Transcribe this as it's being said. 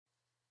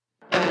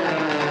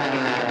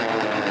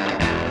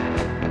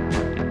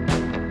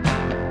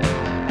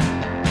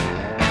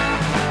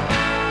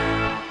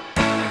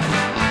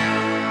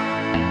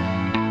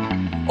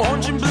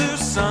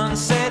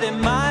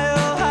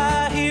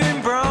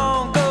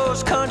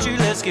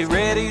let's get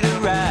ready to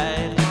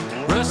ride.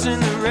 Russ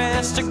and the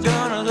rest are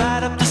gonna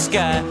light up the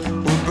sky.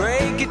 We'll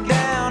break it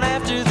down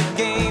after the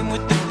game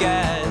with the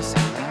guys.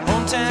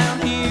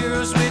 Hometown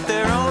heroes with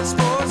their own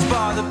sports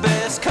bar. The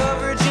best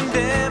coverage in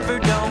Denver,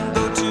 don't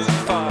go too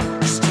far.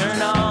 Just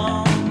turn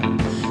on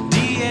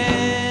DNVR.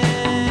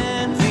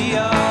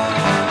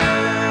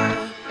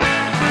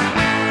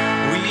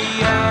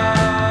 We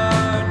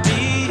are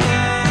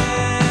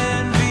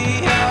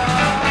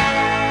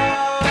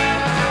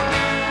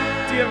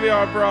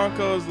DNVR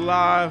Broncos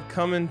live,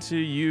 coming to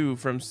you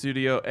from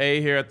Studio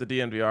A here at the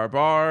DNVR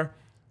bar,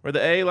 where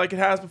the A, like it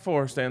has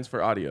before, stands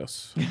for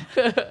adios.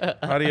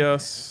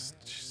 Adios,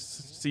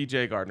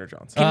 CJ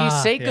Gardner-Johnson. Can you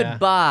say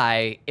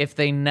goodbye if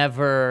they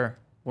never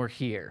were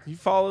here? You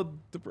followed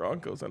the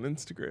Broncos on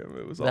Instagram.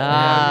 It was all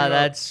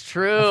that's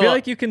true. I feel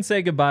like you can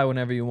say goodbye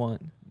whenever you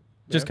want.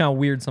 Just kind of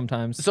weird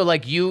sometimes. So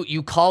like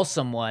you call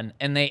someone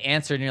and they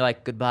answer and you're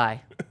like,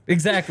 goodbye.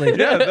 Exactly.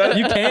 Yeah,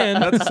 you can.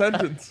 That's a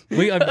sentence.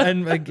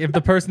 And like, if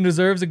the person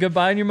deserves a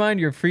goodbye in your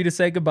mind, you're free to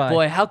say goodbye.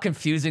 Boy, how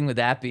confusing would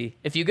that be?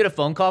 If you get a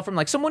phone call from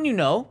like someone you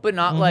know, but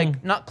not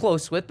like not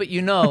close with, but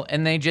you know,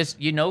 and they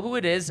just who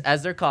it is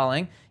as they're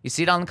calling. You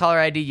see it on the caller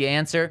ID, you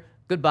answer,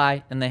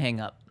 goodbye, and they hang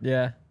up.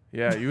 Yeah.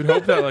 Yeah, you would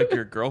hope that like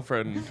your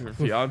girlfriend or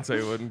fiance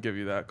wouldn't give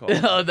you that call.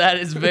 Oh, that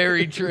is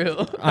very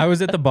true. I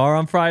was at the bar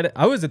on Friday.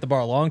 I was at the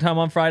bar a long time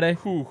on Friday.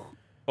 Whew.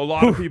 A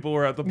lot of people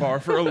were at the bar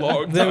for a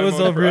long time. That was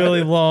a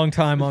really long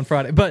time on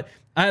Friday. But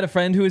I had a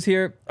friend who was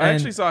here. I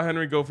actually saw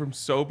Henry go from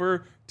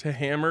sober to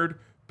hammered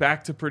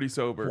back to pretty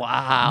sober.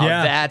 Wow,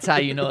 Yeah. that's how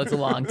you know it's a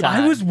long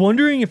time. I was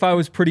wondering if I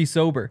was pretty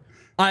sober.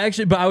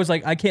 But I was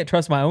like, I can't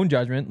trust my own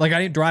judgment. Like,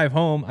 I didn't drive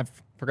home. I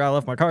forgot I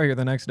left my car here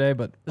the next day,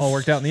 but all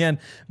worked out in the end.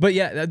 But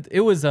yeah,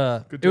 it was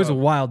a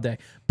wild day.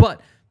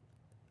 But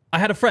I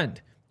had a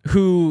friend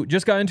who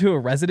just got into a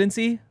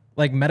residency,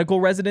 like medical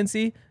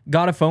residency,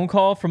 got a phone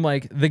call from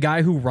like the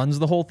guy who runs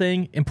the whole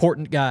thing,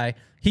 important guy.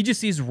 He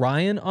just sees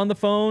Ryan on the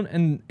phone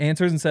and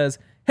answers and says,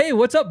 "Hey,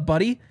 what's up,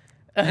 buddy?"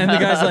 And the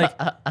guy's like,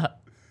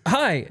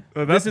 "Hi."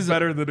 That's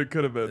better than it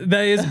could have been.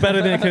 That is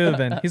better than it could have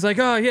been. He's like,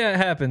 "Oh yeah, it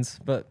happens."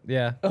 But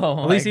yeah,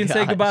 Oh at least my he didn't say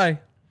gosh. goodbye.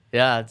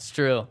 Yeah, it's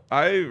true.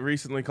 I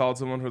recently called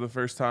someone for the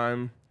first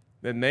time,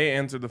 and they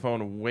answered the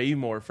phone way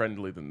more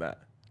friendly than that.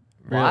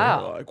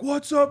 Wow. They're like,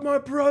 "What's up, my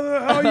brother?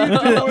 How you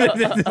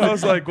doing?" I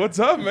was like, "What's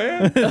up,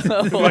 man?"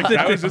 Like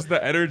that was just the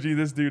energy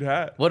this dude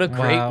had. What a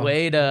great Wow.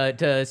 way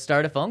to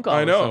start a phone call. I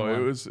with know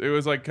someone. it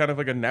was like kind of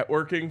like a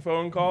networking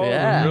phone call.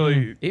 Yeah.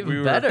 Really, Even we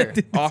were better.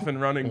 off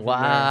and running. From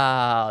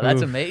Wow,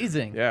 that's Oof.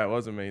 amazing. there. Yeah, it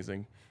was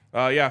amazing.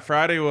 Yeah,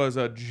 Friday was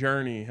a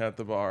journey at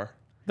the bar.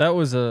 It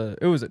was a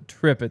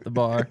trip at the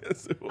bar.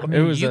 Yes, it was.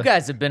 It was You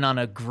guys have been on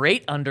a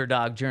great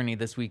underdog journey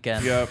this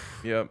weekend.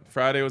 Yep.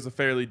 Friday was a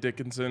Fairleigh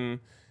Dickinson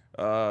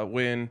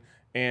win.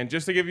 And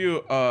just to give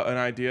you an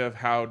idea of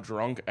how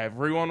drunk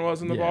everyone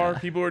was in the bar,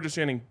 people were just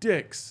chanting,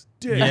 "Dicks,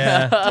 dicks."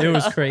 Yeah, it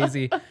was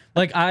crazy.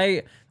 Like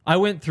I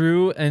went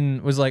through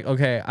and was like,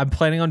 okay, I'm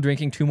planning on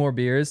drinking 2 more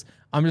beers.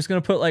 I'm just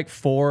gonna put like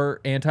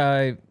 4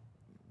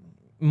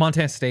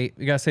 Montana State.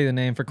 You gotta say the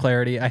name for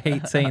clarity. I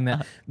hate saying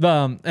that.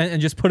 And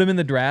just put them in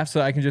the draft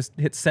so I can just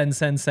hit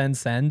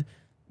send.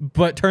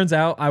 But turns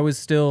out I was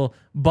still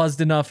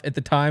buzzed enough at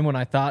the time when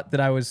I thought that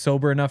I was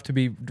sober enough to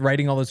be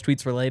writing all those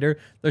tweets for later.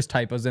 There's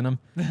typos in them.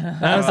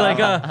 And I was like,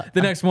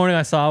 the next morning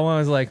I saw one. I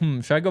was like,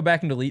 should I go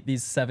back and delete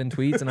these 7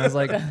 tweets? And I was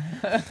like,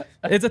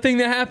 it's a thing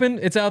that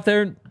happened. It's out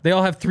there. They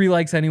all have 3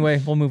 likes anyway.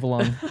 We'll move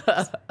along.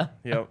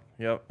 Yep.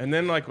 And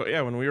then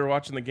when we were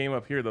watching the game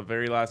up here, the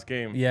very last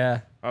game, Yeah.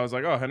 I was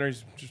like, oh,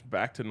 Henry's just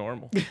back to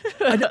normal.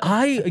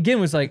 I again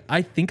was like,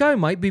 I think I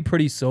might be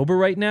pretty sober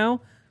right now,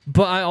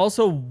 but I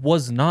also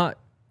was not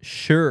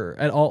sure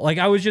at all. Like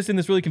I was just in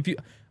this really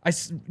confused. I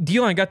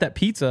got that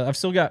pizza. I've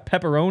still got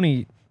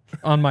pepperoni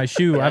on my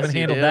shoe. I haven't you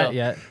handled do. that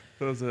yet.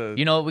 That was a,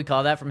 You know what we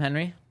call that from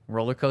Henry?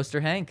 Roller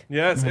coaster Hank.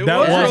 yes, it That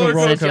was, was a roller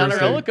roller Sit you on a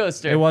coaster. roller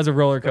coaster. It was a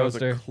roller That was a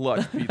coaster.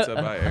 clutch pizza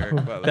by Eric.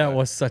 By the That way.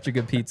 was such a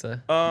good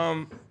pizza.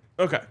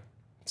 Okay,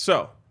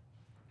 so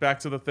back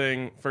to the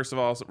thing. First of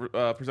all,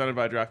 presented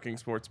by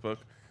DraftKings Sportsbook,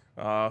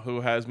 who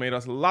has made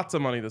us lots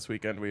of money this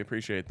weekend. We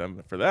appreciate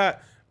them for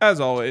that. As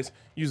always,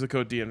 use the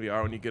code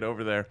DNVR when you get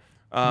over there.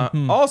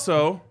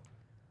 Also,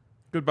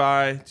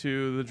 goodbye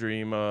to the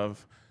dream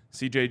of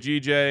CJ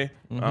GJ.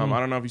 I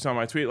don't know if you saw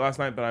my tweet last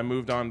night, but I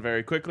moved on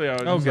very quickly. I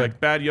was just good. like,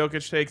 bad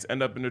Jokic takes,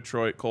 end up in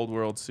Detroit, cold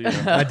world, see ya.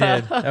 I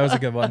did. That was a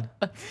good one.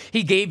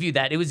 He gave you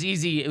that. It was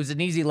easy. It was an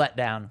easy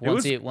letdown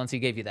once he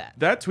gave you that.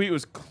 That tweet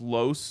was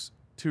close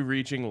to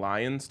reaching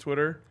Lions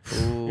Twitter.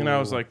 And I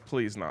was like,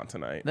 please not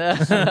tonight.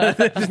 Just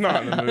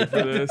not in the mood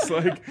for this.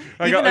 Like,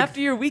 I Even got like,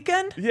 after your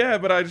weekend? yeah,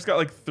 but I just got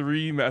like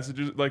 3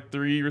 messages, like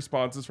 3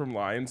 responses from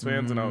Lions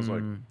fans, and I was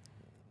like,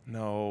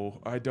 no,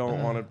 I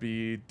don't want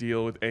to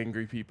deal with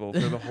angry people for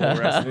the whole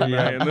rest of the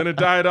night. And then it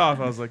died off.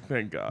 I was like,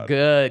 thank God.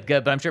 Good.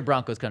 But I'm sure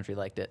Broncos country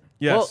liked it.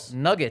 Yes.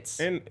 Well, Nuggets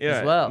And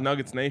as well.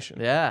 Nuggets Nation.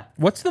 Yeah.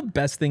 What's the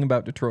best thing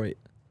about Detroit?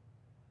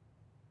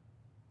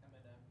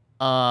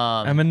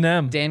 Eminem.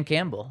 Eminem. Dan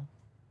Campbell.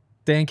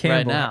 Dan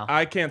Campbell. right now.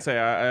 I can't say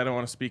I don't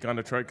want to speak on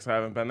Detroit because I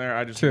haven't been there.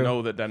 I just True.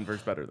 know that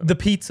Denver's better than The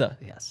pizza.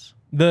 Yes.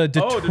 The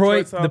Detroit,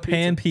 Detroit-style the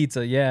pan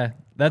pizza. Yeah,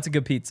 that's a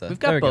good pizza. We've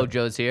There got we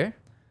go. Bojo's here.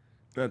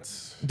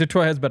 That's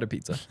Detroit has better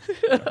pizza.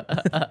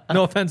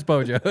 No offense,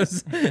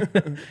 Bojo's.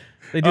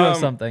 They do have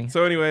something.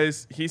 So,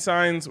 anyways, he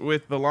signs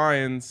with the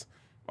Lions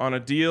on a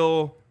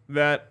deal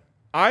that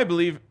I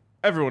believe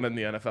everyone in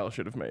the NFL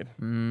should have made.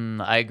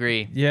 I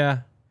agree. Yeah.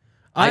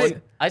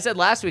 I said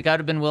last week I would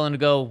have been willing to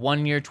go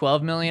 1 year,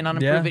 $12 million on a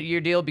Yeah. prove it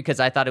year deal because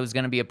I thought it was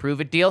going to be a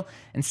prove it deal.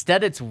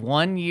 Instead, it's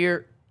 1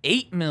 year,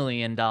 $8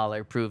 million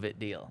prove it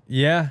deal.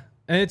 Yeah.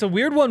 And it's a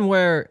weird one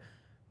where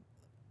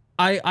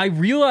I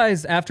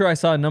realized after I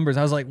saw numbers,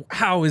 I was like,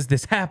 how is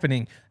this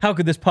happening? How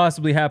could this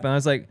possibly happen? I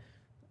was like,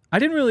 I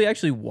didn't really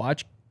actually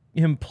watch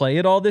him play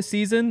at all this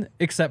season,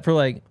 except for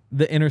like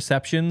the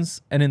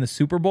interceptions and in the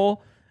Super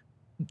Bowl.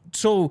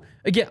 So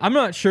again, I'm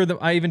not sure that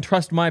I even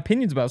trust my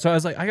opinions about it. So I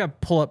was like, I got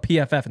to pull up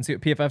PFF and see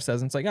what PFF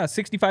says. And it's like,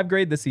 65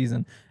 grade this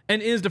season.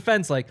 And in his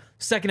defense, like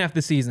second half of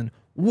the season,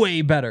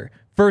 way better.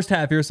 First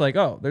half, you're just like,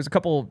 oh, there's a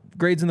couple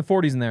grades in the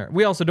 40s in there.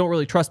 We also don't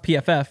really trust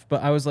PFF,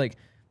 but I was like,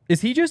 is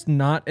he just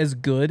not as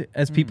good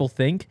as people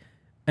think?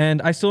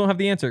 And I still don't have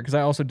the answer because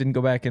I also didn't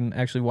go back and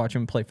actually watch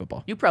him play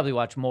football. You probably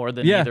watch more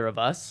than Yeah. either of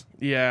us.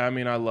 Yeah, I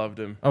mean, I loved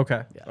him.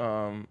 Okay.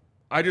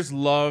 I just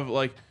love,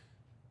 like,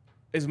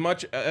 as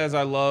much as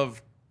I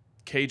love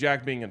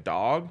K-Jack being a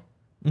dog,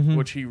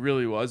 which he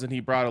really was, and he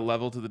brought a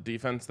level to the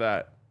defense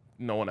that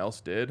no one else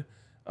did.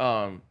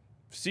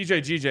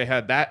 CJ GJ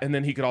had that, and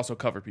then he could also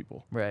cover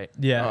people. Right.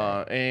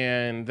 Yeah.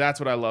 And that's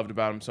what I loved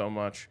about him so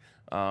much.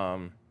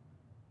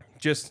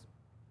 Just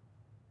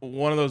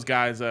one of those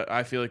guys that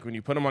I feel like when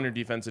you put him on your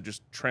defense, it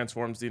just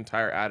transforms the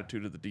entire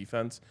attitude of the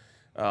defense.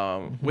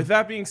 With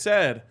that being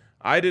said,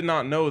 I did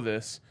not know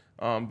this,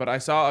 but I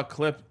saw a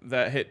clip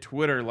that hit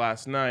Twitter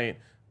last night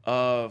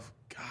of,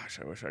 gosh,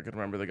 I wish I could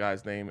remember the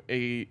guy's name,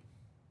 a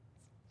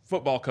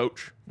football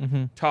coach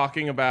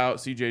talking about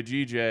CJ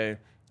GJ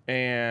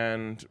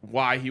and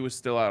why he was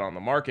still out on the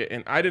market.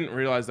 And I didn't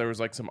realize there was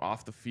like some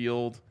off the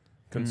field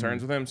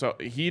concerns with him. So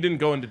he didn't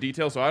go into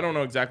detail. So I don't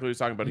know exactly what he was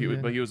talking about.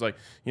 But he was like,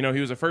 he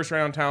was a first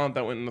round talent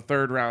that went in the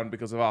third round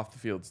because of off the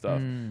field stuff.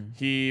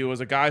 He was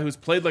a guy who's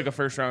played like a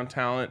first round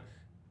talent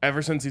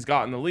ever since he's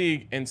gotten the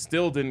league and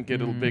still didn't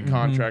get a big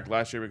contract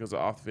last year because of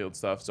off the field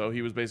stuff. So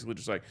he was basically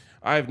just like,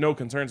 I have no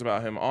concerns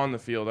about him on the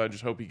field. I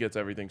just hope he gets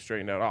everything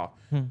straightened out off.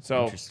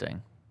 So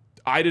Interesting.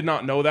 I did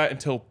not know that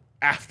until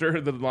after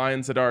the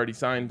Lions had already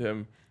signed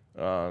him.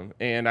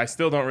 And I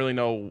still don't really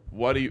know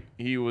what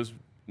he was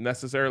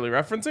necessarily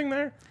referencing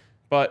there,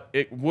 but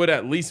it would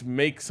at least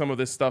make some of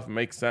this stuff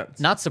make sense.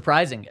 Not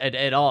surprising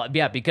at all.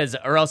 Yeah, because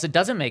or else it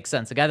doesn't make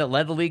sense. A guy that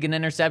led the league in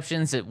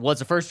interceptions, it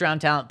was a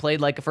first-round talent,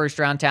 played like a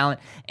first-round talent,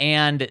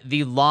 and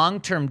the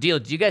long-term deal.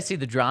 Did you guys see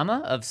the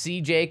drama of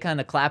CJ kind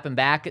of clapping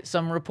back at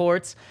some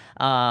reports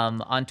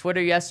on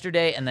Twitter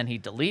yesterday, and then he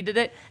deleted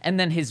it, and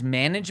then his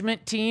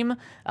management team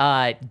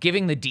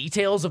giving the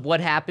details of what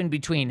happened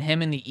between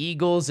him and the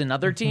Eagles and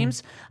other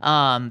teams.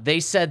 They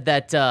said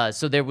that,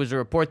 so there was a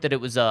report that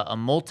it was a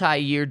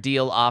multi-year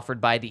deal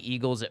offered by the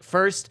Eagles at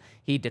first.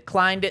 He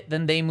declined it.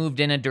 Then they moved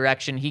in a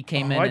direction. He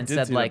came in I and did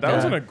said see like that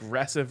was an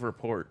aggressive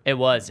report. it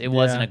was an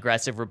Yeah.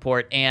 aggressive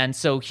report. And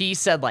so he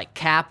said like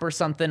cap or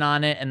something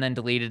on it and then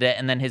deleted it.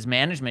 And then his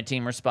management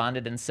team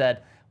responded and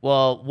said,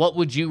 well, what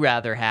would you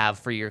rather have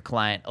for your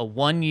client? A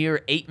 1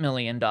 year, $8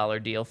 million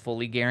deal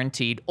fully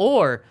guaranteed,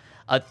 or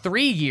a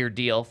 3 year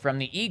deal from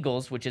the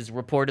Eagles, which is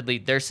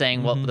reportedly, they're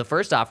saying, well, the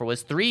first offer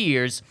was 3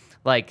 years,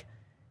 like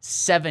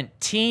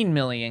 17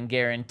 million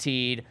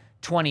guaranteed,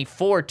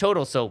 24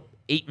 total. So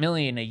 8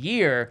 million a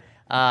year.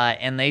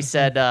 And they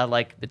said,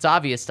 like, it's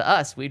obvious to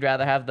us, we'd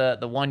rather have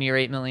the 1 year,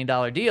 $8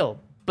 million deal.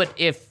 But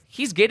if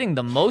he's getting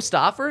the most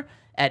offer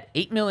at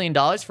 $8 million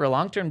for a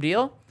long-term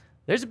deal,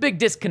 there's a big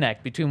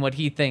disconnect between what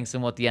he thinks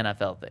and what the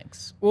NFL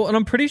thinks. Well, and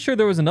I'm pretty sure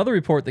there was another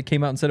report that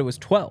came out and said it was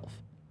 12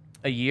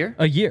 A year?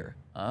 a year.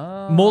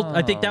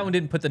 I think that one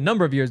didn't put the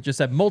number of years, just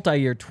said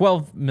multi-year,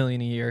 12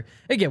 million a year.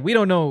 Again, we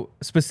don't know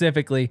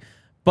specifically,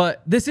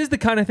 but this is the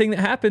kind of thing that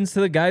happens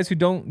to the guys who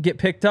don't get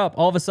picked up.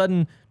 All of a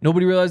sudden,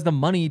 nobody realized the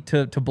money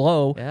to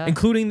blow,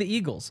 including the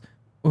Eagles,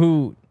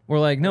 who were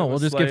like, no, we'll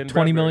just Slay give and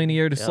 20 Bradbury. million a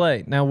year to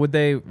Slay. Now, would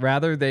they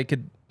rather they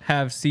could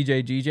have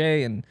CJ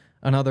GJ and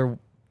another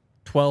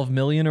 12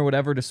 million or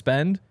whatever to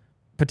spend?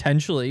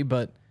 Potentially,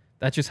 but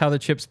that's just how the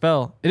chips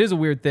fell. It is a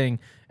weird thing.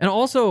 And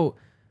also,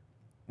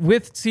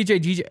 with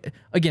CJ GJ,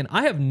 again,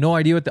 I have no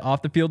idea what the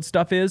off the field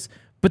stuff is,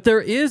 but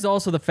there is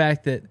also the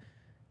fact that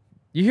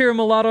you hear him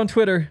a lot on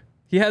Twitter.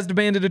 He has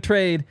demanded a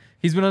trade.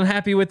 He's been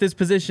unhappy with his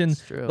position.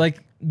 true. Like,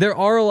 there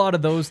are a lot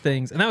of those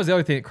things. And that was the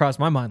other thing that crossed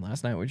my mind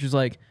last night, which is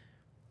like,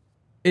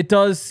 it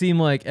does seem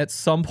like at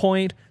some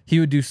point he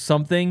would do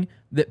something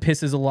that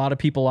pisses a lot of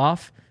people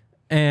off.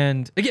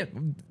 And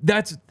again,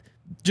 that's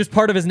just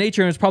part of his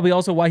nature, and it's probably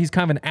also why he's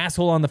kind of an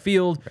asshole on the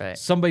field. Right.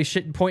 Somebody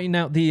pointing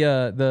out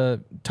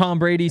the Tom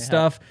Brady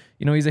stuff.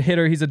 You know, he's a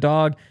hitter, he's a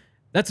dog.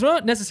 That's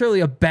not necessarily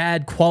a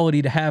bad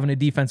quality to have in a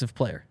defensive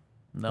player.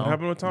 No. What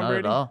happened with Tom not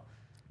Brady? At all.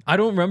 I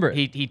don't remember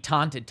it. He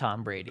taunted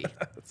Tom Brady.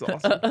 That's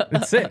awesome.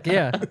 It's sick.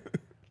 Yeah.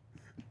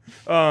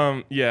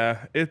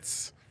 Yeah,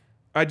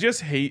 I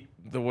just hate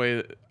the way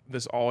that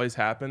this always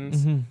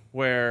happens,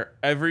 where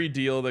every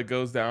deal that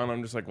goes down,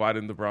 I'm just like, why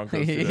didn't the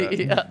Broncos do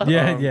that?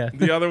 Yeah.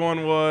 The other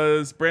one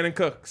was Brandon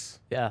Cooks.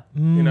 Yeah.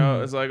 You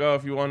know, it's like, oh,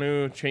 if you want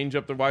to change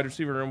up the wide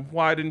receiver room,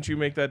 why didn't you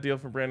make that deal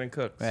for Brandon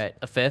Cooks? Right.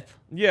 A fifth.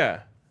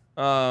 Yeah.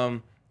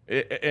 And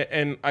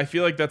I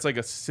feel like that's like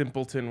a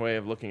simpleton way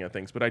of looking at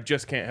things, but I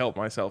just can't help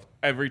myself.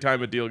 Every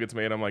time a deal gets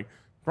made, I'm like,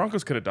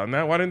 Broncos could have done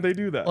that. Why didn't they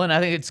do that? Well, and I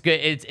think it's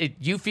good.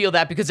 You feel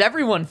that because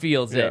everyone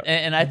feels it, Yeah.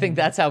 and I think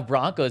that's how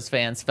Broncos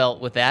fans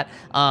felt with that.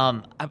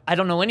 I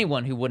don't know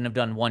anyone who wouldn't have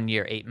done 1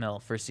 year, $8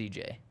 million for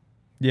CJ.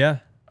 Yeah.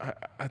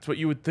 That's what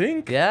you would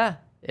think. Yeah,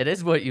 it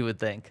is what you would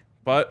think.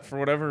 But for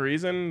whatever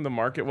reason, the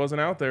market wasn't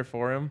out there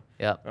for him.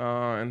 Yeah.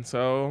 And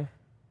so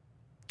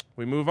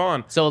we move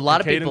on. So a lot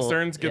of Caden people.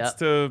 Stearns gets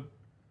yeah. to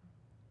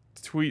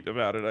tweet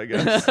about it, I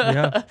guess.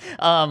 Yeah.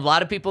 A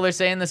lot of people are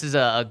saying this is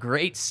a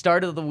great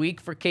start of the week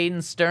for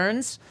Caden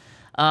Stearns.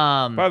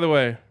 By the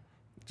way,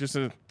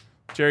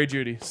 Jerry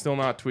Jeudy still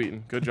not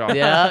tweeting. Good job.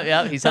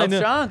 Yeah, he's held I know.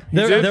 strong.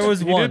 There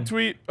was he one. did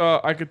tweet,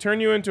 I could turn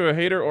you into a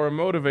hater or a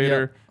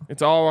motivator.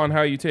 It's all on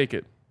how you take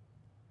it.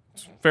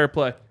 It's fair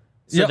play.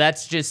 So Yep.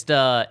 that's just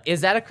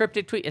is that a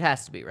cryptic tweet? It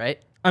has to be, right?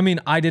 I mean,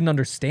 I didn't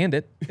understand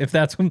it. If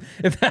that's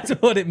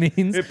what it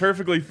means. It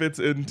perfectly fits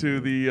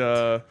into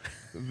the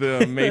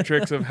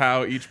matrix of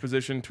how each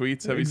position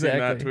tweets. Have you seen that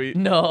Exactly. tweet?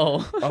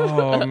 No.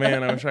 Oh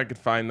man, I wish I could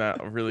find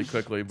that really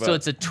quickly. But So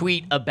it's a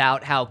tweet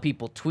about how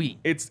people tweet.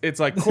 it's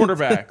like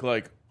quarterback,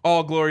 like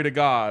all glory to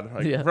God.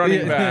 Like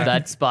running back.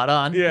 That's spot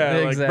on. Yeah,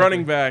 like Exactly.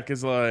 running back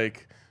is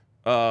like,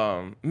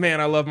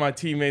 man, I love my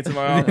teammates and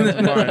my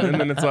offensive line.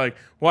 And then it's like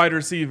wide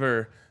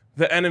receiver,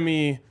 the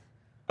enemy,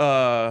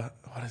 what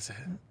is it?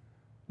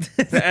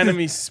 The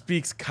enemy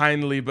speaks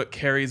kindly but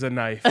carries a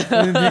knife.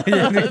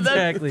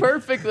 Exactly. That's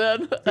perfect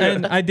then.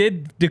 And I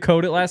did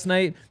decode it last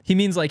night. He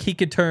means like he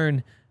could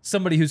turn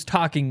somebody who's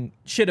talking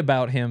shit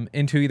about him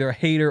into either a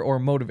hater or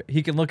motivate.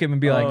 He can look at him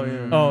and be like,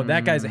 oh,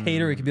 that guy's a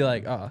hater. He could be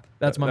like, oh,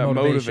 that's my That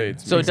motivation.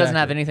 motivates So it doesn't Exactly.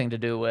 have anything to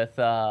do with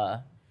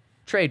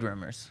trade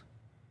rumors.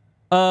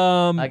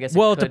 I guess it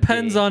well, it could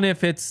depends be. on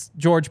if it's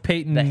George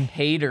Payton. The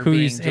hater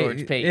who's being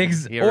George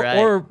Payton. You're or, right.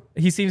 or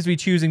he seems to be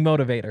choosing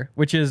motivator,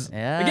 which is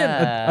again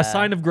Yeah. a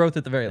sign of growth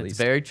at the very It's least.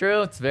 very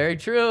true. It's very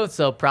true.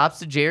 So props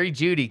to Jerry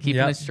Jeudy keeping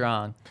Yep. it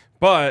strong.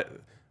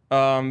 But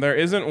there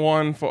isn't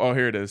one for, oh,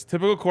 here it is.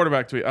 Typical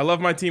quarterback tweet. I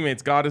love my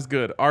teammates. God is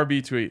good.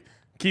 RB tweet.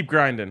 Keep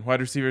grinding. Wide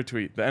receiver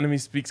tweet. The enemy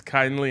speaks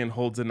kindly and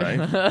holds a knife.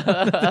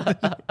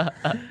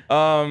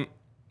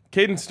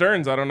 Caden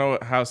Stearns, I don't know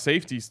how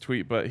safeties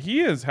tweet, but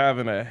he is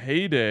having a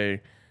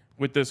heyday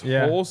with this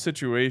whole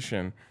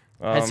situation.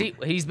 Has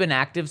he's been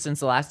active since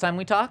the last time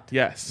we talked?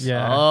 Yes.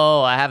 Yeah.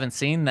 Oh, I haven't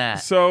seen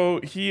that. So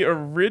he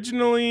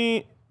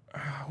originally,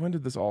 when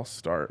did this all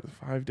start?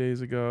 5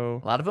 days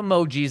ago. A lot of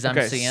emojis I'm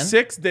Okay, seeing.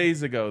 6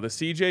 days ago, the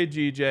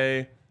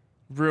CJ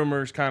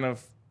rumors kind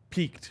of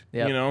peaked,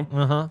 Yep. you know?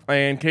 Uh-huh.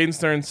 And Caden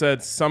Stearns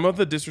said, some of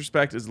the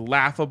disrespect is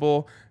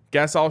laughable.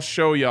 Guess I'll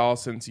show y'all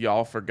since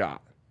y'all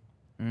forgot.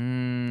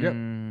 Yep.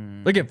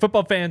 Look at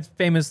football fans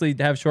famously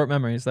have short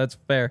memories. That's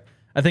fair.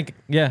 I think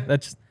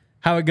that's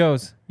how it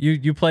goes.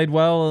 You played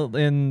well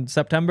in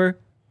September.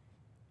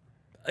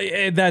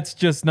 That's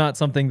just not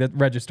something that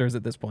registers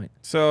at this point.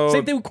 So,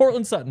 Same thing with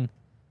Cortland Sutton.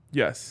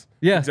 yes.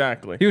 Yeah.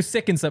 Exactly. He was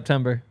sick in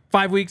September.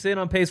 5 weeks in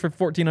on pace for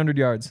 1,400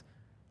 yards.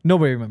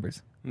 Nobody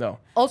remembers. No.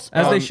 Also,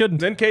 As they shouldn't.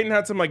 Then Caden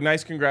had some like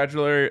nice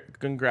congratulatory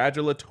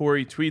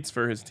tweets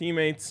for his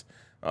teammates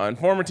and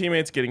former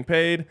teammates getting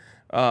paid.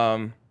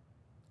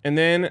 And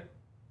then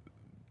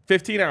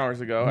 15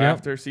 hours ago,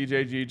 after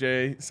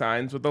CJ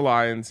signs with the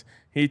Lions,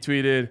 he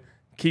tweeted,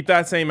 keep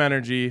that same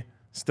energy.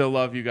 Still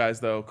love you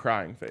guys, though.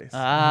 Crying face.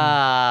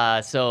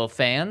 so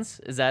fans?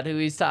 Is that who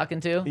he's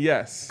talking to?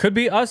 Yes. Could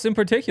be us in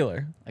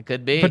particular. It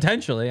could be.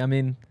 Potentially. I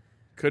mean,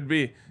 Could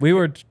be. we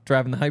were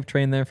driving the hype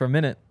train there for a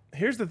minute.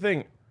 Here's the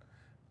thing.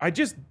 I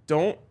just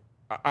don't.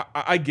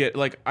 I get,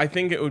 like, I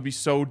think it would be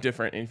so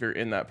different if you're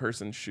in that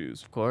person's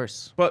shoes. Of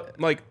course. But,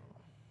 like,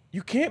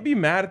 you can't be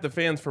mad at the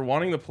fans for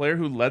wanting the player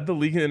who led the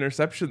league in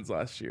interceptions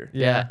last year.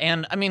 Yeah.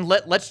 And I mean,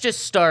 let's just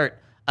start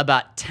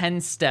about 10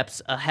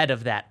 steps ahead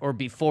of that or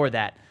before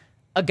that.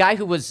 A guy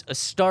who was a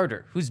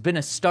starter, who's been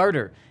a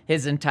starter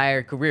his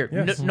entire career.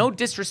 Yes. No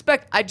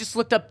disrespect. I just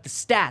looked up the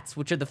stats,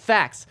 which are the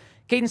facts.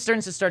 Caden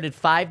Stearns has started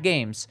 5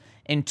 games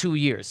in 2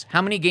 years.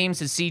 How many games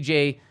has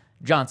CJ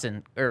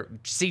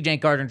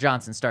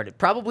Gardner-Johnson started?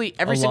 Probably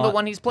every single lot.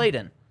 one he's played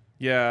in.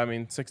 Yeah, I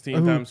mean,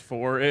 16 times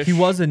 4-ish. He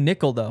was a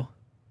nickel, though.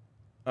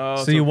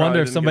 Oh, So you wonder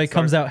probably if didn't somebody get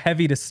comes started. out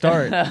heavy to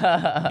start.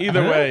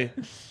 Either way,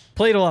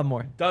 Played a lot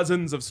more.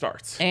 dozens of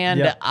starts. And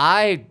Yep.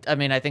 I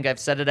mean, I think I've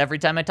said it every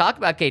time I talk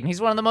about Caden. He's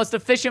one of the most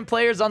efficient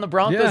players on the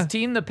Broncos Yeah.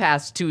 team the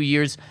past 2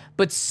 years.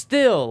 But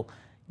still,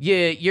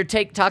 you're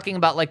talking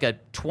about like a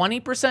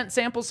 20%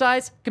 sample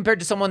size compared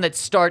to someone that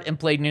start and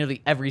played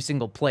nearly every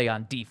single play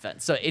on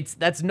defense. So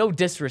that's no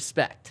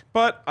disrespect.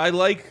 But I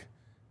like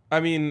I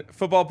mean,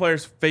 football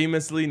players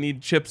famously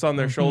need chips on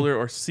their shoulder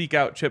or seek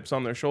out chips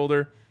on their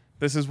shoulder.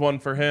 This is one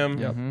for him.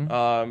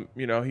 Yep.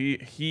 You know,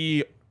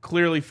 he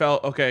clearly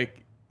felt, okay,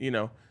 you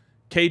know,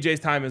 KJ's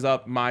time is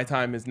up, my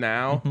time is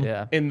now.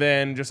 Yeah. And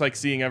then just like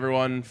seeing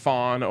everyone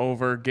fawn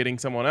over getting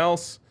someone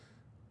else.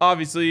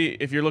 Obviously,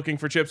 if you're looking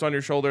for chips on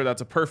your shoulder,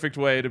 that's a perfect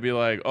way to be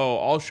like, oh,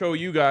 I'll show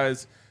you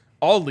guys.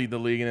 I'll lead the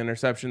league in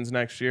interceptions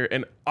next year.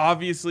 And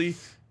obviously,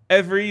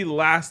 every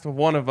last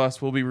one of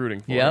us will be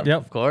rooting for him. Yep,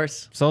 of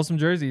course. Sell some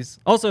jerseys.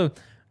 Also,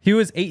 he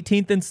was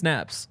 18th in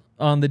snaps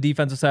on the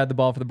defensive side of the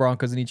ball for the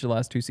Broncos in each of the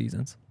last 2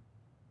 seasons.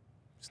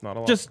 It's not a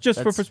lot. Just for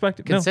That's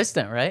perspective.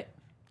 Consistent, right?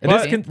 No,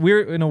 it is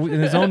weird in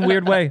his own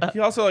weird way. He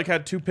also like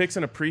had 2 picks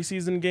in a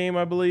preseason game,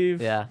 I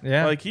believe. Yeah.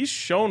 Yeah. Like he's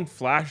shown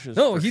flashes.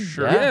 No, for he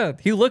sure. yeah,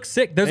 he looks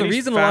sick. There's And a he's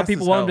reason a lot of fast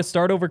people as want him hell. to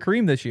start over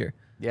Kareem this year.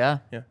 Yeah.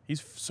 Yeah,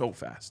 he's so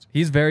fast.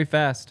 He's very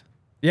fast.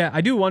 Yeah,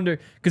 I do wonder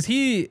because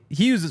he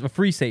uses a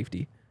free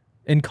safety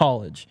in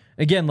college.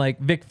 Again,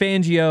 like Vic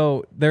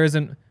Fangio, there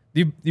isn't.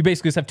 You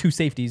basically just have 2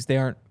 safeties. They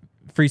aren't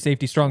free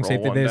safety, strong Roll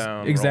safety. one They just- down,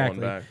 roll one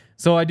exactly. back.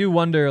 So I do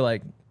wonder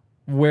like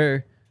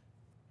where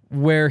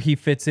he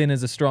fits in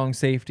as a strong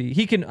safety.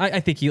 He can. I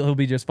think he'll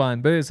be just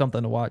fine. But it's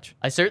something to watch.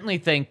 I certainly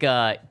think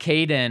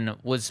Caden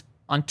was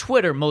on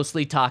Twitter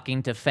mostly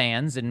talking to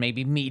fans and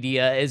maybe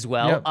media as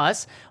well, Yep.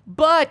 us.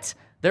 But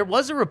there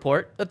was a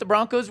report that the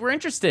Broncos were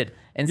interested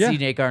in Yeah.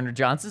 CJ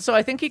Gardner-Johnson, so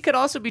I think he could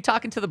also be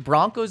talking to the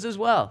Broncos as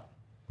well.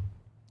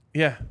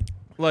 Yeah,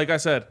 like I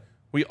said,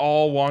 we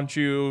all want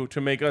you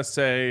to make us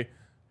say,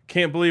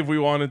 "Can't believe we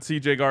wanted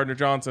CJ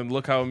Gardner-Johnson.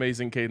 Look how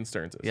amazing Caden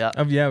Stearns is." Yeah.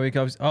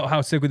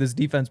 How sick would this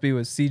defense be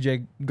with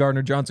CJ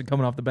Gardner-Johnson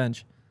coming off the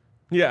bench?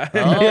 Yeah.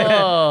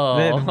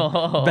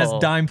 Oh, Best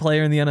dime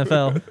player in the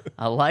NFL.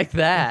 I like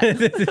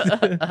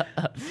that.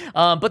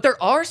 But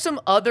there are some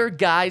other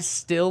guys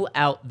still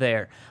out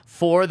there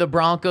for the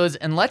Broncos.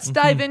 And let's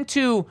dive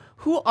into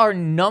who our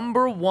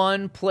number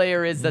 1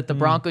 player is that the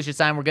Broncos should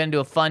sign. We're going to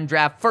do a fun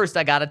draft. First,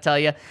 I got to tell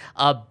you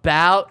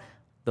about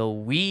the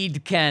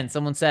weekend.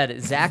 Someone said,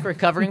 is Zach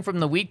recovering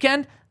from the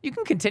weekend? You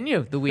can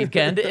continue the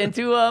weekend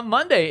into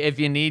Monday if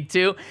you need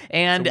to.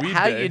 And It's a weed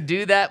how day. you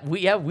do that,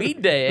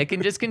 weed day. It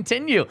can just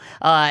continue.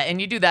 And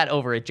you do that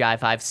over at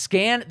Jive Hive.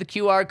 Scan the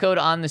QR code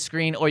on the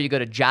screen, or you go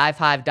to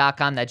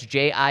jivehive.com. That's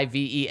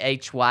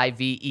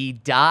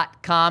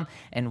JIVEHYVE.com.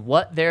 And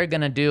what they're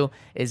going to do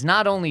is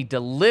not only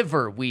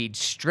deliver weed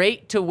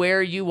straight to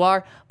where you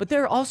are, but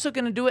they're also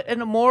going to do it at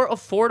a more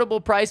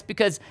affordable price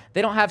because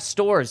they don't have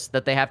stores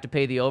that they have to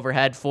pay the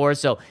overhead for.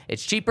 So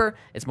it's cheaper,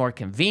 it's more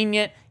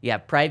convenient, you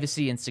have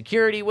privacy and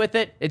security with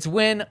it. It's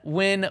win,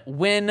 win,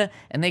 win.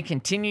 And they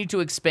continue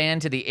to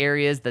expand to the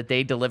areas that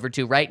they deliver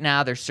to. Right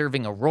now, they're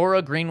serving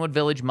Aurora, Greenwood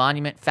Village,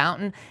 Monument,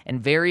 Fountain,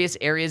 and various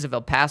areas of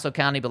El Paso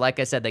County. But like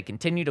I said, they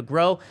continue to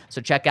grow. So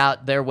check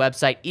out their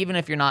website, even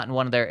if you're not in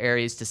one of their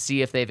areas, to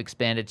see if they've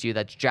expanded to you.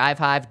 That's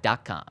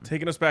jivehive.com.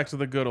 Taking us back to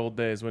the good old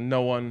days when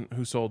no one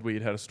who sold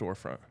weed had a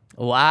storefront.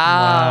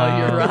 Wow,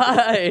 you're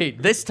right.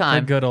 This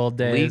time, The good old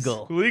days.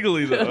 legal.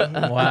 Legally, though.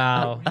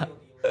 Wow.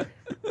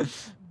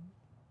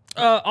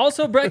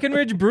 Also,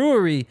 Breckenridge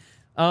Brewery.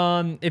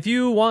 If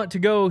you want to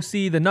go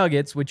see the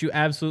Nuggets, which you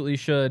absolutely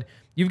should,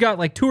 you've got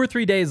like 2 or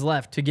 3 days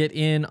left to get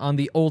in on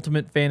the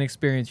ultimate fan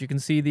experience. You can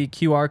see the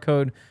QR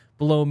code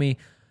below me.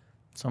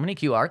 So many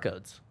QR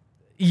codes.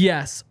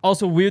 Yes.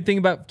 Also, weird thing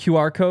about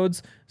QR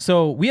codes.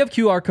 So we have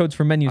QR codes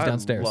for menus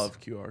downstairs. I love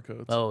QR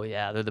codes. Oh,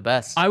 yeah, they're the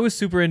best. I was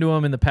super into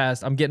them in the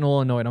past. I'm getting a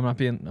little annoyed.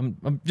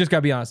 I'm just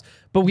gotta be honest.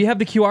 But we have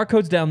the QR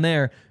codes down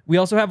there. We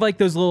also have like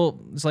those little,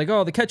 it's like,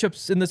 oh, the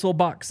ketchup's in this little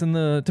box and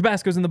the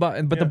Tabasco's in the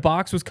box. But the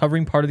box was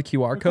covering part of the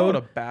QR Call it code.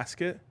 a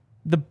basket.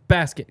 The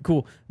basket,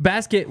 cool.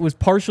 Basket was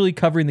partially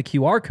covering the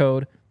QR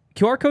code.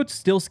 QR code's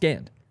still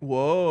scanned.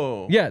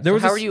 Whoa. Yeah, there So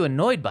was. how are you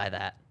annoyed by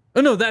that? Oh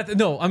no,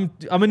 I'm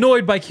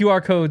annoyed by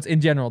QR codes in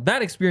general.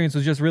 That experience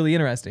was just really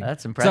interesting.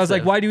 That's So I was like,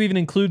 impressive. why do you even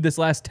include this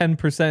last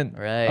 10%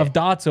 Right. of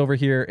dots over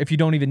here if you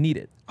don't even need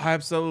it? I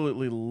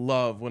absolutely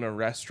love when a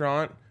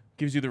restaurant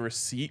gives you the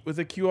receipt with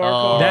a QR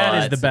Oh, code. That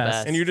is it's the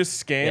best. And you just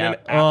scan Yeah. and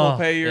Apple Oh,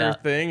 Pay your yeah.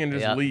 thing and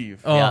just Yeah.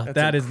 leave. Oh, Yeah. That's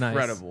that is nice.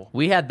 incredible.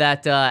 We had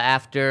that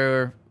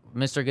after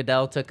Mr.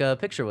 Goodell took a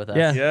picture with us.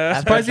 Yeah. Yeah.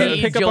 After Surprised he didn't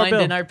he pick up our joined bill.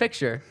 in our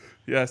picture.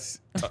 Yes.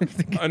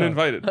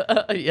 Uninvited.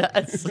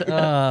 Yes.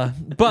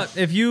 But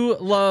if you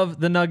love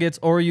the Nuggets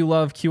or you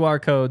love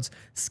QR codes,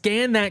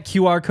 scan that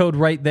QR code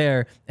right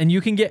there, and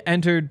you can get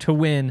entered to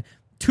win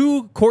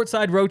 2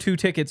 courtside row 2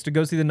 tickets to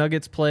go see the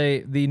Nuggets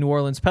play the New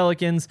Orleans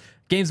Pelicans.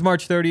 Game's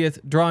March 30th,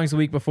 drawings the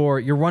week before.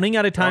 You're running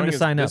out of time Drawing to is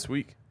sign up. this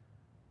week.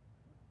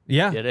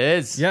 Yeah. It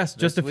is. Yes,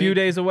 just a This few week.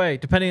 days away.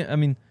 Depending, I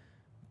mean,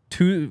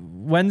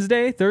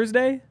 Wednesday,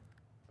 Thursday?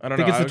 I don't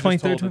think know. it's I the was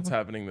just 23rd, told it's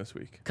happening this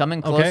week.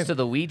 Coming close Okay. to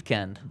the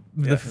weekend.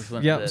 Yes. is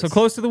when Yeah, it so is.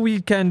 close to the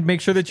weekend. Make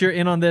sure that you're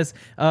in on this.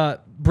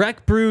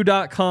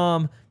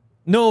 breckbrew.com.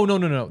 No.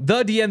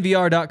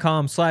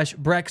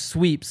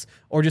 thednvr.com/brecksweeps,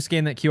 or just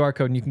scan that QR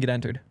code and you can get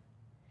entered.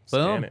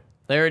 Boom. Scan it.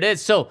 There it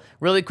is. So,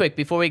 really quick,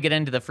 before we get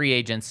into the free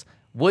agents,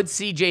 would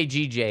CJ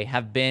GJ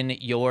have been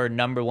your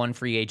number 1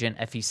 free agent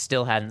if he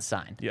still hadn't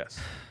signed? Yes.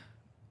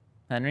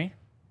 Henry?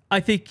 I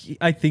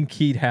think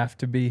he'd have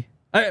to be.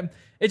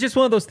 It's just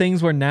one of those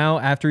things where now,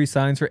 after he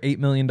signs for $8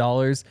 million,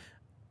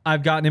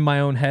 I've gotten in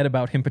my own head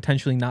about him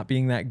potentially not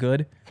being that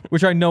good,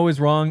 which I know is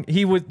wrong.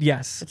 He would,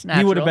 yes,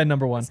 he would have been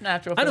number one. It's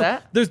natural for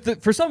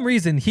that. For some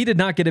reason, he did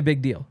not get a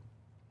big deal.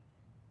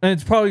 And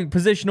it's probably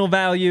positional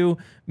value.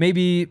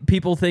 Maybe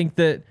people think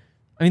that,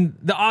 I mean,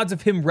 the odds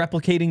of him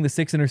replicating the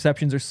 6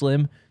 interceptions are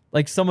slim.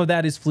 Like, some of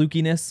that is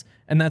flukiness,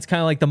 and that's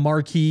kind of like the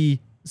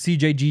marquee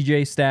CJ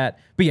GJ stat.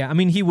 But yeah, I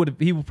mean, he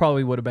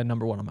probably would have been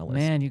number one on my list.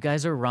 Man, you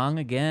guys are wrong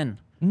again.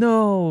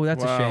 No,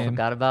 that's a shame.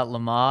 Forgot about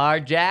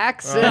Lamar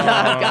Jackson.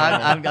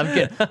 I'm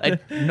kidding.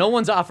 No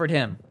one's offered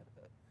him.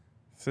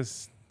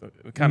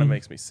 It kind of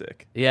makes me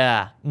sick.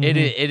 Yeah, it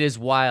is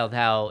wild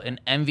how an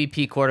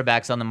MVP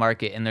quarterback's on the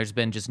market and there's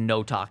been just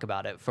no talk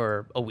about it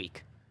for a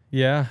week.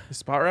 Yeah. Is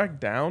Spot Rack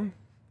down?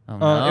 Oh,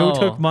 no. It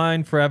took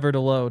mine forever to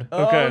load.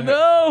 Okay. Oh,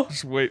 no.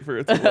 Just wait for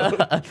it to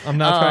load. I'm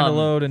now trying to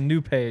load a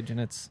new page, and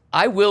it's...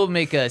 I will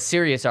make a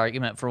serious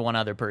argument for one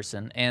other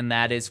person, and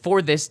that is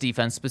for this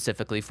defense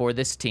specifically, for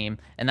this team,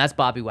 and that's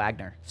Bobby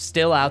Wagner.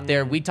 Still out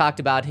there. We talked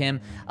about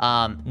him.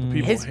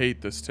 People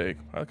hate this take.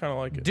 I kind of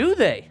like it. Do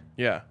they?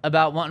 Yeah.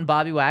 About wanting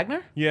Bobby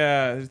Wagner?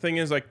 Yeah. The thing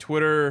is, like,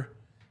 Twitter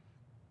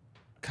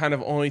kind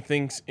of only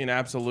thinks in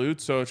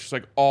absolute, so it's just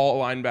like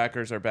all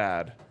linebackers are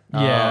bad.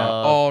 Yeah.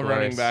 All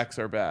running backs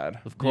are bad.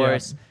 Of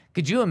course. Yeah.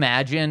 Could you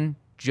imagine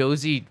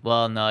Josie?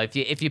 Well, no.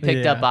 If you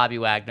picked up Bobby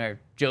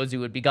Wagner, Josie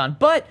would be gone.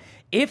 But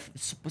if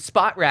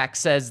Spot Rack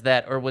says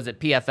that, or was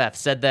it PFF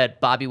said that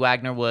Bobby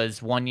Wagner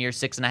was 1 year,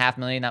 $6.5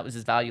 million, that was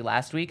his value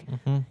last week.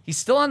 He's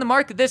still on the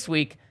market this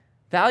week.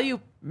 Value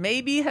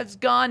maybe has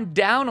gone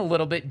down a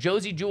little bit.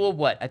 Josie Jewell,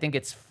 what? I think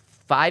it's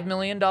 $5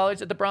 million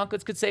that the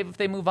Broncos could save if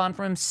they move on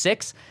from him.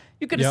 6.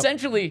 You could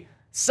essentially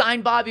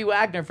sign Bobby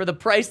Wagner for the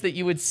price that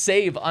you would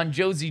save on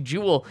Josie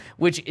Jewell,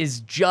 which is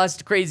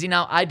just crazy.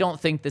 Now, I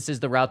don't think this is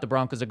the route the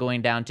Broncos are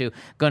going to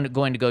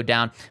go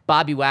down.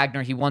 Bobby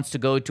Wagner, he wants to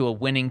go to a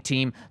winning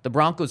team. The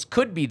Broncos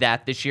could be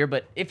that this year,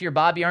 but if you're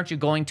Bobby, aren't you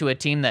going to a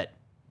team that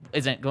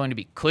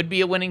could be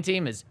a winning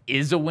team,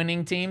 is a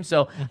winning team?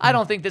 So I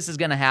don't think this is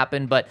going to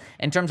happen. But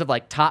in terms of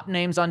like top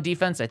names on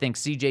defense, I think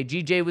CJ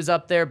GJ was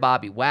up there,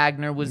 Bobby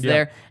Wagner was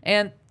there,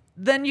 and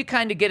then you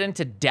kind of get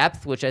into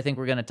depth, which I think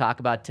we're going to talk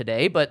about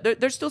today. But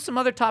there's still some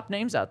other top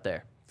names out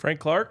there. Frank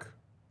Clark?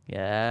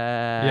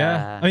 Yeah.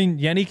 Yeah. I mean,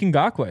 Yannick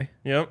Ngakoue.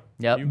 Yep.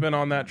 You've been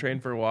on that train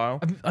for a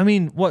while. I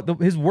mean,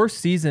 his worst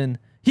season,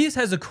 he just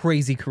has a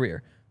crazy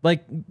career.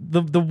 Like,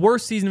 the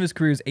worst season of his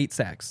career is 8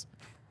 sacks.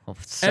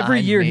 Every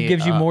year he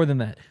gives you more than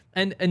that.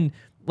 And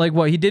like,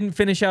 what, he didn't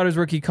finish out his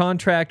rookie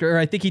contract, or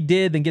I think he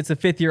did, then gets a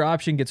 5th-year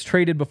option, gets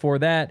traded before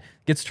that,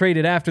 gets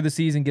traded after the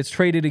season, gets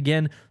traded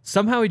again.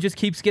 Somehow he just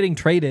keeps getting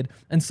traded,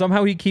 and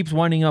somehow he keeps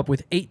winding up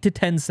with 8 to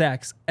 10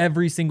 sacks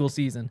every single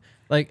season.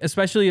 Like,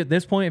 especially at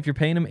this point, if you're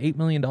paying him $8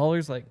 million,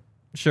 like,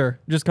 sure,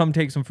 just come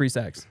take some free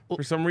sacks.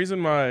 For some reason,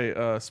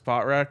 my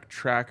Spot Rack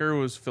tracker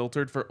was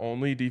filtered for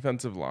only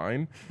defensive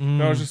line.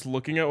 And I was just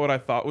looking at what I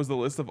thought was the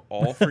list of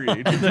all free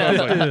agents. I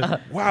was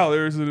like, wow,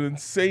 there's an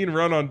insane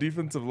run on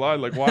defensive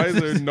line. Like, why is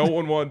there no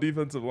one want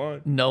defensive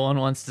line? No one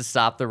wants to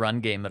stop the run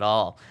game at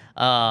all.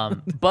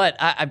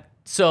 But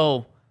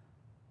so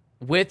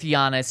with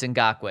Giannis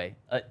Ngakoue,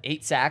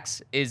 8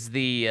 sacks is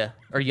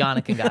or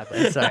Yannick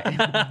Ngakoue,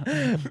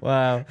 sorry.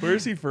 Wow. Where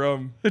is he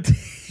from?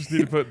 Just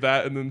need to put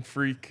that and then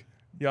freak.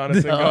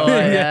 Giannis Oh,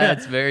 yeah,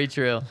 it's very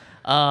true.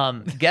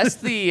 Guess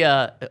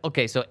the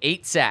okay, so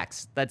 8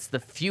 sacks. That's the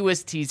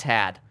fewest he's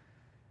had.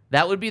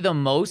 That would be the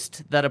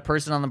most that a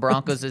person on the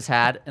Broncos has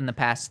had in the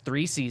past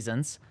 3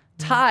 seasons.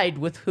 Tied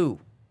with who?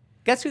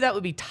 Guess who that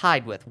would be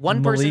tied with?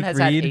 One person has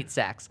had 8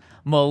 sacks.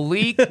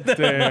 Malik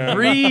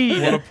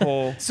Reed. What a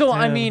pull. So,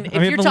 Damn. I mean, if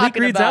you're Malik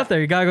talking Reed's about out there,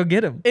 you gotta go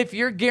get him. If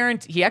you're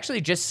guaranteed, he actually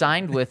just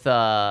signed with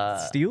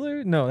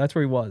Steeler? No, that's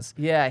where he was.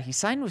 Yeah, he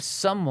signed with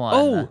someone.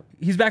 Oh,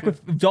 he's back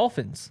with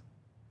Dolphins.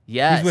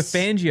 Yes. He's with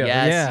Fangio.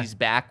 Yes, Yeah. he's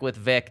back with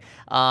Vic.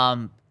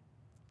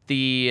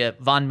 The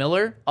Von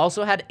Miller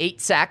also had 8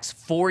 sacks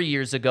 4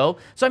 years ago.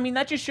 So, I mean,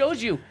 that just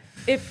shows you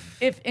if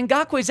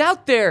Ngakoue's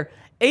out there,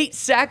 8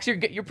 sacks,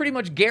 you're pretty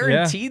much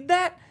guaranteed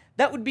that.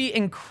 That would be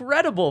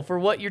incredible for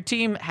what your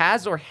team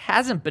has or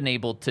hasn't been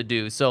able to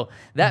do. So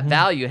that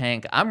value,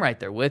 Hank, I'm right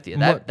there with you.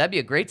 That'd be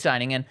a great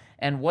signing.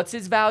 And what's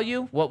his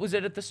value? What was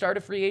it at the start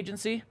of free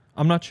agency?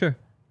 I'm not sure.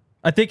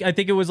 I think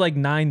it was like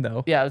 9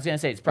 though. Yeah, I was gonna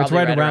say it's probably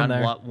right around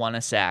there. one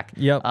a sack.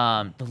 Yep.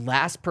 The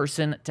last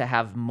person to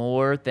have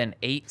more than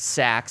 8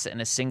 sacks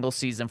in a single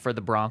season for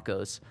the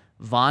Broncos,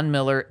 Von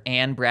Miller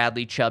and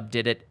Bradley Chubb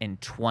did it in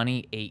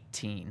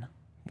 2018.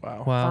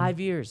 Wow. 5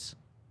 years.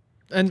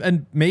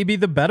 And maybe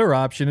the better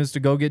option is to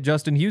go get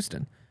Justin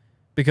Houston,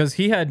 because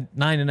he had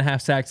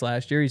 9.5 sacks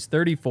last year. He's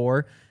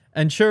 34,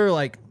 and sure,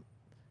 like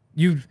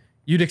you'd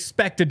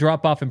expect to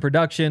drop off in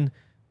production,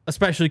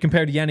 especially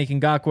compared to Yannick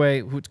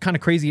Ngakoue, who's kind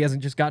of crazy. He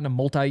hasn't just gotten a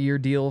multi-year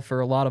deal for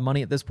a lot of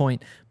money at this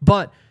point.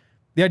 But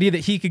the idea that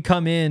he could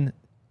come in,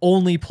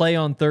 only play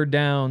on 3rd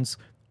downs,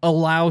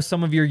 allow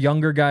some of your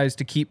younger guys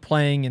to keep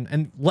playing,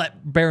 and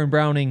let Baron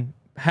Browning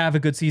have a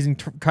good season,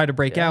 try to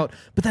break out,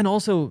 but then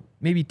also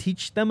maybe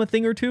teach them a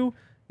thing or two.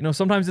 You know,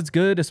 sometimes it's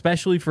good,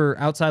 especially for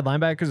outside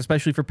linebackers,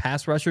 especially for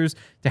pass rushers,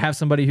 to have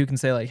somebody who can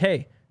say like,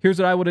 hey, here's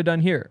what I would have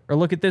done here, or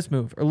look at this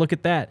move, or look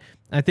at that.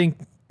 I think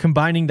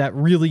combining that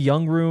really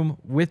young room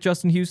with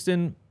Justin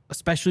Houston,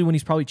 especially when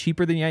he's probably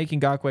cheaper than Yannick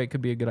Ngakoue,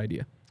 could be a good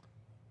idea.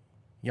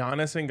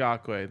 Giannis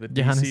Ngakoue, the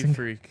DC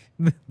freak.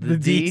 The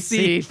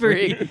DC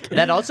freak.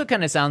 That also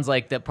kind of sounds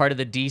like that part of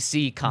the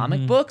DC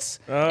comic books,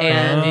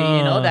 and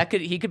you know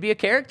he could be a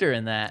character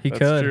in that. That's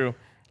true.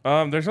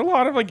 There's a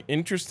lot of like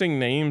interesting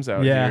names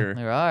out here.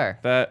 There are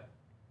that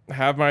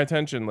have my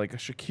attention, like a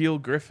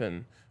Shaquille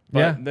Griffin.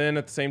 But then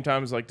at the same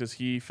time, it's like, does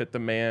he fit the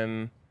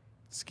man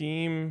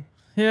scheme?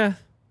 Yeah,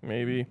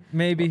 maybe.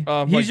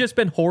 He's just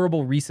been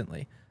horrible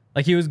recently.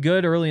 Like, he was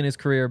good early in his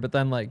career, but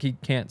then, like, he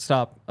can't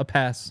stop a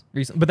pass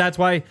recently. But that's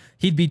why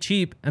he'd be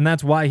cheap, and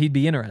that's why he'd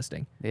be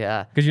interesting.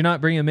 Yeah. Because you're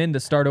not bringing him in to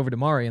start over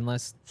Damari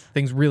unless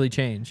things really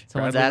change.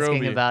 Someone's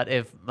asking about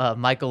if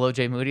Michael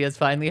O.J. Moody is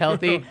finally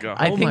healthy.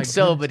 I think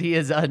so, goodness. but he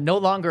is no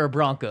longer a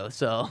Bronco,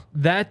 so.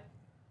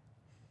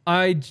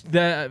 I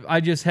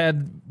just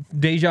had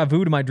deja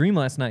vu to my dream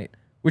last night,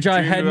 which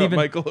I hadn't even.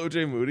 Michael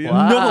O.J. Moody?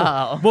 Wow.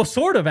 No. Well,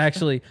 sort of,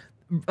 actually.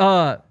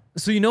 So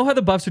you know how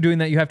the Buffs are doing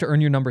that you have to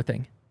earn your number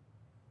thing?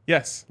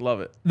 Yes,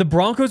 love it. The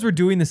Broncos were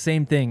doing the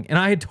same thing, and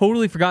I had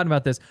totally forgotten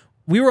about this.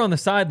 We were on the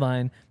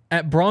sideline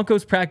at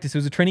Broncos practice. It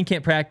was a training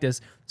camp practice.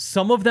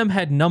 Some of them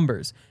had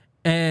numbers,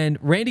 and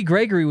Randy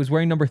Gregory was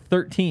wearing number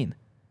 13.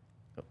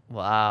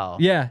 Wow.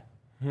 Yeah.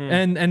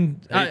 And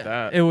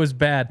it was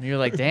bad. And you're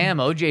like, damn,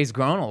 OJ's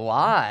grown a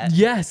lot.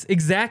 Yes,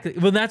 exactly.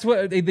 Well, that's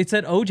what they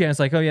said. OJ. I was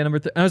like, oh yeah, number.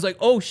 I was like,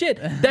 oh shit,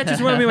 that just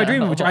reminded me of my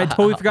dream, which I had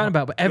totally forgotten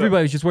about. But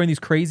everybody was just wearing these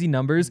crazy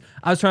numbers.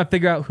 I was trying to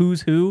figure out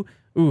who's who.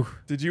 Ooh.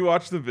 Did you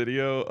watch the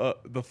video,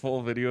 the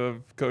full video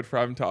of Coach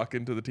Prime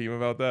talking to the team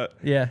about that?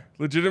 Yeah.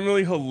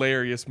 Legitimately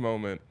hilarious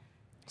moment.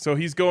 So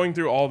he's going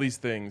through all these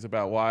things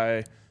about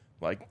why,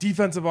 like,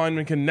 defensive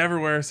linemen can never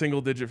wear a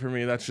single digit for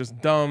me. That's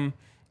just dumb.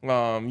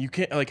 You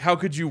can't, like, how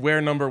could you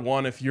wear number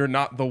 1 if you're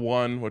not the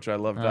one? Which I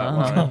love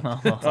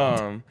that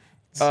line.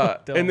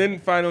 And then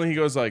finally he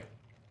goes like,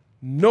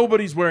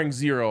 nobody's wearing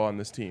 0 on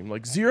this team.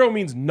 Like, 0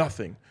 means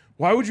nothing.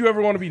 Why would you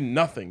ever want to be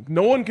nothing?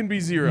 No one can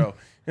be 0.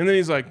 And then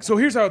he's like, so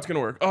here's how it's going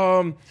to work.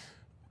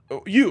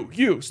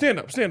 You, stand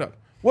up.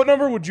 What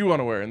number would you want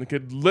to wear? And the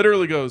kid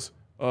literally goes,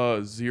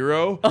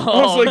 0. I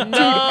was like, dude,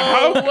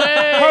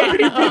 how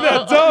could he be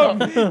that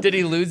dumb? Did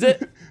he lose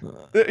it?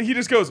 He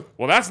just goes,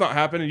 well, that's not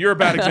happening. You're a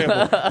bad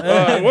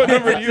example. What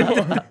number do you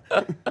want?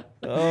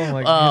 Oh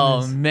my goodness.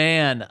 Oh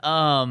man.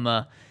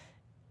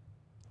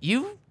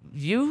 You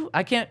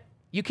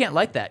can't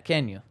like that,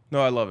 can you?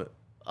 No, I love it.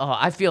 Oh,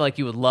 I feel like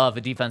you would love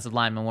a defensive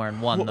lineman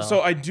wearing 1 though.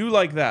 So I do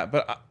like that,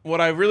 but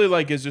what I really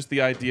like is just the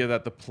idea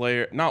that the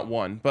player, not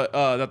 1, but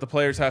that the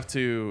players have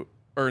to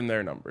earn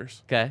their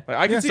numbers. Okay. Like,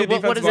 I can see a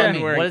defensive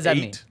lineman wearing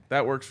 8.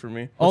 That works for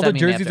me. All that the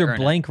mean they have jerseys to are earn it?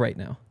 blank right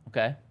now.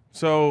 Okay.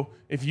 So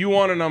if you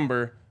want a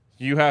number,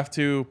 you have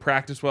to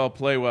practice well,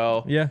 play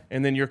well. Yeah.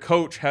 And then your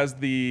coach has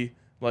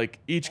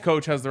each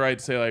coach has the right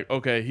to say, like,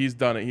 okay, he's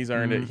done it. He's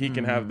earned it. He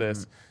can have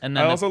this. And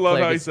then I also love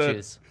how he said,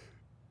 choose.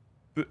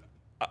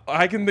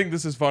 I can think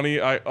this is funny.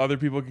 Other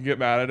people can get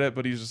mad at it,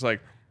 but he's just like,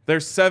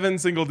 there's 7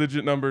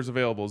 single-digit numbers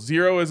available.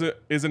 0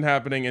 isn't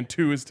happening, and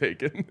 2 is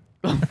taken.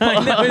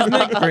 I know, isn't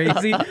that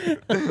crazy?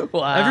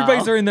 Wow.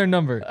 Everybody's earning their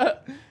number,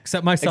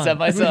 except my son. Except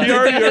my son. He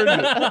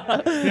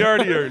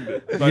already earned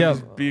it by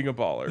just being a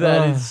baller.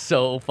 That is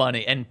so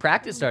funny. And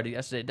practice started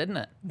yesterday, didn't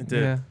it? It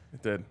did. Yeah.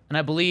 It did. And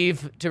I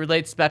believe, to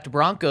relate this back to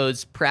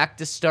Broncos,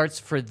 practice starts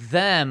for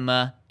them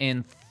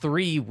in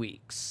 3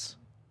 weeks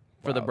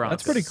for the Broncos.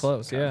 That's pretty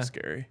close. Kinda Yeah.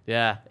 scary.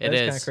 Yeah, it That's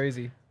is. kind of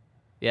crazy.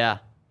 Yeah.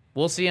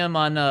 We'll see him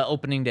on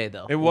opening day,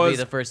 though. It will be was-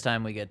 the first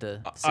time we get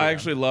to see I him.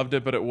 actually loved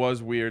it, but it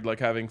was weird,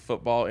 like having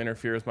football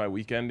interfere with my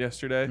weekend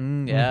yesterday.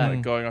 Yeah.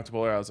 Like going out to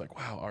Bowler, I was like,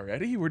 wow,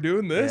 already? We're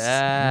doing this?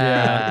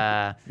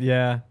 Yeah.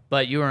 Yeah.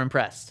 But you were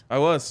impressed. I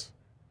was.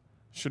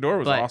 Shador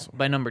was awesome.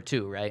 By number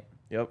 2, right?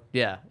 Yep.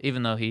 Yeah,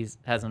 even though he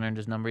hasn't earned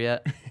his number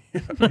yet.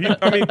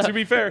 I mean, to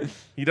be fair,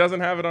 he doesn't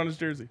have it on his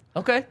jersey.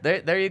 Okay,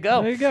 there you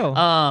go. There you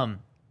go.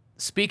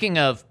 Speaking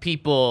of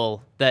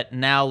people that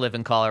now live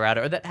in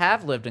Colorado or that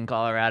have lived in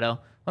Colorado,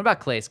 what about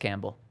Calais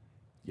Campbell?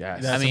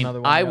 Yes. That's I mean,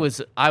 another one,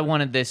 I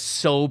wanted this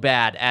so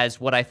bad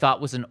as what I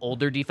thought was an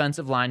older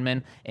defensive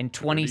lineman in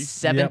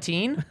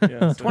 2017. Yeah, so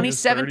he was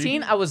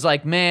 2017, 30. I was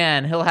like,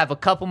 man, he'll have a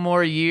couple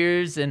more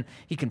years and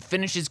he can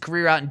finish his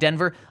career out in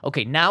Denver.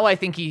 Okay, now I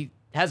think he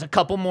has a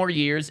couple more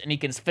years and he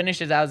can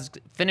finish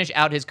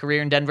out his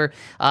career in Denver.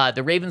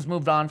 The Ravens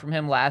moved on from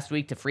him last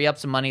week to free up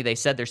some money. They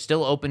said they're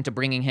still open to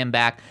bringing him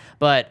back.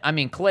 But, I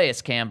mean, Calais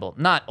Campbell,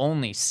 not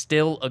only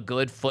still a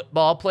good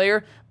football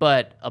player,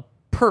 but a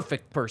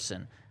perfect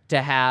person to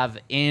have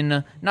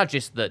in not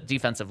just the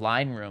defensive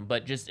line room,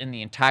 but just in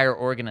the entire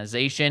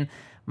organization.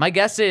 My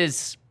guess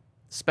is,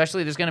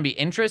 especially there's going to be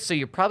interest, so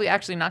you're probably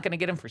actually not going to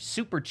get him for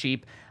super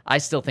cheap. I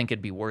still think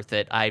it'd be worth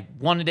it. I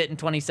wanted it in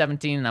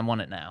 2017, and I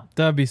want it now.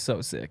 That'd be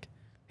so sick.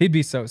 He'd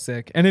be so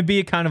sick. And it'd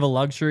be kind of a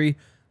luxury.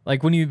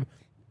 Like when you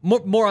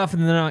more often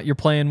than not, you're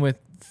playing with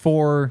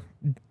 4,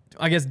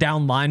 I guess,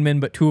 down linemen,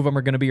 but 2 of them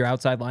are going to be your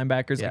outside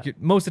linebackers. Yeah. Like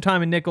most of the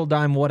time in nickel,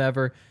 dime,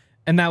 whatever.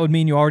 And that would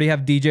mean you already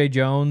have DJ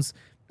Jones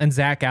and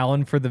Zach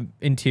Allen for the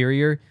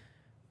interior.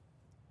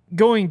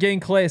 Getting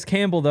Calais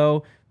Campbell,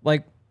 though,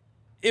 like,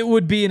 it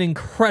would be an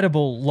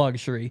incredible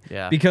luxury.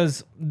 Yeah.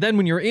 Because then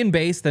when you're in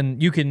base, then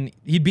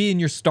he'd be in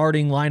your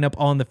starting lineup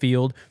on the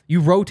field. You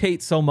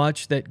rotate so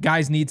much that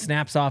guys need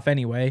snaps off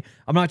anyway.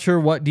 I'm not sure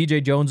what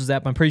DJ Jones was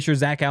at, but I'm pretty sure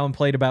Zach Allen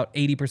played about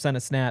 80%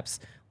 of snaps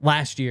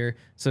last year.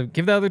 So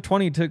give the other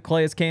 20 to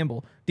Calais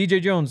Campbell. DJ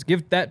Jones,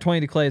 give that 20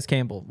 to Calais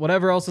Campbell.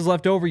 Whatever else is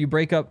left over, you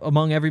break up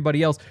among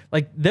everybody else.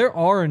 Like, there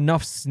are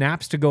enough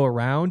snaps to go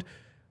around.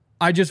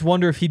 I just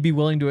wonder if he'd be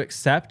willing to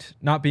accept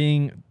not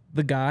being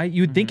the guy.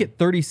 You would think at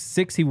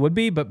 36 he would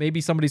be, but maybe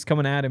somebody's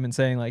coming at him and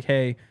saying, like,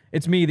 hey,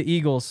 it's me, the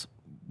Eagles.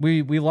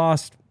 We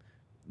lost.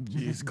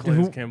 Jeez,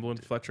 Calais Campbell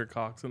and Fletcher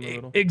Cox in the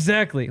middle.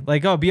 Exactly.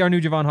 Like, oh, be our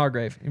new Javon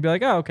Hargrave. You'd be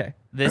like, oh, okay.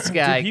 This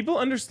guy. Do people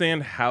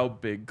understand how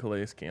big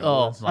Calais Campbell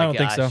Oh is? I my don't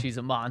think gosh, so. he's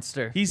a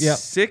monster. He's Yep.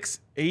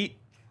 6'8",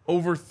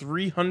 over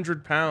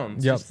 300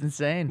 pounds. Yep. It's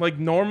insane. Like,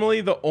 normally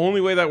the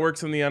only way that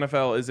works in the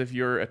NFL is if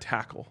you're a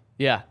tackle.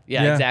 yeah,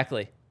 Yeah.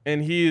 exactly.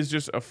 And he is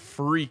just a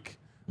freak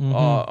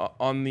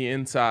on the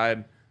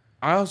inside.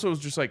 I also was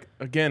just like,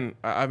 again,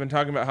 I've been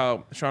talking about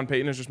how Sean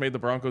Payton has just made the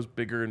Broncos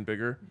bigger and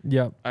bigger.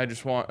 Yep. I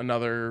just want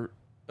another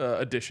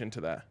addition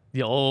to that.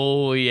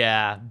 Oh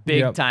yeah, big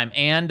Yep. time,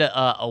 and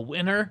a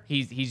winner.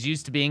 He's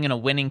used to being in a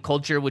winning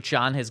culture, which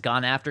Sean has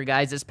gone after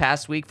guys this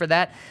past week for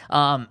that.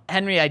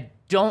 Henry, I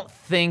don't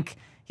think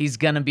he's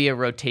gonna be a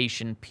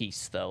rotation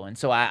piece though, and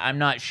so I'm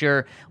not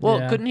sure. Well,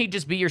 Yeah. couldn't he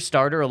just be your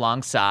starter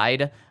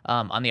alongside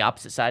on the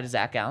opposite side of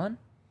Zach Allen?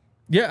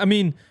 Yeah, I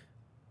mean,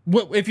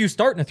 if you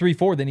start in a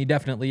 3-4, then he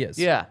definitely is.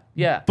 Yeah.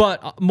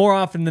 But more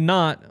often than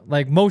not,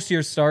 like most of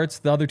your starts,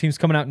 the other team's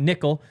coming out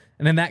nickel,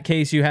 and in that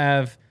case, you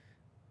have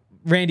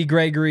Randy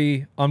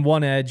Gregory on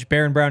one edge,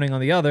 Baron Browning on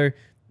the other.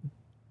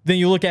 Then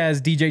you look at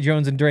as DJ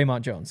Jones and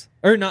Draymond Jones,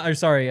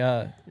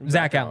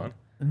 Zach Allen.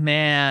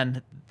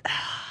 Man,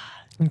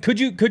 Could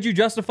you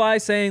justify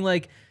saying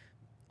like,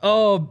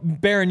 oh,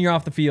 Baron, you're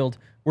off the field.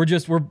 We're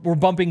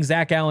bumping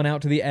Zach Allen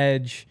out to the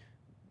edge.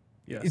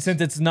 Yes.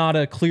 Since it's not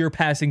a clear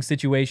passing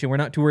situation, we're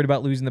not too worried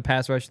about losing the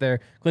pass rush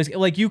there.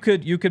 Like you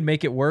could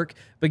make it work,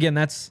 but again,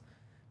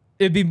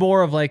 it'd be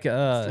more of like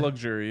It's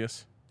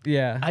luxurious.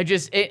 yeah.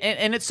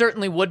 and it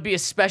certainly would be,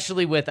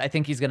 especially with, I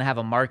think he's going to have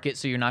a market,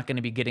 so you're not going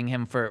to be getting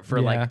him for Yeah.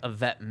 like a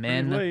vet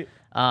min. late.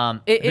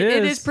 It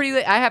is. is pretty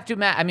late. I have to,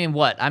 I mean,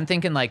 what? I'm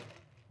thinking like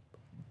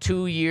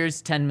 2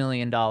 years, $10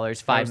 million,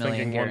 $5 million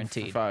thinking 1 for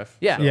guaranteed. 5.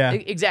 Yeah, So- Yeah.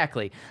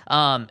 Exactly.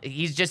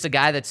 He's just a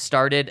guy that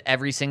started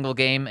every single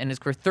game in his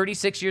career.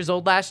 36 years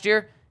old last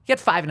year, he had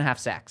 5.5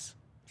 sacks.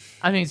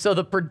 I mean, so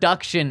the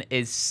production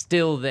is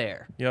still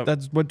there. Yep.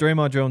 That's what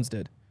Draymond Jones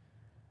did.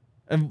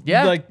 And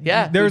Yeah,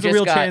 there's Who a just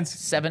real got chance.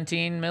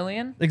 17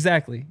 million.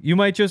 Exactly. You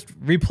might just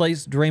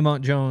replace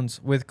Draymond Jones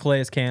with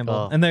Calais Campbell,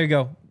 Oh. and there you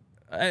go.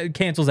 It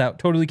cancels out.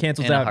 Totally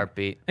cancels In a out.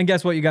 heartbeat. And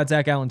guess what? You got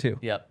Zach Allen too.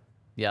 Yep.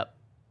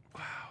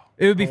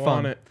 It would be I fun.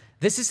 want it.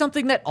 This is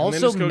something that And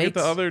then also just go makes get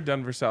the other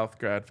Denver South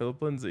grad,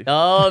 Philip Lindsay.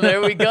 Oh, there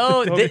we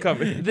go. Totally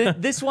coming.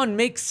 This one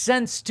makes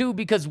sense too,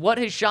 because what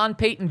has Sean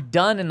Payton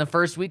done in the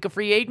first week of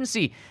free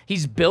agency?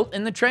 He's built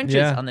in the trenches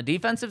Yeah. on the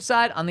defensive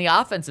side, on the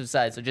offensive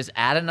side. So just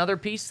add another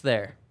piece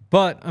there.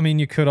 But I mean,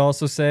 you could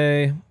also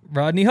say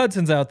Rodney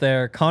Hudson's out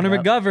there. Connor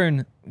Yep.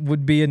 McGovern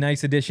would be a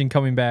nice addition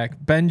coming back.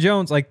 Ben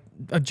Jones, like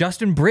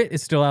Justin Britt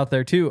is still out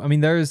there too. I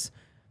mean, there's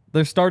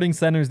starting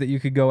centers that you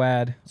could go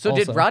add. So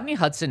also. did Rodney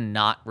Hudson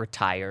not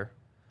retire?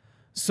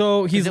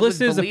 So he's 'Cause it was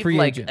listed as a believed, free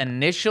like, agent.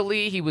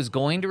 initially he was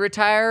going to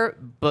retire,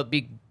 but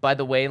by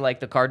the way, like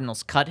the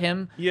Cardinals cut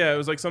him. Yeah, it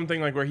was like something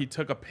like where he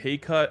took a pay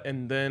cut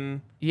and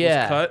then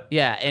Yeah, was cut.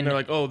 yeah, And they're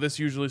like, oh, this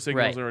usually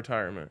signals Right. a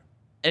retirement.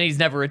 And he's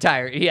never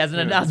retired. He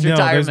hasn't announced No, there's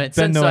retirement been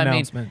since. no So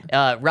announcement.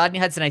 I mean, Rodney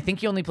Hudson, I think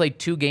he only played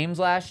 2 games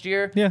last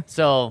year. Yeah.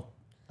 So,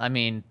 I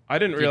mean, I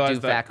didn't you realize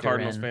do that factor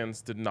Cardinals in-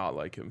 fans did not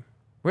like him.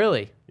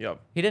 Really? Yep.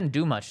 He didn't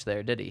do much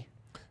there, did he?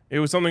 It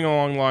was something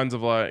along the lines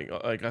of like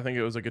I think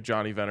it was like a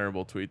Johnny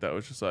Venerable tweet that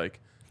was just like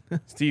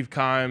Steve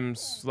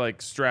Keim's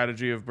like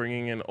strategy of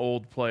bringing in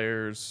old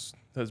players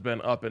has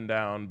been up and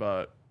down,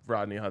 but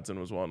Rodney Hudson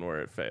was one where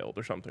it failed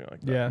or something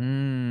like that. yeah. I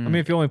mean,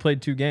 if you only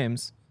played 2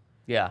 games.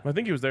 Yeah. I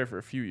think he was there for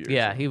a few years.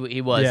 Yeah, he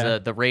was Yeah.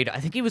 the Raider. I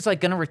think he was like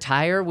going to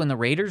retire when the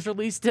Raiders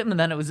released him, and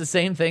then it was the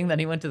same thing. Then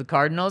he went to the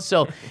Cardinals.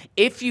 So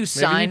if you Maybe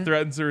sign, he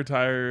threatens to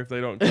retire if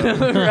they don't cut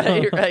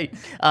him. right.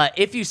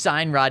 If you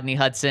sign Rodney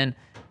Hudson,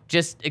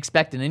 just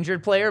expect an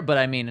injured player. But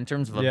I mean, in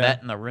terms of a Yeah.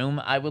 vet in the room,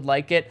 I would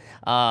like it.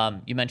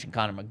 You mentioned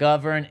Connor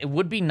McGovern. It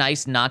would be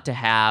nice not to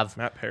have.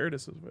 Matt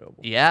Paradis is available.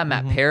 Yeah,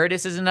 Matt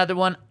Paradis is another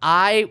one.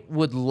 I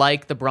would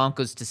like the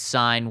Broncos to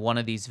sign one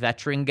of these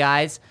veteran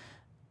guys,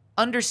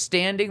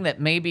 understanding that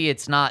maybe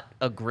it's not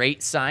a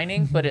great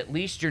signing, but at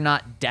least you're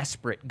not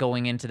desperate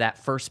going into that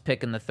first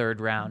pick in the 3rd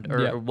round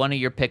or, Yeah. or one of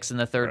your picks in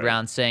the 3rd Right.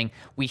 round saying,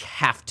 we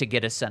have to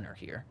get a center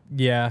here.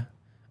 Yeah.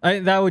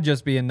 That would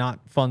just be a not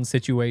fun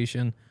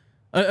situation.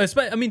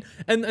 I mean,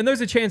 and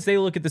there's a chance they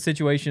look at the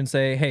situation and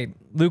say, hey,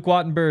 Luke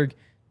Wattenberg,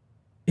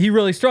 he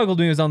really struggled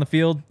when he was on the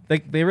field.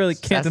 They really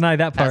can't deny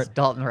that part. Ask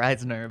Dalton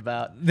Reisner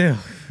about.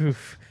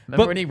 Oof.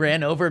 Remember when he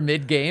ran over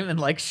mid-game and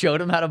like showed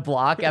him how to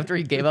block after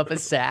he gave up a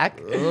sack?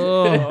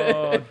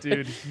 Oh,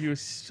 dude, he was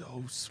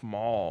so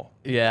small.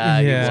 Yeah,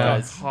 he Yeah.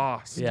 was.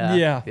 Tossed.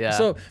 Yeah.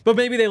 So, but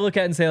maybe they look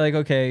at it and say like,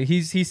 okay,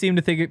 he seemed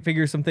to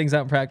figure some things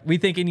out in practice. We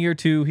think in year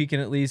 2 he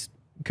can at least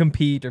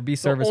compete or be The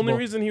serviceable. only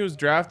reason he was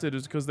drafted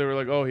is because they were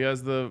like, oh, he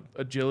has the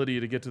agility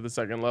to get to the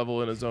second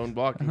level in his own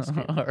blocking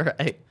scheme. All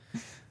right.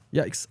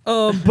 Yikes.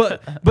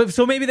 But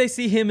so maybe they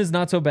see him as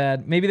not so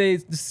bad. Maybe they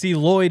see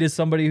Lloyd as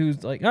somebody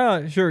who's like,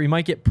 sure, he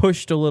might get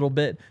pushed a little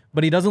bit,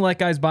 but he doesn't let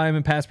guys by him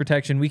in pass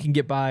protection. We can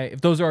get by. If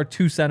those are our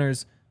 2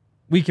 centers,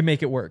 we can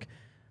make it work.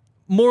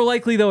 More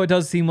likely, though, it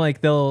does seem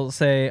like they'll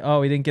say,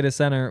 oh, he didn't get a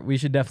center. We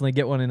should definitely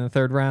get one in the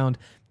 3rd round.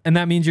 And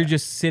that means you're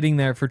just sitting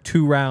there for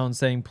 2 rounds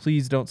saying,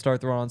 please don't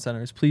start the Ron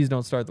centers. Please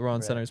don't start the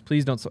Ron centers.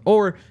 Please don't.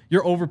 Or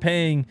you're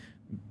overpaying,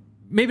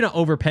 maybe not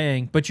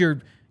overpaying, but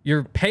you're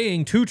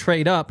paying to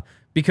trade up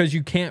because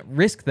you can't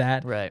risk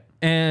that. Right.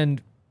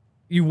 And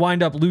you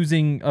wind up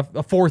losing a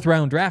 4th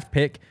round draft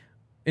pick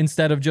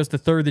instead of just a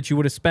 3rd that you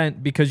would have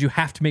spent because you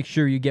have to make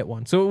sure you get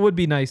one. So it would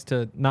be nice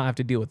to not have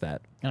to deal with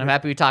that. And I'm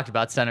happy we talked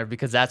about center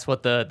because that's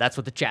what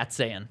the chat's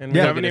saying. And we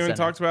haven't even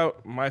talked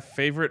about my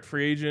favorite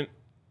free agent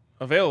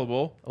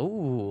available.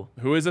 Ooh.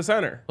 Who is a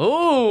center? Ooh.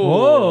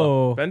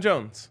 Whoa. Ben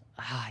Jones.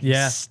 He's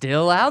Yeah.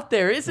 still out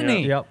there, isn't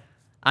he? Yep.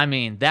 I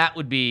mean, that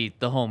would be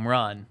the home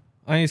run.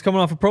 I mean, he's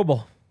coming off a Pro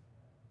Bowl.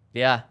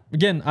 Yeah.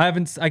 Again,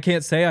 I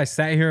can't say I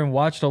sat here and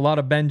watched a lot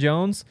of Ben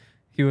Jones.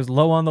 He was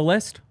low on the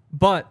list,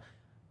 but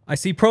I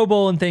see Pro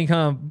Bowl and think,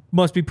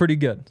 must be pretty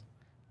good.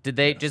 Did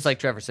they just like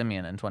Trevor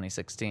Siemian in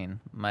 2016?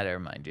 Might I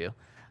remind you?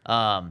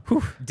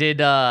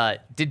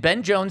 Did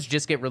Ben Jones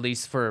just get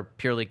released for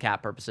purely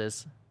cap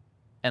purposes?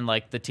 And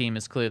like the team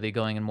is clearly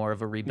going in more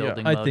of a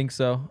rebuilding mode. I think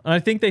so. And I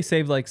think they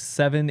saved like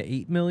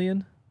 7-8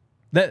 million.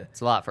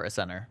 It's a lot for a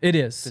center. It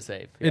is to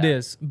save. It Yeah.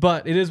 is,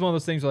 but it is one of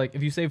those things where, like,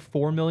 if you save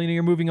 $4 million and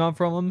you're moving on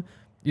from him,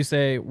 you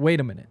say, wait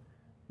a minute,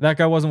 that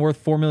guy wasn't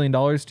worth $4 million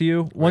to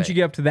you. Once you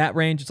get up to that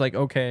range, it's like,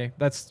 okay,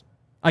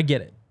 I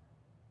get it.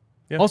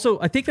 Yeah. Also,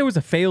 I think there was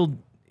a failed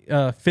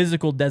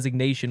physical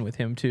designation with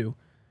him too.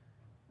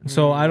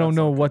 So I don't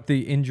know what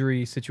the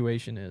injury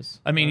situation is.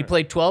 I mean, he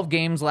played 12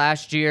 games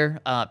last year.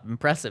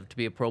 Impressive to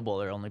be a Pro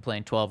Bowler, only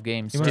playing 12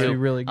 games. He must too. be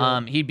really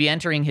good. He'd be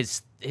entering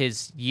his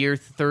year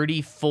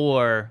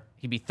 34.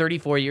 He'd be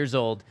 34 years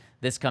old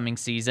this coming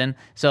season.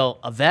 So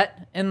a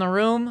vet in the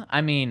room. I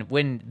mean,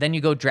 when then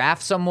you go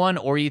draft someone,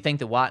 or you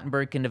think that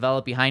Wattenberg can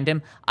develop behind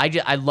him.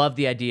 I love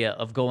the idea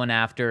of going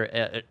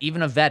after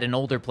even a vet, an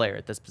older player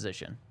at this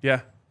position.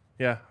 Yeah.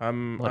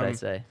 What'd I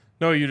say?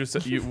 No, you just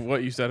said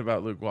what you said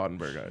about Luke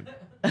Wattenberg.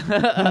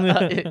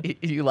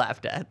 You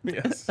laughed at.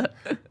 Yes.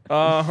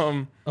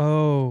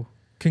 Oh,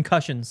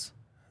 concussions.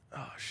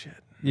 Oh shit.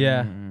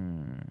 Yeah.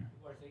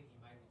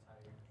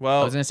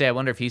 Well, I was gonna say, I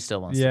wonder if he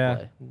still wants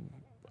to play.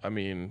 I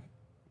mean,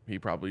 he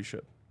probably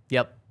should.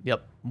 Yep.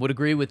 Would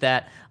agree with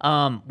that.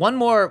 One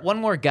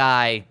more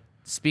guy.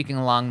 Speaking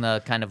along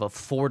the kind of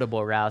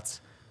affordable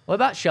routes. What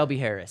about Shelby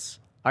Harris?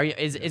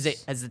 Is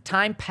it has the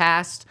time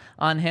passed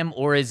on him,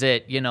 or is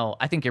it,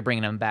 I think you're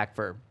bringing him back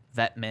for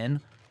vet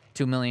min,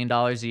 $2 million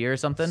a year or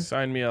something?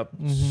 Sign me up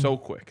so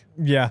quick.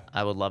 Yeah.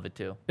 I would love it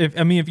too.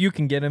 If you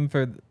can get him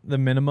for the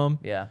minimum.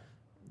 Yeah.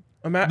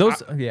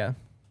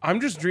 I'm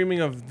just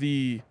dreaming of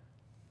the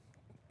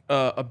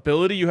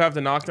ability you have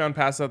to knock down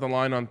passes at the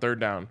line on 3rd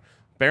down.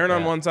 Barron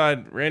on one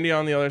side, Randy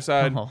on the other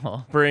side.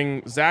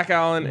 Bring Zach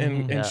Allen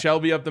and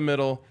Shelby up the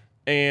middle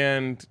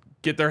and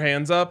get their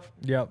hands up.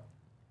 Yep.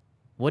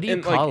 What do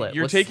you call it?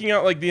 You're taking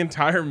out like the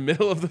entire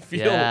middle of the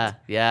field.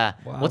 Yeah.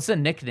 Wow. What's the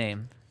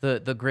nickname?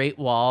 The Great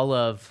Wall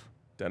of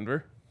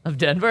Denver.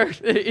 Denver?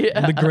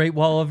 Yeah. The Great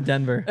Wall of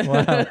Denver.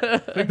 Wow. I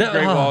think the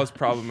Great Wall is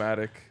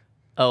problematic.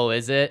 Oh,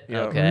 is it?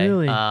 Yeah. Okay.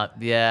 Really?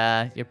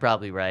 Yeah, you're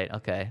probably right.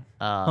 Okay.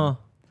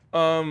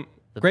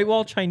 Great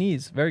Wall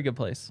Chinese, very good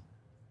place.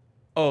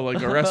 Oh,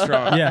 like a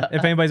restaurant. Yeah,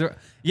 if anybody's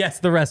yes,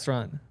 the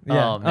restaurant.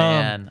 Yeah. Oh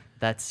man,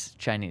 that's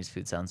Chinese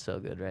food sounds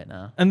so good right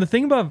now. And the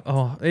thing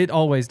about it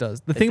always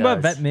does. The thing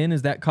about does. vet min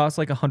is that costs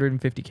like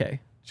 $150K.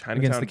 Chinatown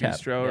Against the cap.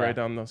 Bistro Yeah. right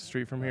down the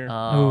street from here.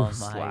 Oh Ooh, my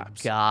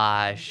slaps.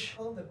 gosh.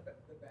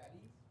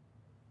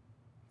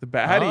 The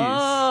baddies.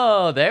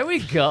 Oh, there we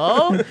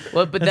go.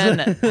 Well, but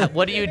then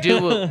what do you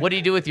do? What do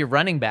you do with your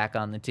running back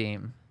on the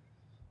team?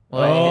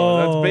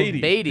 That's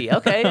Beatty. Beatty.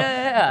 Okay,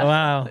 yeah.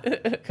 Wow.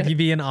 Could you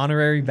be an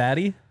honorary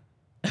baddie?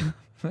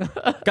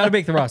 Got to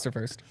make the roster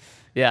first.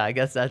 Yeah, I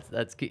guess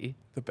that's key.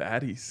 The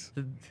baddies.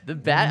 The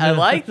bat. I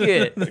like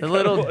it. A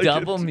little like it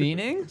double too.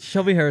 meaning.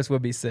 Shelby Harris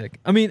would be sick.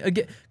 I mean,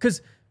 again,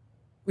 because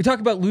we talk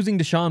about losing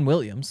Deshaun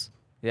Williams.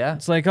 Yeah.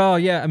 It's like, oh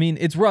yeah, I mean,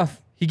 it's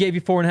rough. He gave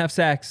you 4.5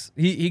 sacks.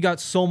 He got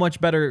so much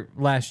better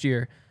last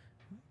year.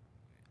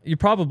 You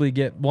probably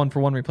get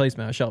 1-for-1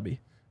 replacement of Shelby.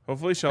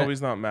 Hopefully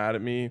Shelby's not mad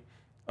at me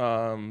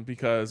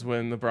because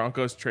when the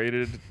Broncos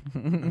traded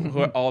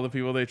all the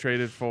people they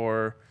traded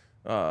for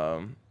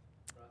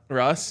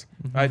Russ,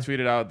 I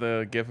tweeted out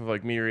the gif of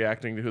like me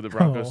reacting to who the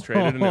Broncos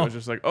traded, and it was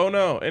just like, oh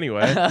no.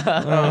 Anyway,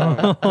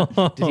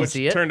 Did you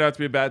see it? turned out to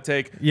be a bad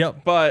take.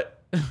 Yep.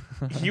 But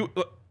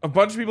a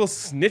bunch of people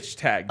snitch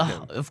tagged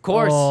him. Of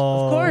course.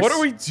 Of course. What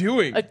are we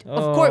doing? Of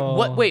course.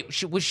 What?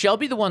 Wait. Was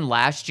Shelby the one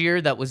last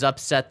year that was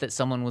upset that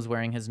someone was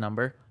wearing his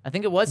number? I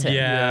think it was him.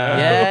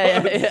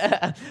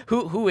 Yeah.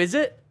 Who is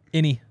it?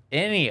 Any.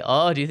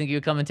 Oh, do you think he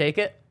would come and take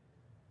it?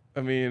 I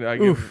mean,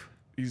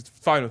 he's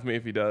fine with me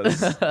if he does.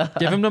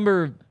 Give him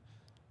number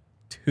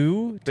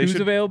 2. Two's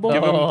available.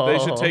 They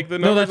should take the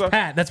No, numbers that's off.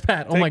 Pat. That's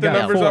Pat. Oh Take my the God.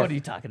 numbers What off. are you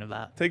talking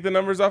about? Take the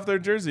numbers off their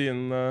jersey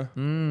and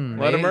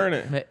let him earn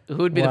it. Who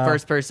would be the Wow.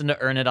 first person to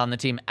earn it on the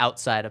team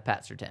outside of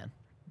Pat Surtain?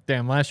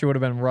 Damn, last year would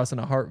have been Russ in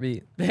a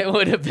heartbeat. It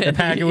would have been. The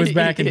Packer was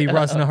back and be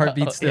Russ in a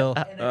heartbeat Oh, still.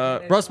 yeah.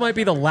 Russ might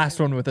be the last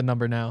one with a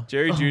number now.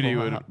 Jerry Jeudy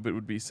wow.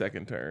 would be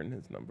second to earn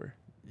his number.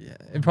 Yeah,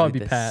 it'd probably be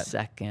The Pat.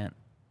 Second.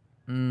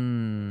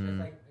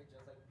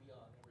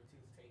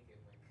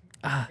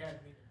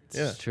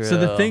 Yeah. True. So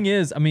the thing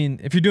is, I mean,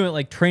 if you're doing it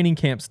like training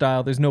camp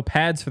style, there's no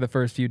pads for the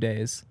first few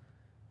days.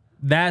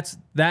 That's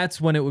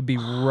when it would be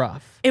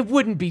rough. It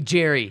wouldn't be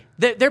Jerry.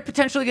 They're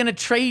potentially going to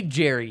trade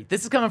Jerry.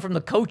 This is coming from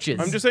the coaches.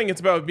 I'm just saying it's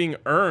about being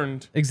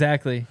earned.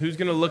 Exactly. Who's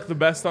going to look the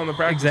best on the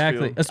practice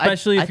Exactly. field?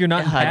 Especially if you're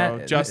not in I pad.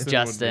 know,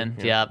 Justin would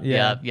be, yeah.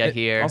 Yep. Yeah.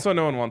 Here. Also,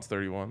 no one wants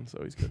 31,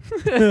 so he's good.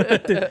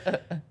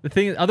 The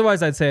thing,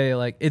 otherwise, I'd say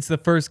like it's the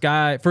first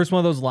one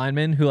of those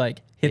linemen who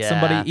like hits Yeah.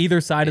 somebody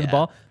either side of the Yeah.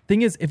 ball.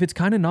 Thing is, if it's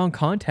kind of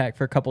non-contact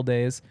for a couple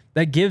days,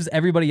 that gives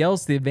everybody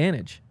else the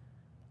advantage.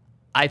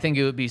 I think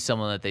it would be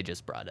someone that they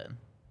just brought in.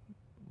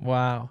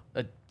 Wow.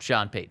 A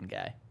Sean Payton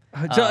guy.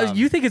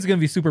 You think it's going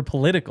to be super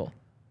political?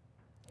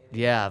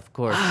 Yeah, of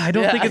course. I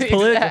don't think it's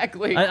political.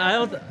 Exactly. I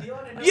don't.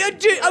 Yeah,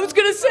 I was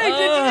gonna say,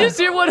 did you just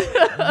hear what?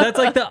 That's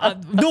like the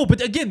no,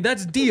 but again,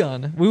 that's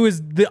Dion. We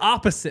was the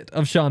opposite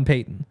of Sean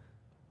Payton.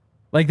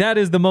 Like that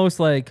is the most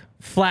like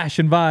flash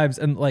and vibes,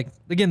 and like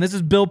again, this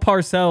is Bill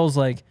Parcells.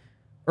 Like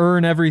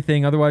earn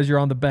everything, otherwise you're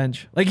on the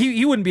bench. Like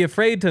he wouldn't be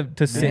afraid to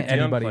sit Did Dion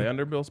anybody. play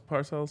under Bill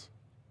Parcells?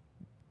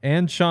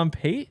 And Sean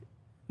Payton.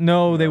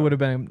 No, they would have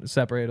been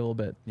separated a little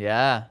bit.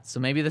 Yeah, so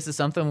maybe this is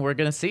something we're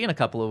gonna see in a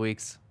couple of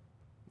weeks.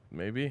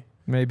 Maybe.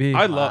 Maybe.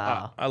 I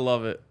Wow.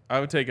 love it. I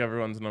would take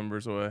everyone's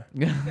numbers away.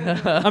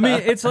 I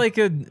mean, it's like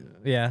it's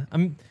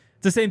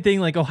the same thing.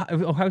 Like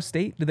Ohio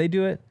State, do they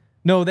do it?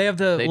 No, they have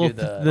the They little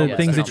do the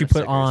things that you number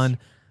put on.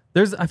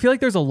 I feel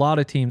like there's a lot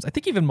of teams. I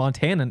think even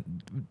Montana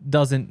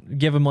doesn't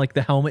give them like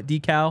the helmet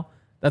decal.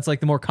 That's like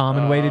the more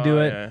common way to do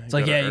it. yeah. It's You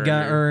like gotta you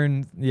gotta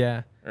earn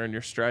earn. Earn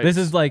your stripes. This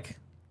is like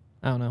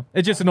I don't know.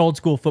 It's just an old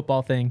school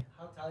football thing.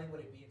 How telling would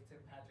it be if Tim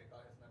Patrick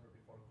got his number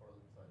before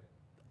Cortland started?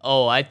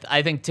 Oh,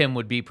 I think Tim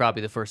would be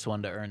probably the first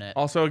one to earn it.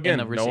 also, again,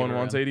 the no receiver one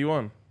wants room.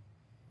 81.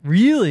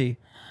 Really,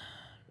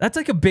 that's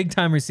like a big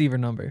time receiver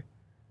number.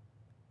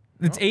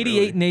 It's Not 88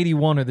 really. and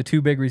 81 are the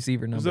two big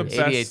receiver Who's numbers.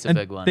 the 88's a And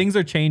big one. things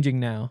are changing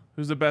now.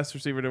 Who's the best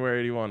receiver to wear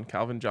 81?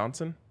 Calvin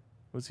Johnson?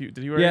 Did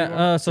he wear 81?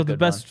 Yeah, so a the good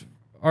best,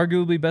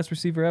 arguably best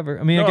receiver ever.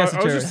 I mean, No, I guess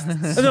I was it's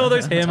just no,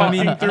 there's him. I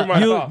mean, talking through my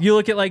thoughts. you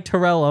look at like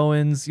Terrell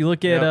Owens. You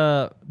look at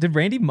Yep. did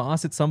Randy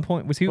Moss at some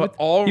point was he? But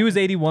With, he was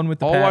 81 with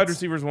the all Pats. wide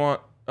receivers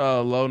want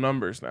low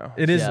numbers now.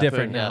 It is Yeah.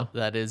 different Yeah, now.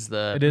 that is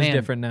the. It is man,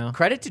 different now.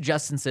 Credit to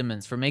Justin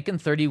Simmons for making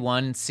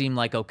 31 seem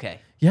like okay.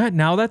 Yeah,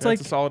 now that's That's like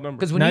a solid number.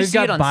 Because when now you you've see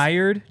it got on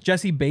Byard,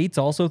 Jesse Bates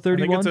also I think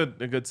 31. it's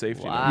a good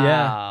safety number. wow,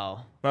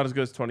 Yeah. Not as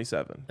good as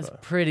 27. that's a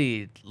but-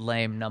 pretty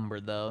lame number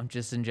though.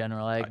 Just in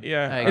general,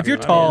 yeah, I if you're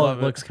agree. tall, love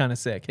it it. looks kind of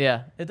sick.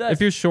 yeah, it does.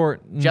 If you're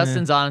short,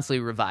 Justin's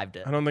honestly revived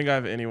it. I don't think I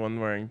have anyone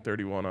wearing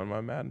 31 on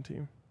my Madden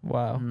team.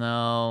 wow.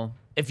 No.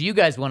 If you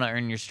guys want to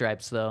earn your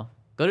stripes, though,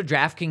 go to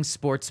DraftKings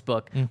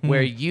Sportsbook, Mm-hmm.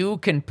 where you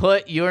can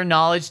put your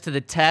knowledge to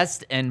the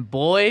test. And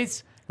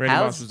boys, Randy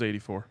how's, Moss was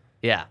 84.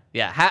 yeah. He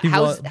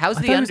How's I how's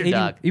thought the he was 80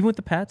 underdog? even with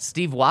the Pats?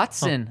 Steve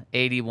Watson,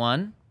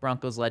 81,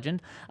 Broncos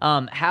legend.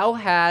 How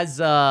has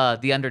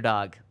the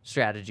underdog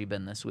strategy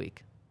been this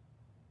week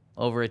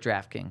over at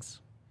DraftKings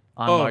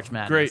on March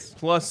Madness? Great.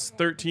 Plus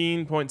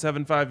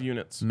 13.75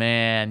 units.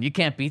 Man, you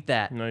can't beat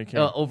that. No, you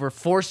can't. Over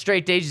 4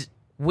 straight days,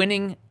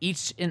 winning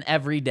each and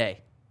every day.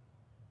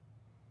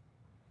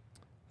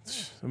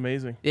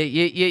 Amazing.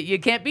 You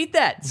can't beat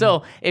that.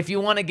 So if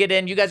you want to get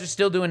in, you guys are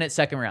still doing it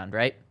second round,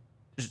 right?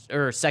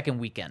 Or second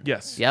weekend.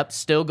 Yes. Yep.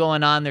 Still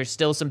going on. There's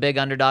still some big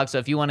underdogs. So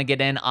if you want to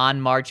get in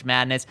on March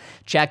Madness,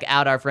 check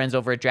out our friends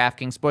over at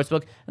DraftKings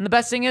Sportsbook. And the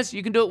best thing is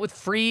you can do it with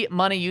free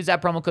money. Use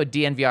that promo code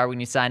DNVR when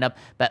you sign up.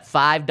 Bet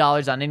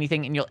 $5 on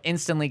anything and you'll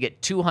instantly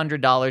get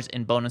 $200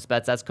 in bonus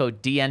bets. That's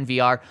code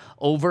DNVR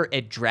over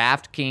at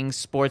DraftKings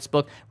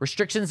Sportsbook.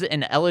 Restrictions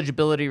and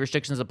eligibility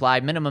restrictions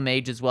apply. Minimum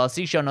age as well.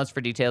 See show notes for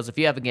details. If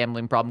you have a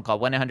gambling problem, call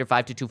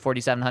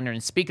 1-800-522-4700.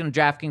 And speaking of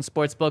DraftKings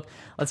Sportsbook,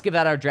 let's give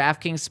out our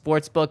DraftKings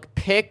Sportsbook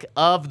pick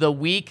of the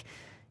week.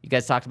 You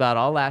guys talked about it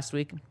all last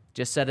week.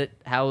 Just said it,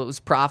 how it was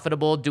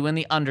profitable doing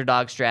the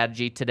underdog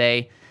strategy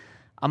today.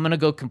 I'm going to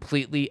go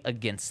completely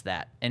against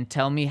that and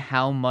tell me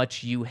how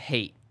much you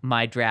hate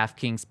my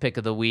DraftKings pick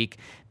of the week,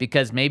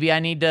 because maybe I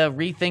need to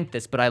rethink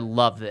this, but I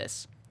love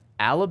this.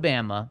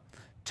 Alabama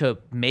to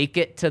make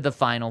it to the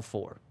Final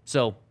Four.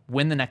 So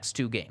win the next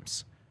 2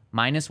 games.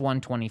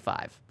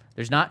 -125.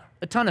 There's not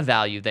a ton of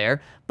value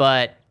there,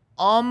 but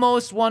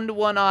almost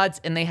 1-to-1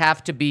 odds, and they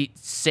have to beat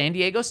San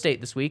Diego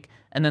State this week,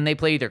 and then they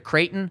play either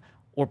Creighton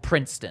or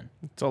Princeton.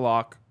 It's a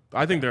lock.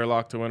 I think they're a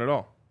lock to win it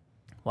all.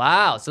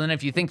 Wow. So then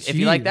if you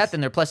like that, Jeez.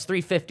 then they're plus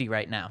 350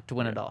 right now to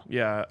win it all.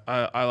 Yeah,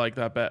 I like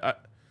that bet.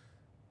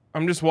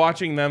 I'm just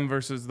watching them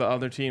versus the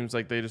other teams.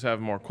 Like, they just have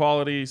more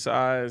quality,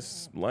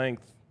 size,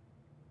 length.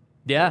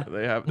 Yeah.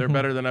 They're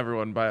better than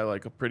everyone by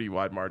like a pretty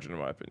wide margin, in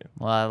my opinion.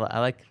 Well, I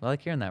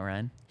like hearing that,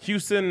 Ryan.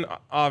 Houston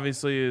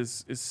obviously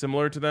is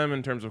similar to them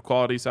in terms of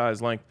quality, size,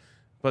 length,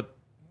 but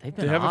They've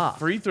been they have off. a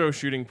free throw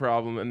shooting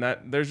problem, and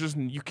that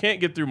you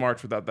can't get through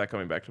March without that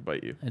coming back to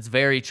bite you. It's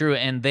very true.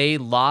 And they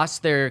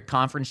lost their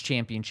conference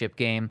championship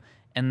game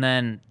and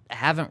then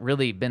haven't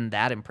really been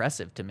that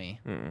impressive to me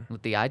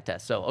with the eye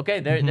test. So, okay,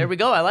 there we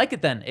go. I like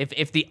it then.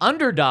 If the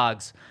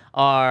underdogs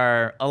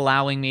are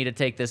allowing me to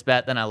take this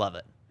bet, then I love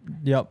it.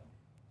 Yep.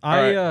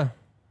 right.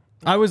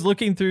 I was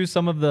looking through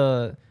some of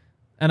the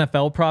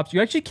NFL props.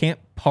 You actually can't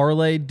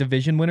parlay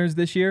division winners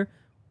this year,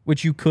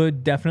 which you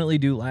could definitely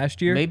do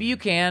last year. Maybe you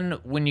can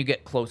when you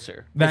get closer.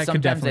 'Cause That could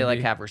sometimes they definitely like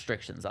be. have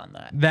restrictions on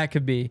that. That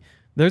could be.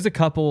 There's a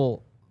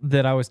couple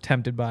that I was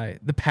tempted by.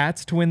 The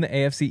Pats to win the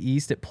AFC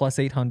East at plus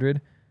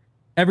 800.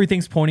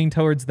 Everything's pointing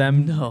towards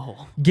them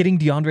No. getting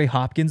DeAndre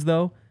Hopkins,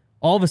 though.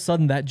 All of a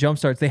sudden, that jump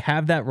starts. They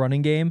have that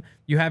running game.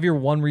 You have your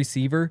one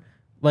receiver.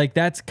 Like,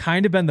 that's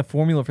kind of been the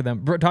formula for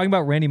them. Talking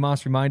about Randy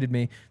Moss reminded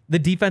me, the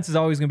defense is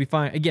always going to be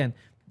fine. Again,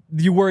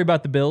 you worry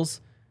about the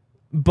Bills,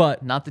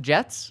 but Not the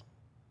Jets?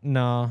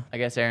 no. I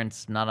guess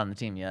Aaron's not on the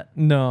team yet.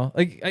 No.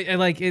 Like, I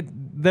like it.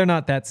 They're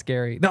not that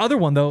scary. The other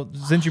one, though,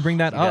 since you bring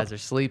that You up, guys are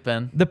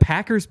sleeping. the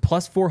Packers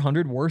plus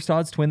 400 worst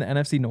odds to win the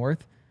NFC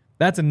North.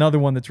 That's another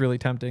one that's really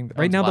tempting.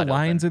 Right now, the wide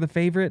Lions open. are the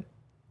favorite.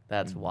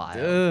 That's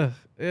wild.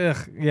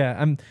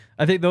 Yeah.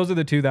 I think those are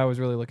the two that I was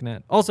really looking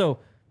at. Also,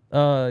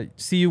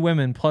 CU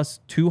women plus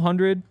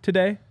 200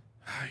 today.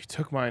 You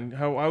took mine.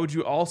 Why would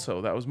you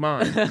also? That was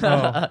mine.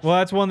 Oh, well,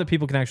 that's one that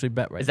people can actually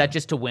bet right Is that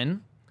just to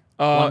win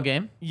Uh, one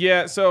game?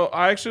 Yeah, so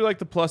I actually like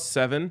the plus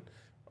 7,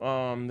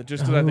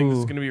 just because I think this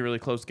is Ooh. going to be a really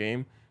close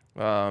game.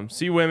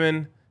 See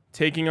women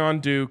taking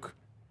on Duke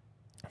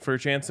for a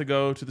chance to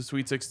go to the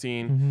Sweet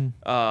 16.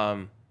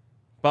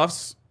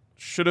 Buffs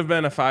should have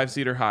been a 5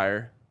 seed or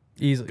higher.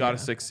 Easily. Got a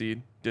 6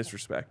 seed.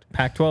 Disrespect.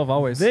 Pac-12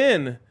 always,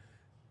 Then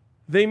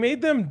they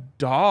made them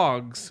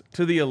dogs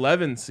to the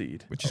 11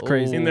 seed which is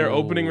crazy. in their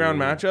opening round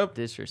matchup,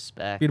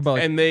 Disrespect. Beat about,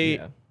 like, and they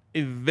yeah.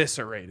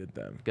 eviscerated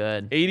them.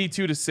 Good.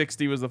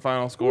 82-60 was the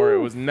final score. It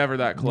was never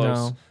that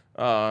close.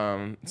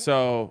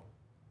 So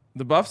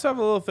the Buffs have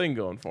a little thing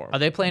going for them. Are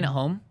they playing at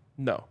home?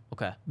 No.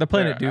 Okay. They're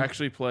playing They're at Duke.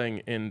 actually playing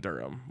in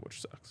Durham,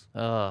 which sucks.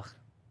 Ugh.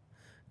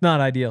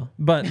 Not ideal,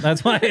 but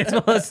that's why it's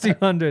plus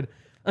 200.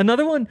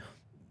 Another one,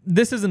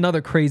 this is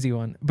another crazy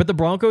one, but the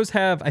Broncos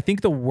have, I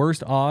think, the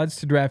worst odds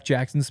to draft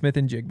Jackson Smith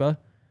and Jigba,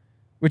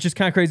 which is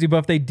kind of crazy. But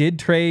if they did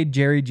trade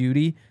Jerry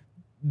Jeudy,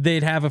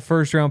 they'd have a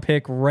first-round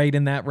pick right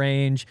in that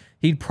range.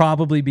 He'd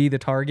probably be the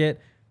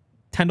target.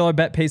 $10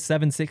 bet pays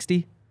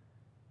 $760.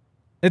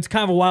 It's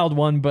kind of a wild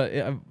one, but I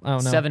don't know.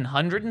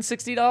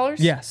 $760?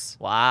 Yes.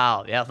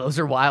 Wow. Yeah, those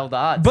are wild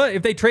odds. But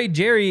if they trade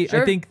Jerry,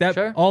 Sure, I think that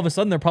sure. all of a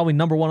sudden they're probably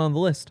number one on the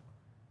list.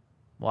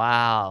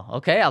 Wow.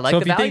 Okay, I like So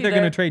the if you value think they're there.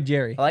 going to trade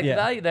Jerry, I like yeah.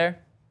 the value there.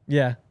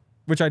 Yeah,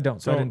 which I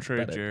don't. So I Don't didn't trade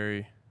bet it.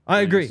 Jerry.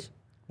 I agree. please.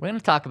 We're going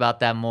to talk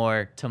about that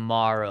more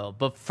tomorrow.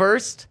 But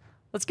first,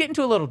 let's get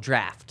into a little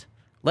draft.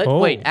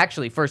 Wait,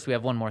 actually, first we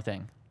have one more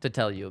thing to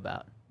tell you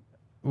about.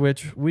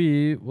 Which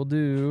we will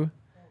do.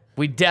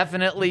 We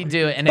definitely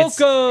do, and it's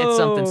Foco!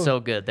 something so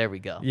good. There we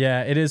go.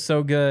 Yeah, it is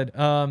so good.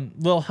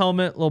 Little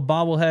helmet, little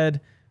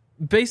bobblehead.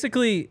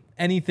 Basically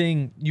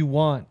anything you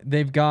want,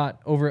 they've got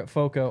over at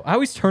Foco. I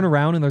always turn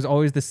around and there's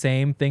always the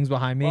same things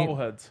behind me.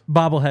 Bobbleheads.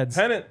 Bobbleheads.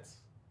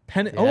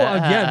 Pennants. Oh, yeah,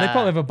 they Yeah.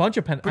 probably have a bunch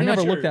of pennants. I Pretty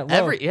never much looked that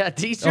low.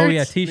 T-shirts. Oh, yeah,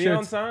 Neon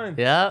T-shirts. sign.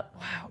 Yeah,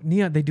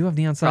 Neon, they do have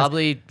neon signs.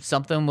 probably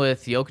something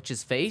with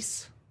Jokic's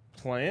face.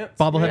 Plants.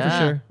 Bobblehead Yeah.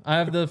 for sure. I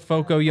have the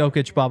Foco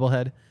Jokic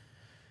bobblehead.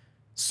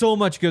 So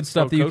much good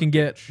stuff that you can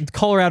get. Foco-kic.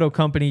 Colorado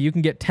company. You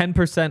can get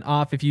 10%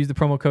 off if you use the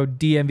promo code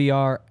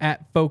DNVR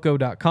at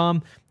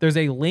foco.com. There's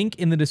a link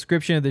in the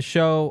description of the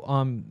show,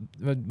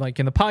 like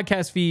in the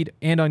podcast feed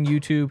and on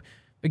YouTube.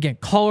 Again,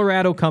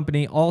 Colorado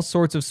company, all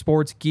sorts of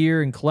sports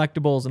gear and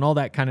collectibles and all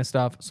that kind of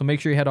stuff. So make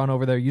sure you head on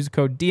over there. Use the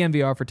code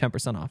DNVR for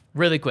 10% off.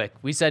 Really quick,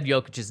 we said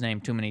Jokic's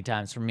name too many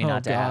times for me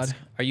not to God. ask.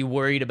 Are you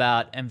worried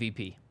about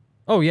MVP?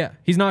 Oh, yeah.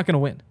 He's not going to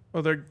win.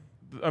 Well,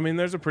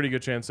 there's a pretty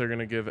good chance they're going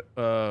to give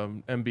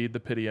Embiid the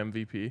pity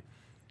MVP.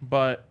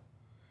 But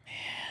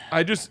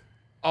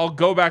I'll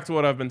go back to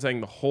what I've been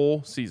saying the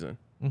whole season.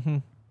 Mm-hmm.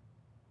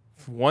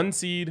 1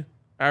 seed,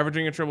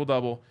 averaging a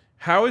triple-double.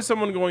 How is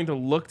someone going to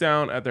look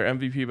down at their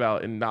MVP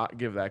ballot and not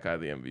give that guy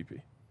the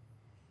MVP?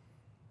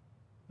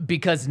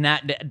 Because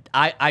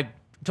I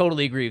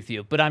totally agree with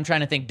you, but I'm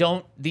trying to think,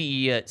 don't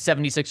the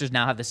 76ers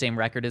now have the same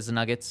record as the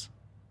Nuggets?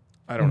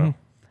 I don't know.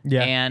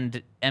 Yeah.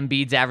 And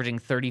Embiid's averaging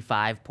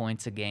 35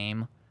 points a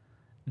game.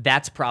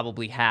 that's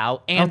probably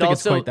how. And I don't think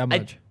also, it's quite that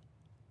much.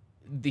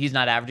 He's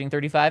not averaging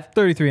 35?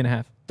 33 and a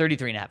half.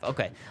 33 and a half.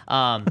 Okay.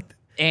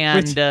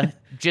 And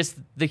just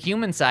the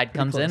human side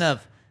comes in close.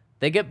 of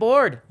they get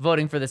bored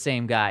voting for the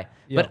same guy.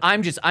 Yep. But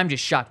I'm just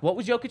shocked. What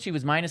was Jokic? He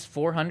was minus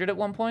 400 at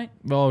one point.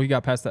 Well, he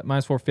got past that.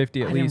 Minus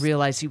 450 at I least. didn't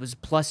realize he was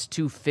plus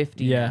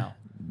 250 yeah. now.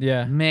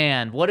 Yeah.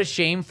 Man, what a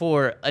shame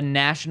for a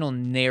national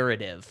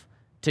narrative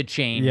to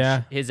change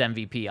Yeah. his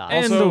MVP odds.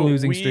 And Also, the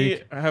losing we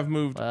streak. have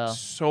moved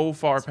so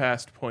far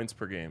past points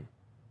per game.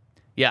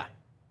 Yeah.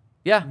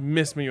 Yeah.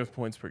 Miss me with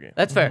points per game.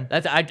 That's Mm-hmm.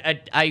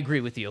 fair. I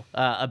agree with you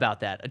about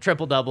that. A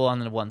triple double on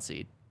the 1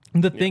 seed.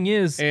 The thing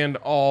is, And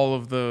all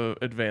of the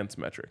advanced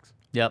metrics.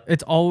 Yep.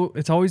 it's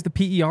always the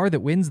PER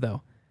that wins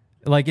though.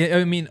 Like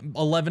I mean,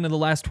 11 of the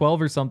last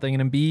 12 or something.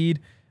 And Embiid,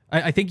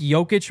 I think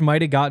Jokic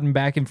might have gotten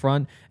back in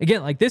front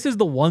again. Like this is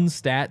the one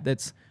stat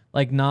that's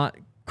like not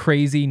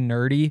crazy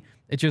nerdy.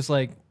 It's just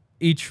like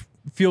each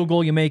field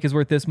goal you make is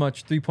worth this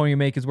much. 3-pointer you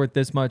make is worth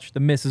this much. The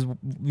miss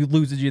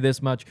loses you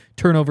this much.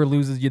 Turnover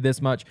loses you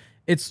this much.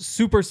 It's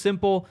super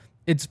simple.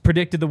 It's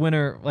predicted the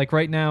winner. Like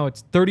right now,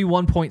 it's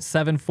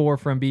 31.74 for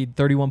Embiid,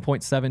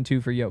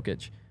 31.72 for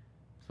Jokic.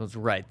 So it's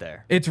right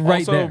there. It's right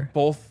also, there.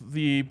 both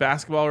the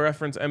Basketball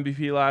Reference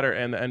MVP ladder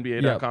and the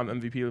NBA.com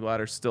MVP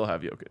ladder still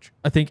have Jokic.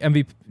 I think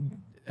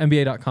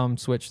NBA.com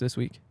switched this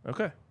week.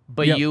 Okay.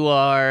 But Yep. you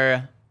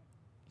are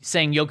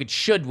saying Jokic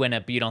should win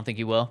it, but you don't think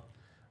he will?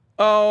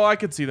 Oh, I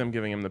could see them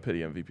giving him the pity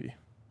MVP.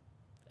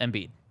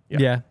 Embiid.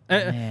 Yeah.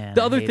 Man,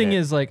 The I other hate thing it.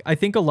 is, like, I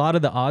think a lot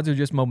of the odds are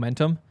just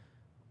momentum.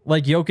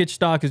 Like, Jokic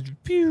stock is,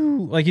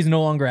 like, he's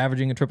no longer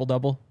averaging a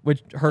triple-double,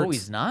 which hurts. Oh,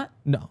 he's not?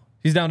 No.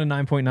 He's down to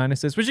 9.9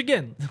 assists, which,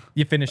 again,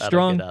 you finish That'll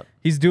strong. get up.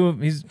 He's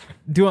doing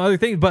other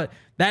things, but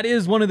that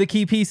is one of the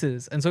key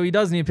pieces, and so he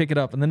does need to pick it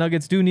up, and the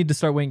Nuggets do need to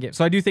start winning games.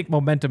 So I do think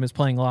momentum is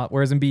playing a lot,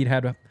 whereas Embiid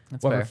had,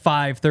 fair.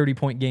 5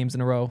 30-point games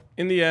in a row.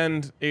 In the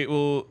end, it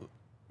will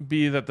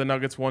be that the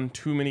Nuggets won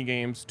too many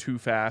games too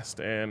fast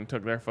and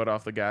took their foot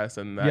off the gas,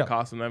 and that Yep.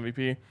 cost them the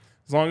MVP.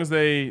 As long as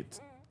they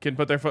can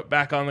put their foot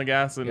back on the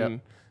gas and Yep.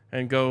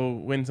 and go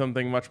win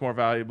something much more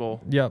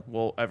valuable, Yep.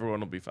 well, everyone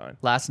will be fine.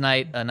 Last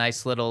night, a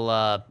nice little,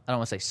 I don't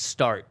want to say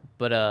start,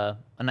 but a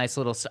nice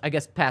little, I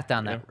guess, path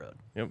down that road.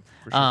 Yep,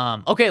 for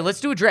sure. Okay, let's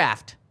do a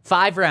draft.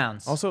 5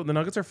 rounds. Also, the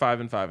Nuggets are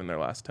 5-5 in their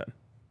last 10.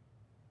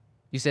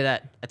 You say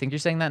that? I think you're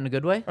saying that in a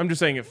good way? I'm just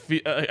saying it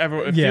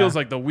Yeah. feels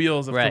like the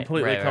wheels have Right,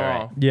 completely right, come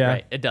right, off. Yeah.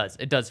 Right. It does.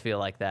 It does feel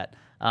like that.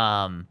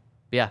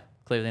 Yeah,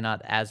 clearly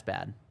not as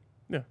bad.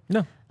 Yeah.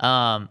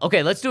 No.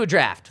 Okay, let's do a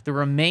draft. The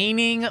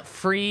remaining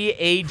free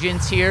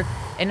agents here.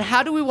 And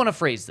how do we want to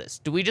phrase this?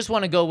 Do we just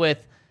want to go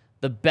with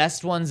the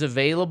best ones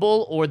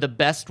available or the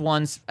best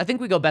ones? I think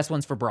we go best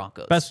ones for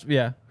Broncos.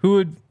 Yeah. Who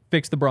would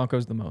fix the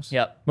Broncos the most?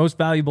 Yep. Most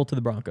valuable to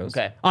the Broncos.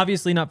 Okay.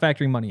 Obviously not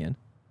factoring money in.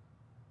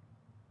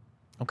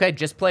 Okay,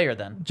 just player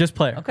then. Just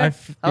player. Okay,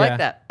 I like yeah.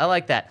 that. I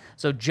like that.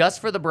 So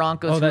just for the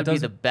Broncos, Oh, who that would be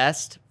doesn't- the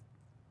best?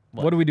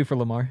 What do we do for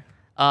Lamar?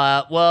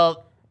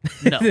 Well,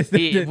 no,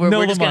 we're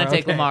No just gonna Lamar,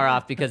 take okay. Lamar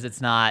off because it's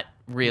not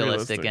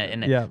realistic.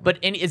 Realistic. Yeah. But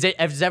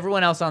is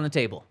everyone else on the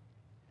table?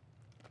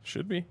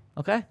 Should be.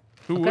 Okay.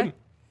 Who okay. wouldn't?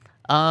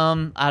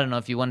 I don't know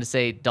if you want to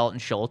say Dalton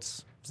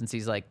Schultz since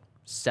he's like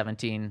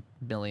 $17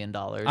 million.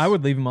 I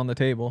would leave him on the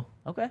table.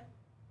 Okay.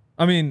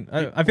 I mean,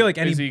 I feel like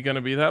Is he going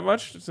to be that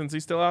much since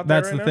he's still out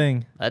there? that's right the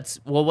now? thing.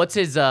 What's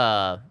his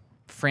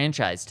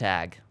franchise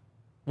tag?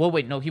 Well,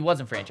 wait, no, he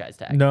wasn't franchise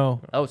tag.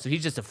 No. Oh, so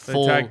he's just a They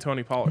full. tagged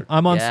Tony Pollard.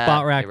 I'm on Yeah,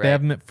 Spot Rack. you're They right.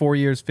 have him at 4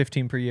 years,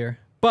 15 per year.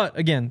 But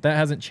again, that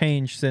hasn't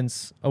changed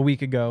since a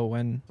week ago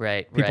when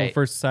Right. people right.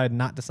 first decided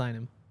not to sign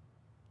him.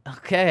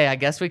 Okay, I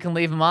guess we can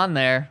leave him on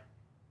there.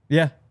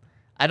 Yeah.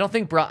 I don't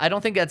think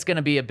that's going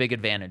to be a big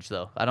advantage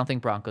though. I don't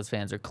think Broncos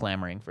fans are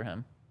clamoring for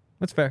him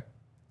That's fair.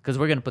 because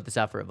we're going to put this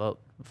out for a vote,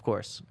 of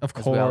course. Of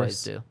as we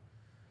always course. do.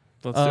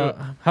 Let's do it.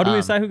 How do we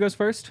decide who goes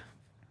first?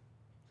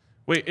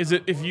 Wait, is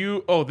it if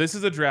you? Oh, this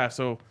is a draft.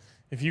 So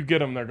if you get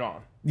them, they're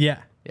gone. Yeah.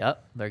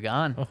 Yep, they're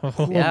gone.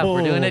 Yeah,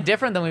 we're doing it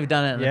different than we've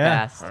done it in Yeah. the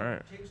past. All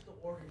right. Change the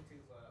order to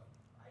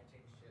I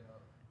changed shit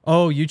up.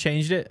 Oh, you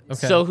changed it?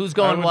 Okay. So who's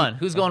going would- one?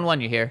 Who's going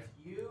one? You hear?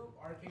 You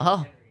are King Oh.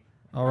 Henry.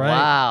 all right.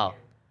 Wow.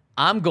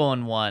 I'm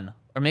going one,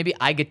 or maybe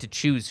I get to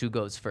choose who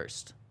goes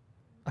first.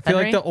 I feel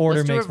Henry, like the order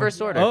let's do makes reverse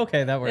more- order. Oh,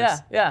 okay, that works. Yeah,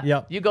 yeah.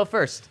 Yep. You go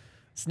first.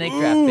 Snake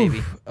draft,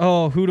 baby.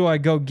 Oh, who do I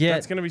go get?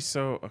 That's gonna be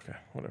so okay.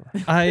 Whatever.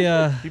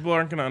 I People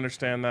aren't gonna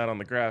understand that on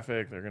the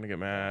graphic. They're gonna get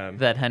mad.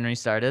 That Henry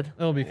started.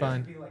 it'll be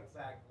fine. Be like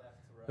Zach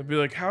left to right. They'll be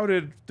like, "How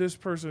did this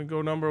person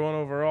go number 1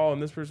 overall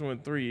and this person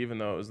went 3, even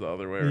though it was the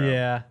other way around?"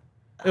 Yeah.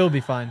 It'll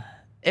be fine.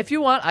 If you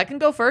want, I can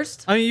go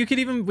first. I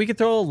mean, we could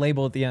throw a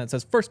label at the end that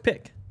says first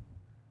pick.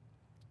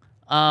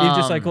 Even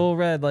just like old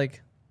red,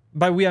 like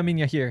by we I mean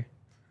Yahir.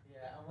 Yeah,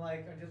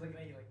 I'm just looking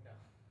at you like, no.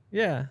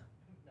 Yeah.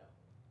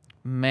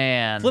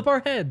 Man. Flip our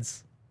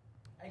heads.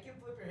 I can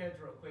flip your heads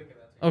real quick if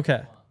that's what Okay.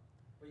 you want.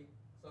 Wait,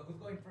 so who's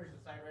going first?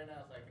 Decide right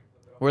now so I can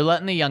flip it over. We're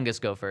letting the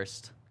youngest go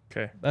first.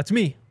 Okay. That's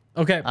me.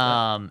 Okay.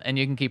 And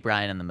you can keep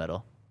Ryan in the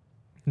middle.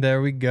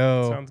 There we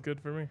go. Sounds good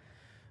for me.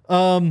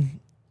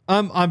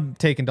 I'm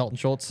taking Dalton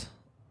Schultz.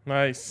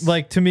 Nice.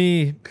 Like, to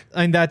me,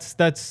 I mean, that's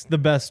the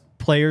best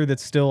player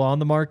that's still on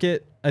the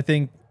market. I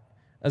think,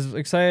 as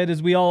excited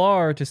as we all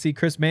are to see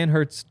Chris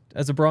Manhertz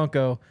as a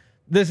Bronco,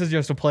 this is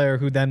just a player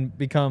who then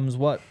becomes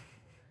what?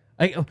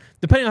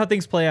 Depending on how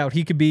things play out,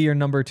 he could be your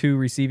number 2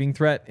 receiving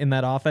threat in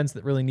that offense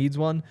that really needs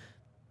one.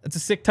 It's a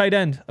sick tight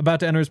end about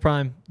to enter his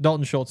prime.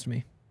 Dalton Schultz to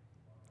me.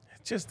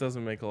 It just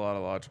doesn't make a lot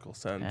of logical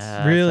sense.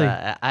 Really?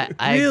 I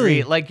Really?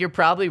 agree. Like, you're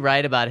probably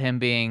right about him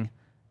being.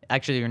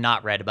 Actually, you're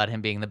not right about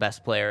him being the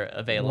best player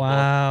available.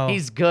 Wow.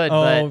 He's good,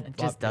 Oh, but it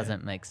just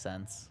doesn't make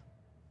sense.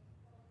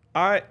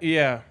 I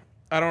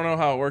don't know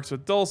how it works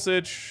with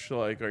Dulcich.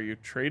 Like, are you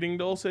trading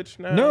Dulcich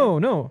now?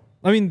 No.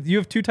 I mean, you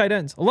have 2 tight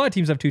ends. A lot of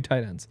teams have 2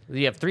 tight ends.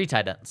 You have 3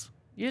 tight ends.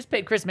 You just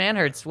paid Chris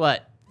Manhertz,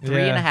 what,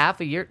 3.5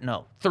 a year?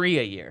 No, 3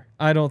 a year.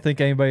 I don't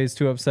think anybody's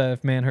too upset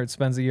if Manhertz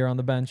spends a year on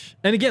the bench.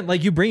 And again,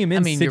 like, you bring him in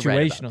I mean, you're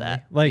right about situationally.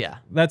 that. Like, Yeah.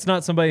 that's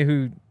not somebody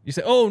who you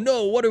say, oh,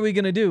 no, what are we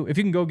going to do? If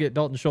you can go get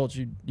Dalton Schultz,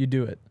 you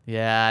do it.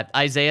 Yeah,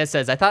 Isaiah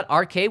says, I thought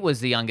RK was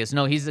the youngest.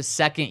 No, he's the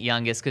second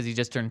youngest because he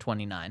just turned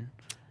 29.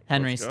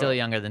 Henry's go. still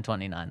younger than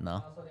 29, though.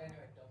 Also, Daniel,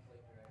 don't blame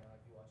me right now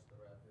if you watch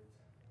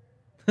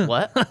the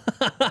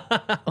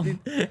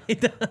Raptors. What? He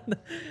does.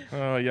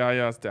 Oh,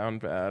 Yaya's down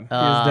bad. He is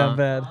down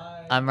bad.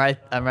 I'm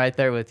right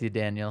there with you,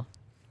 Daniel.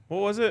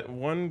 What was it?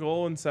 1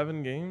 goal in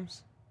 7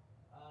 games?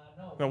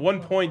 No,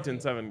 1 point in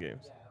 7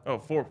 games. Oh,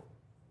 4.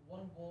 1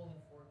 goal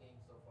in 4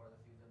 games so far this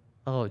season.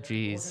 Oh, Their goal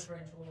jeez.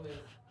 differential is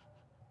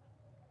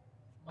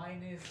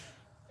 -7.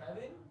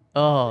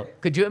 Oh,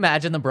 could you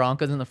imagine the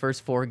Broncos in the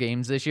first 4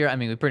 games this year? I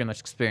mean, we pretty much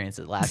experienced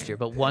it last year,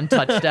 but 1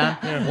 touchdown,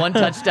 1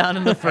 touchdown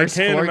in the first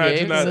can't 4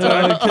 imagine games.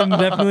 that. I can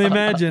definitely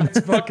imagine.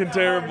 Fucking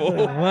terrible.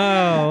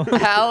 Wow.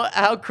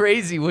 How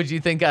crazy would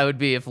you think I would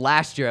be if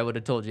last year I would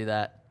have told you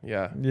that?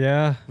 Yeah.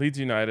 Yeah. Leeds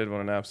United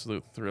won an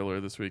absolute thriller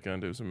this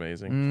weekend. It was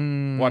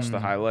amazing. Watch the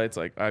highlights.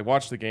 Like, I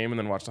watched the game and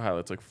then watched the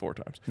highlights like 4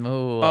 times.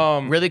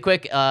 Oh, really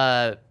quick,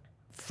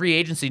 free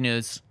agency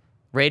news.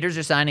 Raiders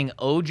are signing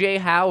OJ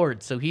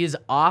Howard, so he is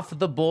off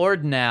the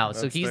board now.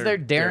 So That's he's their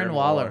their Darren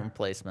Waller Waller.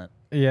 replacement.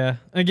 Yeah.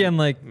 Again,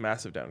 like,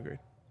 Massive downgrade.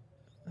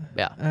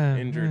 Yeah,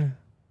 Injured.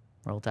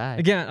 roll tide.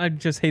 again, I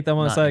just hate them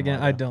on the Not side again.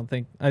 anymore, I though. don't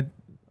think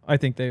I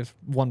think they've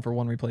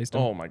 1-for-1 replaced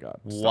him. Oh, my God.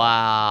 Stop.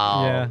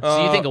 Wow. Yeah.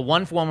 So you think a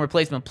 1-for-1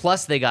 replacement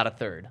plus they got a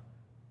third?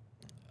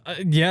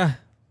 Yeah,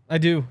 I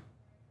do.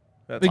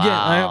 That's Again,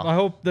 Wow. I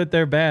hope that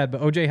they're bad,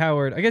 but OJ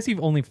Howard, I guess he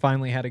only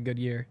finally had a good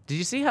year. Did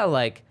you see how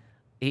like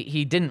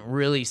he didn't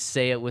really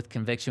say it with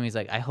conviction? He's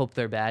like, I hope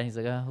they're bad. He's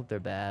like, I hope they're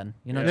bad.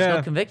 You know, there's Yeah.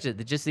 no conviction.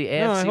 They're just the No, I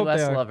AFC hope they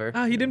West are. lover.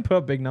 He didn't put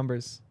up big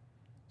numbers.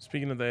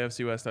 Speaking of the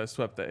AFC West, I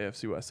swept the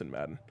AFC West in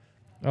Madden.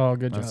 Oh,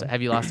 good So job.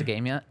 have you lost a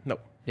game yet? Nope.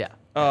 Yeah.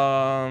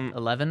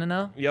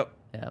 11-0. Yep.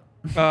 Yeah.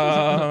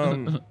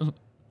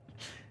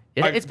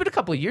 I- It's been a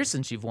couple of years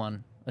since you've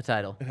won a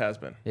title. It has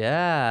been.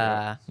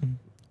 Yeah.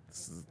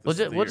 This is We'll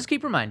the just year.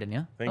 keep reminding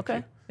you. Thank okay.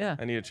 you. Yeah.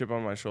 I need a chip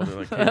on my shoulder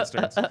like Kane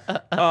Stearns.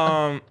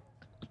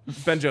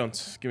 Ben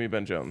Jones. Give me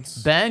Ben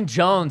Jones. Ben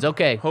Jones.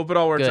 Okay. Hope it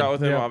all works Good. out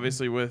with him, Yep.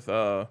 obviously, with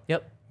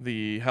Yep.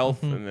 the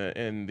health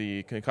and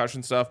the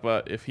concussion stuff.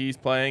 But if he's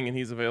playing and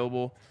he's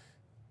available,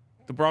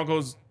 the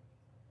Broncos,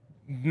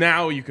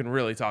 now you can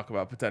really talk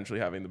about potentially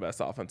having the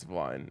best offensive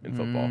line in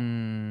football.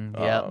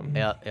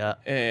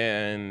 Yep.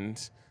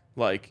 And,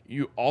 like,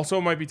 you also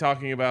might be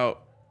talking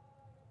about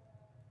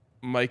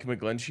Mike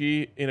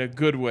McGlinchey in a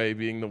good way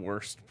being the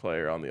worst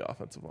player on the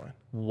offensive line.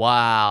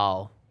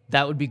 Wow.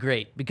 That would be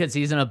great because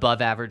he's an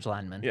above average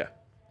lineman. Yeah.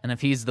 And if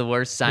he's the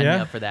worst, sign me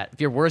Yeah. up for that.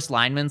 If your worst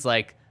lineman's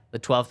like the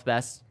 12th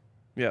best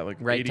Yeah, like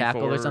right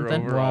tackle or 84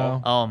 something. overall.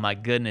 Wow. Oh my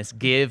goodness.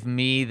 Give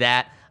me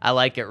that. I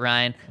like it,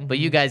 Ryan. But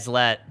you guys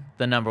let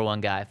the number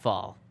 1 guy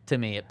fall to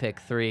me at pick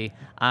 3.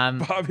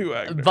 Bobby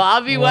Wagner.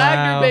 Bobby Wow.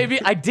 Wagner, baby.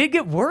 I did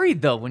get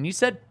worried though when you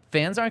said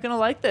fans aren't going to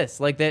like this.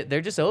 Like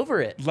they're just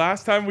over it.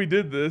 Last time we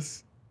did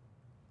this,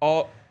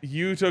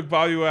 you took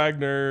Bobby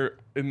Wagner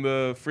in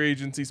the free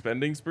agency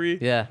spending spree.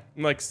 Yeah.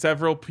 And, like,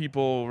 several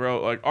people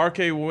wrote, like,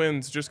 RK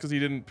wins just because he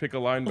didn't pick a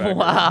linebacker.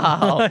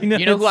 Wow. I know,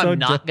 You know who it's so I'm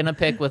not dumb. going to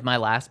pick with my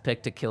last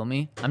pick to kill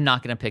me? I'm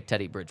not going to pick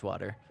Teddy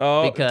Bridgewater.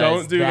 Oh, because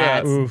don't do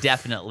that. that's Oof.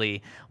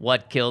 definitely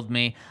what killed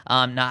me.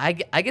 Now, I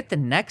get the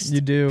next You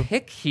do.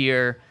 pick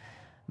here.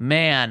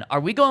 Man, are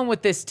we going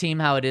with this team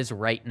how it is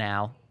right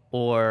now?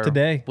 Or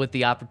Today. with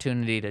the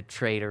opportunity to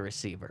trade a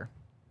receiver?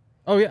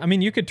 Oh, yeah. I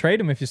mean, you could trade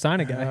him if you sign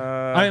a guy.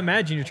 I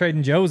imagine you're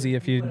trading Josie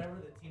if you. Whatever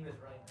the team is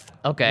right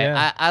now. Okay,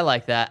 Yeah. I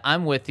like that.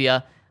 I'm with you.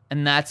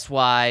 And that's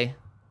why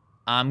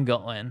I'm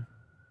going.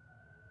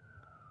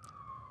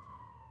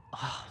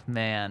 Oh,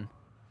 man.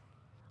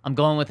 I'm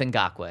going with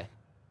Ngakoue.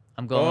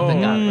 I'm going with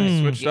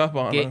Ngakoue. Switched up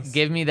on us.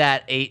 Give me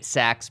that 8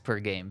 sacks per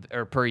game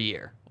or per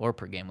year, or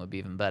per game would be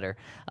even better.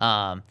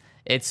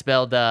 It's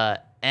spelled Ngakoue.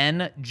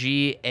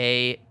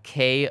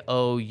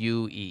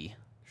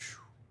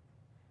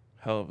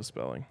 Hell of a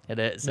spelling. It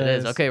is. That It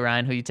is. is. Okay,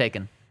 Ryan, who you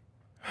taking?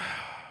 I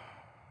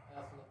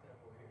also looked it up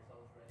over here, so I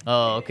was right.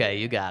 Oh, okay,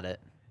 you got it.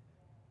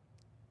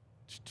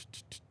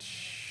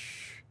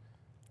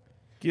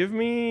 Give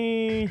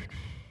me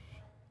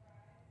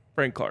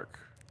Frank Clark.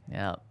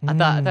 Yeah. I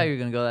thought you were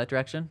gonna go that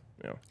direction.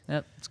 Yeah.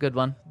 Yep, it's a good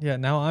one. Yeah,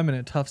 now I'm in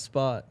a tough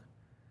spot.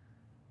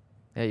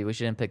 Yeah, you wish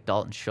you didn't pick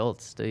Dalton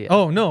Schultz, do you?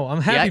 Oh no,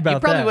 I'm happy yeah, about that. you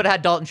probably would have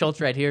had Dalton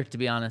Schultz right here, to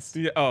be honest.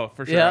 Yeah. Oh,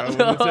 for sure. Yeah. I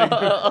would've taken-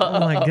 Oh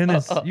my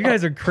goodness, you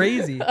guys are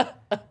crazy. You're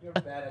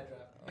bad at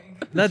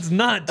drafting. That's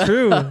not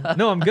true.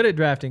 No, I'm good at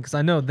drafting because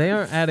I know they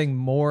are adding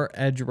more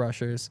edge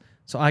rushers,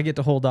 so I get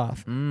to hold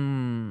off.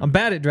 I'm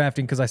bad at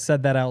drafting because I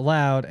said that out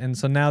loud, and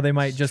so now they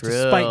might just to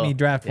spite True. me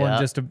draft one Yeah.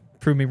 just to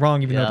prove me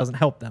wrong, even though it Yeah. doesn't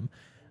help them.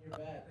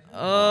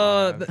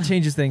 That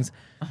changes things.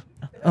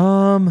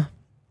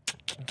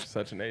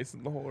 Such an ace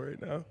in the hole right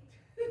now.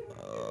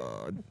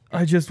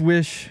 I just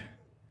wish.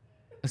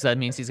 So that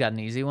means he's got an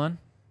easy one?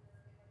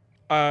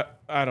 I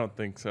don't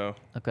think so.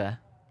 Okay.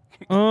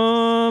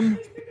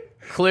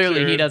 Clearly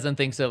He Sure. doesn't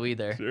think so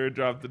either. Sure,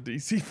 dropped the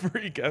DC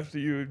freak after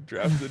you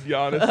drafted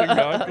Giannis and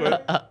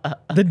Ngakwe.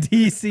 the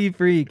DC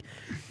freak.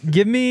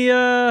 Give me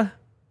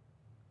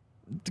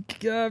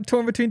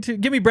torn between two.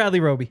 Give me Bradley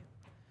Roby.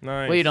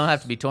 Nice. Well, you don't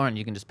have to be torn.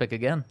 You can just pick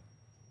again.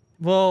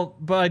 Well,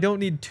 but I don't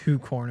need two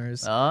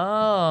corners.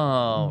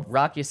 Oh,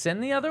 Rock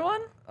Ya-Sin the other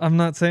one? I'm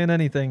not saying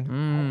anything.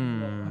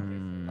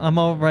 I'm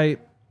all right.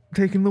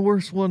 Taking the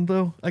worst one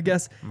though, I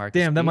guess. Marcus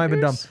Damn, that might have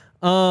been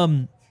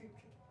dumb.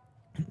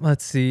 Peters?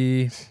 Let's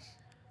see.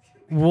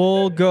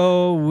 We'll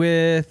go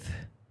with.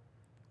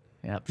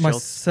 Yep. My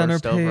Schultz center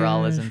first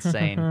overall is pair.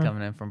 insane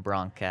coming in from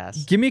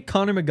Broncos. Give me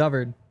Connor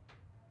McGovern.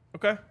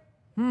 Okay.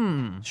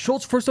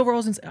 Schultz first overall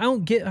is insane. I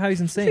don't get how he's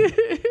insane.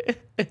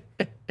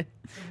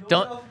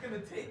 Don't else is gonna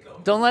take him.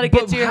 don't let it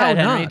get But to your how head,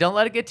 Henry. not? Don't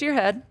let it get to your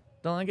head.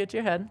 Don't let it get to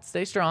your head.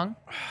 Stay strong.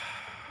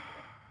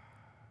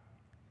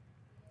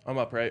 I'm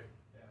up, right?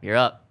 You're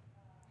up.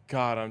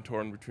 God, I'm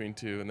torn between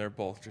two, and they're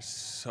both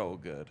just so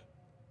good.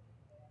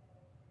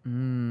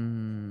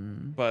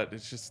 But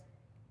it's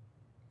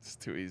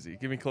too easy.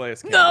 Give me Calais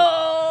Campbell.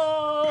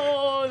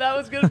 No, that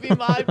was gonna be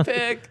my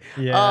pick.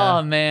 Yeah.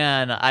 Oh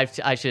man, I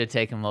should have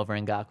taken him over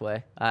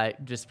Ngakwe.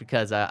 Just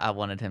because I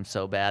wanted him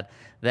so bad.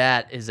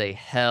 That is a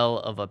hell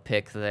of a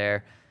pick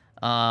there.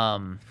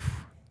 That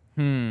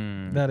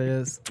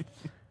is.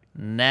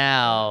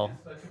 Now,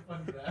 Such a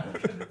fun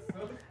draft. It's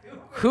so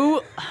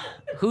stupid.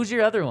 who's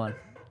your other one?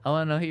 I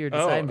want to know who you're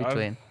deciding I'm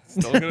between.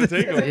 Still gonna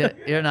take him.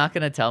 You're not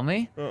gonna tell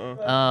me?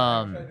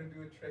 Uh-uh. Trying to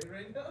do a trade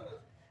right now.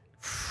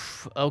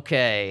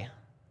 Okay.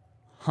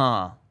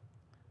 Huh.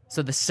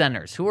 So the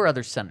centers. Who are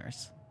other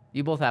centers?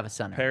 You both have a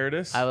center.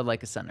 Paradis. I would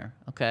like a center.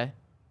 Okay.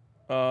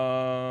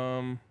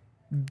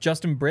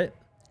 Justin Britt.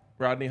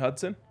 Rodney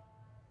Hudson.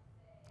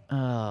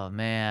 Oh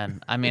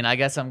man. I mean, I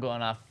guess I'm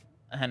going off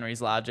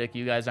Henry's logic.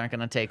 You guys aren't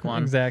gonna take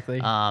one. Exactly.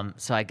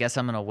 So I guess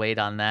I'm gonna wait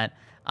on that.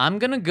 I'm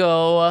gonna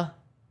go.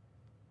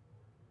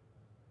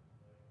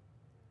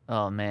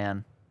 Oh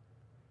man.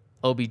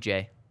 OBJ.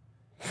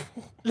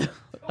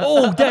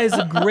 Oh, that is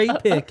a great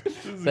pick.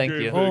 Thank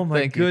great you. pick. Oh, my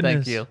Thank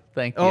goodness. You.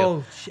 Thank you.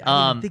 Oh, shit,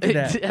 I didn't think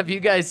of that. Have you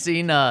guys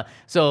seen?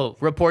 So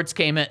reports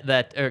came out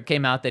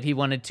that he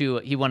wanted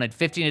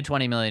 15 to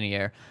 20 million a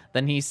year.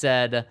 Then he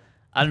said,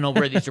 I don't know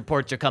where these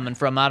reports are coming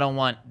from. I don't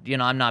want,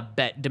 I'm not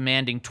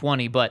demanding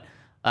 20, but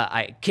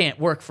I can't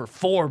work for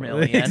 4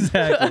 million.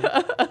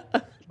 Exactly.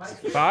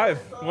 5.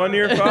 1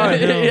 year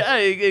 5. Yeah,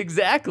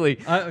 exactly.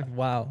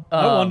 Wow.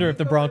 I wonder if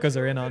the Broncos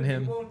are in on He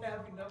him. won't have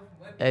enough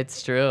money.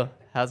 It's true.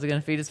 How's he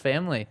gonna feed his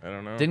family? I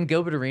don't know. Didn't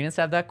Gilbert Arenas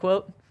have that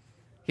quote?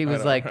 He was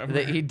don't like,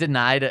 remember. he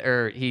denied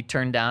or he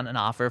turned down an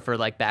offer for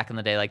like back in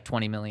the day, like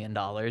 $20 million.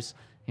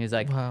 He was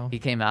like, Wow. he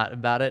came out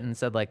about it and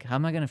said like, how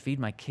am I gonna feed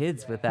my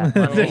kids with that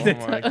Oh money?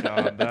 my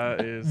god,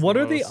 that is What the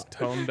are the- most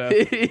tone deaf.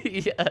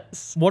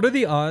 Yes. What are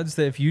the odds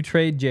that if you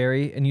trade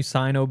Jerry and you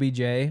sign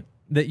OBJ,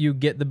 that you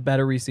get the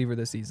better receiver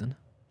this season?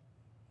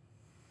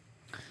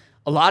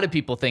 A lot of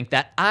people think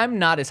that. I'm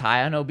not as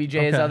high on OBJ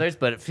as Okay. others,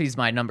 but if he's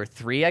my number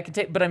 3, I could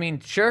take. But I mean,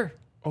 sure.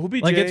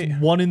 OBJ, Like it's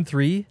 1 in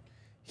 3.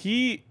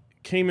 he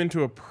came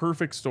into a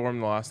perfect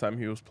storm the last time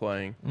he was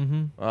playing,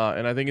 and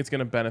I think it's going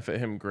to benefit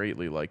him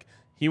greatly. Like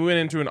he went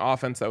into an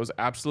offense that was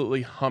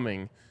absolutely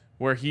humming,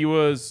 where he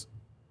was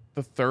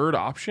the third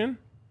option.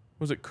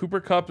 Was it Cooper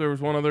Kupp? There was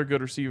one other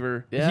good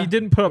receiver. Yeah. He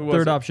didn't put up Who was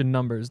third it? option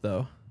numbers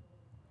though.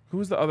 Who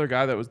was the other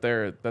guy that was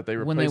there that they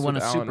replaced When they won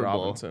with a Allen Super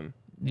Bowl. Robinson?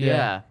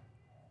 Yeah.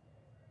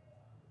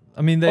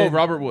 I mean, they. Oh,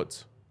 Robert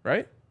Woods,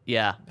 right?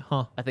 Yeah.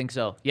 Huh. I think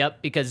so.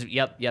 Yep. Because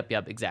yep.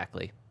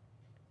 Exactly.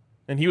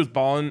 And he was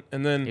balling,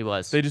 and then He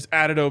was. they just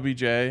added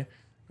OBJ, and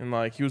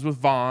like he was with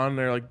Vaughn.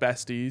 They're like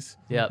besties.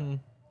 Yep.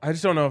 I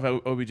just don't know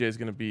if OBJ is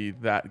going to be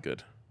that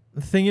good.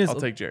 The thing is, I'll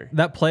take Jerry.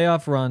 that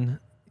playoff run,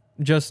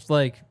 just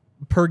like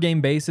per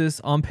game basis,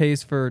 on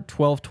pace for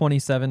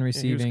 1227 Yeah, he was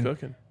receiving,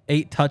 cooking.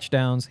 8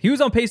 touchdowns. He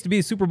was on pace to be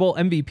a Super Bowl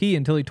MVP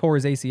until he tore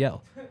his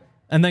ACL.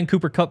 And then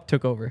Cooper Kupp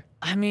took over.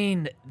 I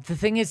mean, the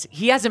thing is,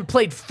 he hasn't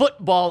played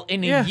football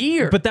in a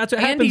year. But that's what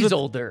and happens. he's with-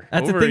 older.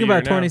 That's Over the a thing about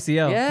year torn now.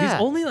 ACL. Yeah.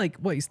 He's only like,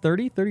 what, he's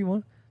 30,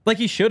 31? Like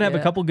he should have a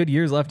Yeah. couple good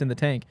years left in the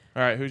tank.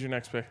 All right, who's your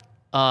next pick?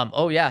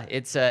 Oh yeah,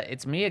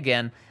 it's me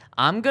again.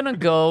 I'm gonna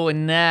go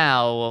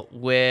now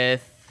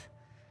with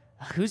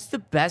who's the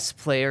best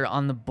player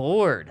on the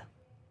board.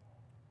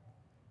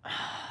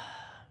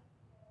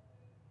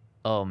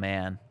 Oh,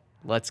 man.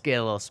 Let's get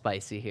a little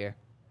spicy here.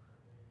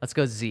 Let's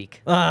go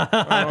Zeke.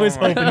 I was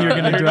hoping you were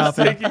going to You're drop just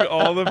it. taking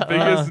all the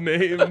biggest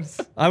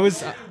names. I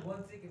was.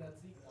 One Zeke and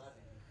that's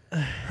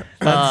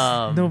Zeke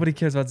Naji. Nobody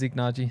cares about Zeke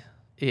Naji.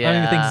 Yeah. I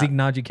don't even think Zeke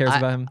Naji cares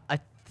about him. I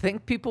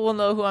think people will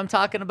know who I'm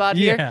talking about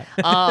here.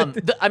 Yeah.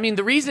 I mean,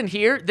 the reason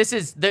here,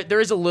 there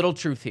is a little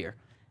truth here.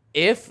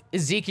 If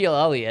Ezekiel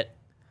Elliott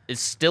is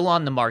still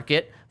on the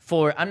market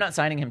I'm not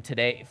signing him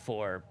today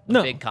for a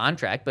No. big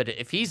contract, but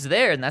if he's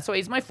there, and that's why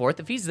he's my 4th,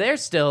 if he's there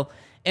still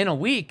in a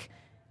week,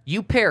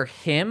 you pair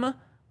him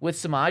with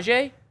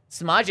Samaje.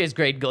 Samaje's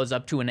grade goes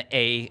up to an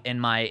A in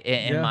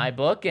my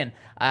book, and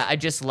I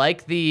just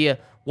like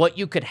what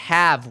you could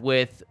have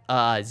with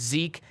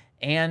Zeke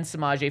and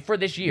Samaje for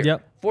this year.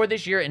 Yep. For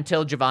this year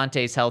until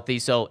Javante's healthy.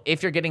 So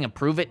if you're getting a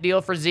prove-it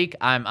deal for Zeke,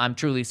 I'm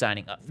truly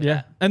signing up for Yeah,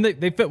 that. and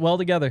they fit well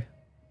together.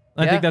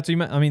 I Yeah. think that's what you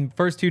meant. I mean,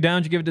 first 2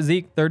 downs you give it to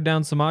Zeke, third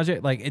down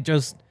Samaje. Like it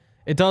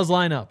does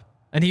line up.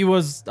 And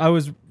I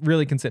was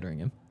really considering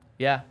him.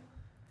 Yeah.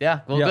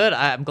 Yeah. Well, Yeah. good.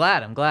 I'm glad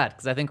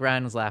because I think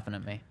Ryan was laughing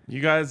at me.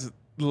 You guys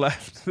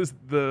left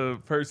the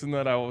person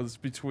that I was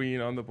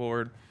between on the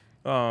board.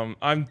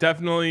 I'm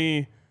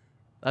definitely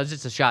That was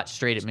just a shot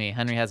straight at me.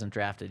 Henry hasn't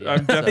drafted yet.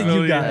 I'm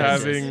definitely You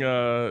guys. having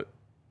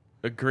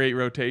a great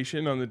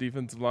rotation on the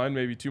defensive line,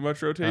 maybe too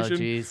much Oh, rotation.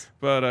 jeez.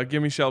 But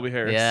give me Shelby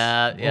Harris.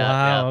 Yeah.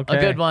 Wow, okay.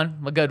 A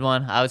good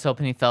one. I was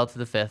hoping he fell to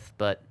the 5th,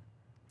 but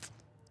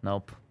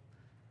nope.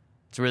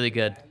 It's really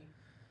good.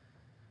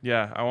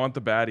 Yeah, I want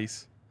the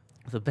baddies.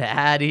 The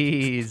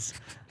baddies.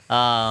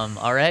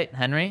 All right,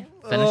 Henry,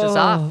 finish us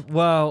off.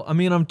 Wow. I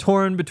mean, I'm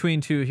torn between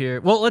 2 here.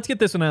 Well, let's get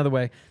this one out of the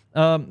way.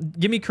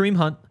 Give me Kareem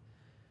Hunt.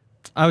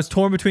 I was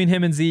torn between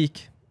him and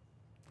Zeke.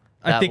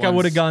 I That think I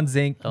would have one's-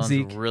 gone That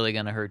Zeke. one's really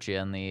gonna hurt you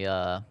in the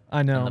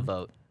I know. in the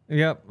vote.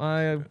 Yep. He's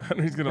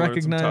gonna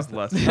learn some Recognize tough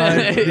lessons.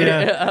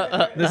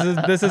 Yeah.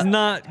 This has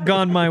not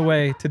gone my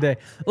way today.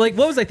 Like,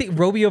 what was I think?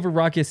 Roby over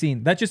Rock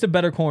Yassin. That's just a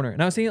better corner.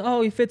 And I was thinking,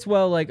 oh, he fits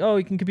well. Like, oh,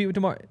 he can compete with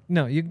Demar.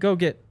 No, you go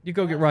get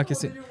Rock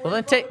Yassin. Well,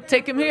 then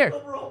take him here.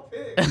 Overall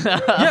pick.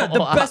 Yeah, the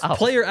best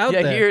player out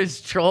there.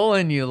 Here's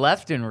trolling you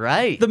left and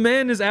right. The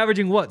man is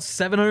averaging what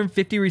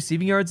 750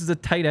 receiving yards as a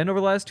tight end over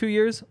the last 2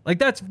 years. Like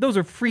those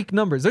are freak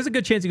numbers. There's a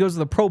good chance he goes to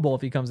the Pro Bowl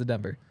if he comes to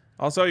Denver.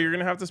 Also, you're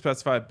gonna have to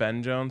specify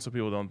Ben Jones so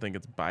people don't think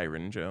it's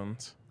Byron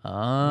Jones.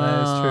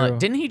 That is true.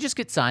 Didn't he just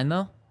get signed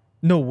though?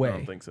 No I don't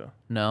way. think so.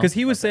 No. Because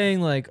he was saying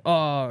like,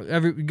 oh,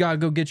 you gotta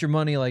go get your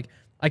money. Like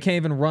I can't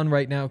even run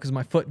right now because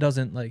my foot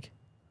doesn't like.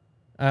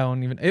 I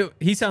don't even.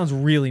 He sounds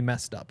really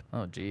messed up.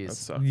 Oh, jeez.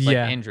 sucks.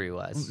 Yeah. Like injury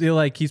wise.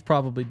 Like he's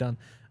probably done.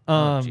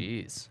 Oh,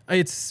 jeez.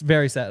 It's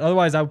very sad.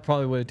 Otherwise, I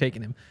probably would have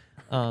taken him.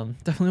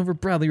 Definitely over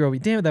Bradley Roby.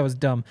 Damn it, that was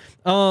dumb.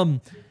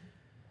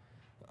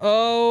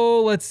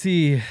 Oh, let's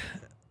see.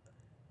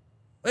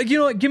 You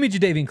know what? Give me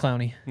Jadeveon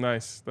Clowney.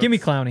 Nice. Give me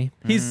Clowney.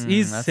 He's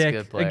that's a sick.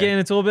 good player. Again,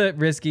 it's a little bit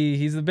risky.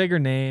 He's the bigger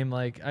name.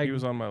 Like He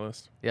was on my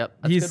list. Yep.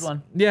 That's a he's good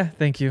one. Yeah,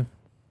 thank you.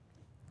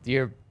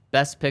 Your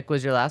best pick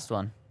was your last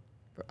one.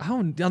 I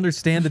don't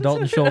understand the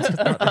Dalton Schultz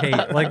hate.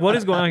 Like, what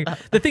is going on?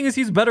 The thing is,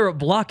 he's better at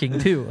blocking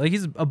too. Like,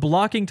 he's a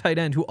blocking tight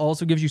end who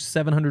also gives you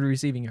 700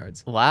 receiving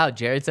yards. Wow.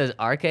 Jared says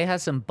RK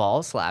has some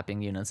ball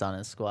slapping units on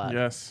his squad.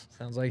 Yes.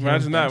 Sounds like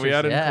Imagine him. that. We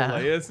added Yeah.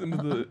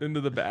 Calais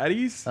into the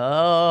baddies.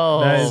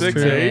 Oh, That is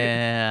 6'8".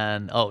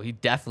 man. Oh,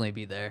 he'd definitely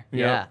be there.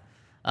 Yep.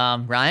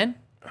 Yeah. Ryan,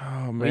 Oh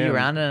what are you man,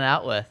 rounding it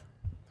out with?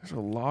 there's a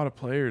lot of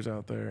players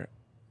out there.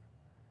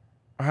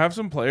 I have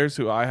some players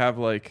who I have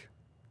like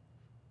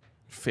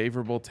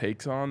favorable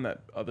takes on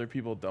that other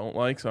people don't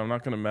like, so I'm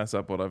not gonna mess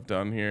up what I've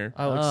done here.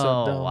 I look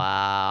so dumb.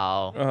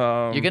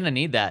 Wow. You're going to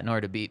need that in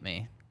order to beat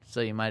me.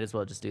 So you might as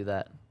well just do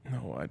that.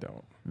 No, I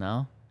don't.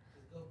 No?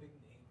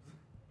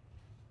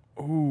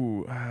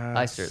 Ooh,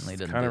 I certainly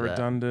didn't Kind of do that.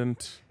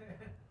 redundant.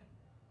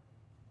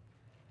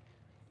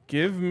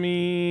 Give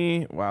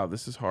me. Wow,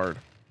 this is hard.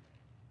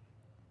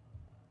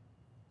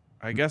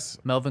 I guess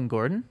Melvin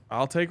Gordon?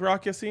 I'll take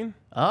Rock Yassin.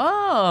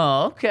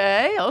 Oh,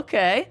 okay.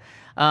 Okay.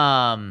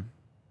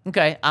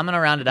 Okay, I'm going to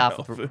round it off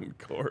with Melvin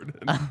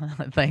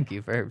Gordon. Thank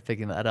you for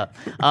picking that up.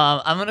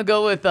 I'm gonna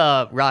go with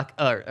not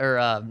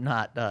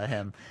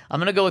him. I'm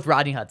gonna go with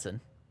Rodney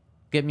Hudson.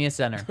 Get me a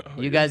center.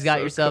 You guys got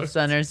so yourself cooked.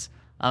 centers.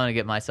 I'm gonna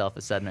get myself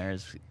a center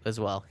as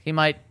well. He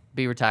might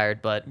be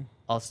retired, but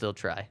I'll still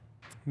try.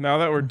 Now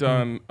that we're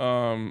done,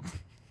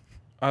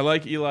 I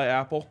like Eli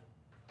Apple.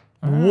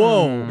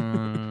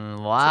 Whoa.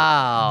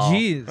 Wow.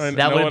 Jeez. I-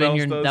 That No would have one been else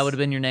your does. that would have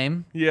been your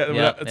name. Yeah,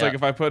 Yep, it's like yep.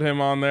 if I put him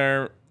on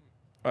there,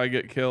 I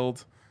get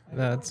killed.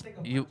 That's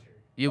You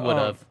would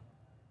have.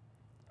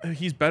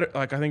 He's better.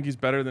 Like I think he's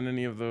better than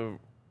any of the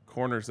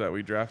corners that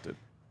we drafted.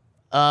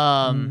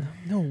 no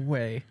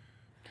way.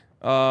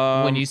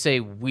 When you say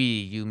we,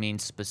 you mean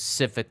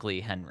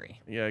specifically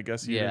Henry. Yeah, I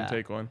guess you Yeah. didn't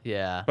take one.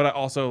 Yeah. But I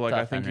also like I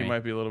Tough, think Henry. he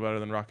might be a little better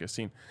than Rock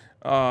Yassin.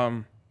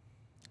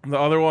 The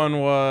other one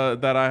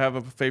that I have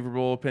a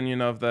favorable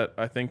opinion of that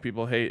I think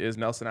people hate is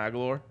Nelson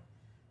Aguilar.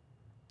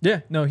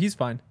 Yeah, no, he's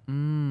fine.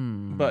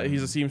 But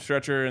he's a seam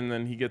stretcher and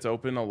then he gets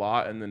open a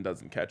lot and then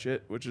doesn't catch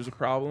it, which is a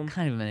problem.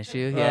 Kind of an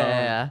issue.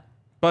 Yeah.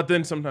 But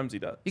then sometimes he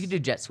does. You could do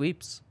jet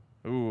sweeps.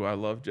 Ooh, I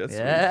love jet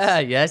Yeah,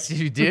 sweeps. yes,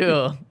 you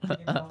do.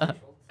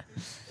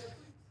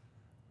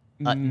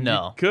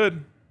 No,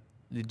 Could.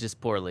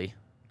 just poorly.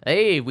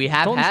 Hey, we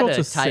have Dalton had Schultz a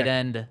is tight sick.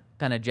 end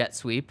kind of jet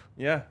sweep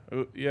Yeah.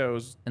 Yeah, it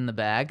was in the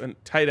bag. a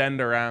tight end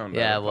around.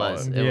 Yeah, I it would call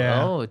was.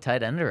 Yeah. Oh,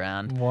 tight end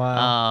around.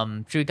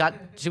 Wow. Should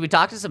we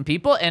talk to some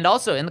people? And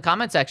also in the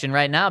comment section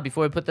right now,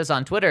 before we put this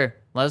on Twitter,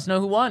 let us know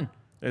who won.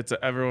 It's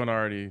everyone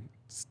already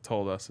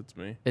told us it's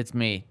me. It's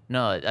me.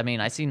 No, I mean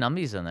I see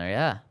numbies in there.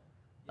 Yeah.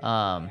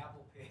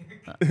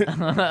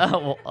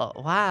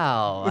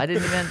 Wow. I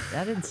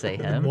didn't say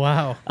him.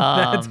 Wow.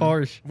 That's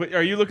harsh. Wait,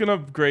 are you looking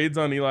up grades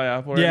on Eli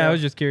Apple? Right Yeah, now? I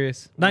was just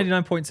curious.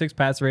 99.6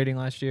 pass rating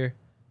last year.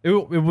 It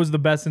was the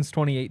best since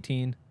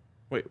 2018.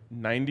 Wait,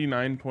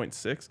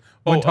 99.6?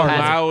 One Oh, target.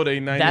 allowed a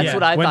 90. That's Yeah,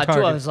 what I win thought too. I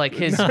targets. was like,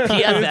 his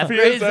PFF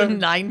grade is a PFF.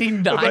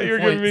 99.6. I thought you were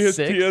giving me his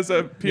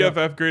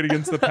PFF grade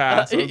against the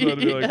pass. I was about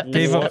to be like,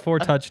 Gave what? up 4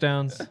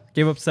 touchdowns.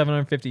 Gave up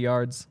 750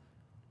 yards.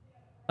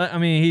 I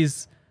mean,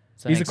 he's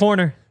a Thanks.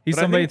 corner. He's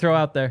But I somebody to think- throw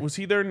out there. Was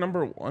he their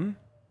number one?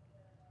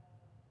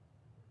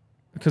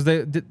 Because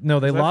they felt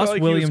lost like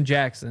he William was-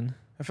 Jackson.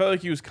 I felt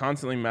like he was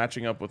constantly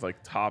matching up with like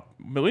top.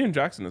 William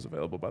Jackson is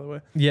available, by the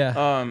way. Yeah.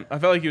 I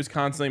felt like he was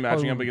constantly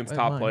matching Oh, up against I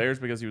top mind. players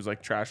because he was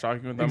like trash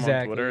talking with them on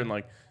Exactly. Twitter, and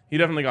like he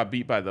definitely got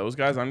beat by those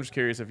guys. I'm just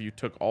curious if you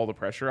took all the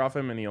pressure off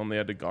him and he only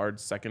had to guard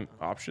second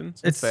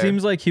options. It fair.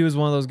 seems like he was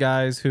one of those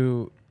guys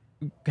who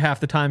half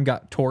the time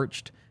got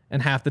torched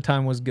and half the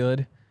time was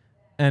good.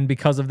 And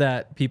because of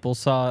that, people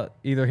saw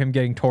either him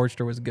getting torched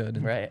or was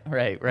good. Right.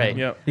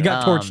 Yep. He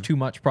got torched too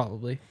much,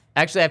 probably.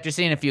 Actually, after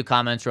seeing a few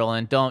comments roll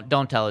in,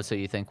 don't tell us who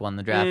you think won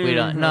the draft. We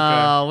don't. okay.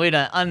 No, we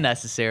don't.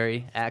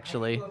 Unnecessary.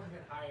 Actually,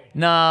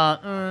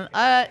 no.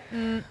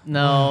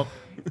 No.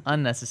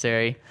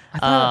 Unnecessary.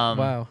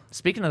 Wow.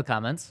 Speaking of the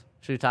comments,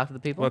 should we talk to the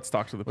people? Let's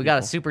talk to the people. We got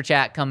a super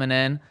chat coming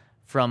in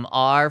from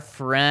our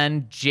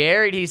friend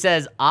Jared. He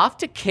says, "Off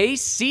to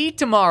KC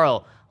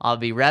tomorrow. I'll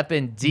be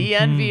repping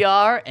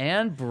DNVR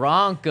and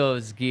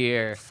Broncos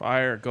gear."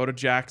 Fire. Go to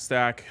Jack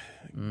Stack.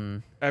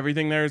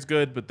 Everything there is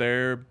good, but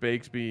their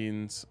baked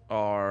beans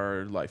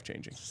are life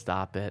changing.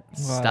 Stop it.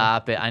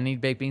 Stop it. I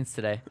need baked beans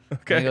today.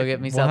 Okay. I'm gonna go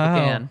get myself Wow. a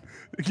can.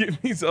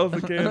 Get myself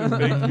a can of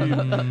baked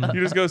beans.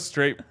 You just go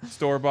straight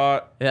store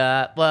bought.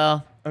 Yeah,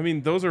 well, I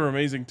mean, those are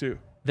amazing too.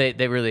 they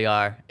really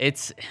are.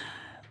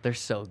 They're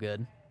so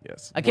good.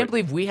 Yes. I can't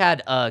believe we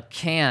had a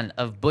can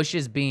of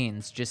Bush's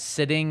beans just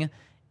sitting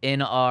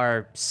in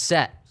our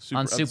set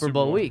on Super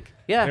Bowl week.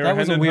 Yeah. They were That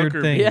was a Hendon weird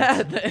Hooker thing.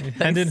 beans.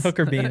 Yeah. Hendon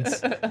Hooker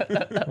beans.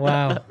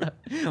 Wow.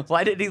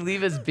 Why did he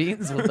leave his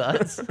beans with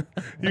us?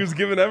 He was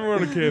giving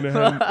everyone a can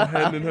of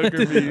Hendon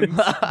Hooker beans.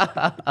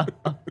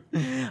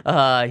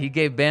 He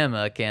gave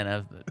Bama a can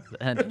of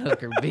Hendon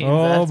Hooker beans.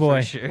 Oh, that's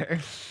boy. for sure.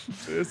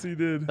 Yes, he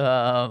did.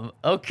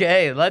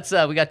 Okay, let's.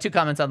 We got 2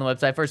 comments on the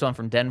website. First one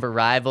from Denver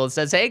Rival. It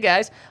says, "Hey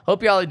guys,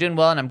 hope y'all are doing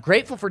well, and I'm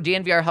grateful for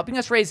DNVR helping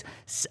us raise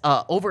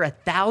over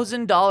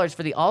 $1,000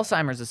 for the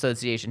Alzheimer's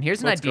Association.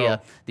 Here's an Let's idea.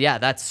 go. Yeah,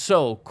 that's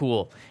so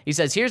cool." He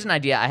says, "Here's an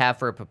idea I have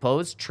for a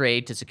proposed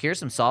trade to secure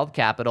some solid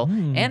capital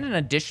and an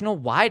additional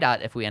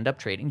wideout if we end up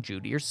trading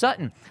Judy or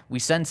Sutton. We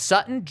send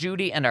Sutton,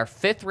 Judy, and our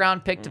 5th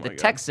round pick to the God.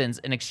 Texans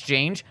in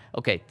exchange."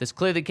 Okay, this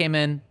clearly came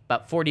in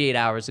about 48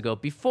 hours ago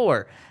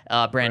before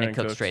Brandon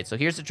Cooks' Cooks. trade. So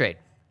here's the trade.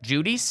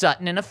 Judy,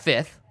 Sutton, and a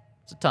 5th,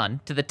 it's a ton,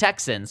 to the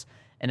Texans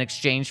in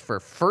exchange for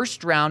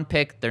 1st round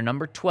pick, their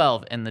number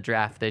 12 in the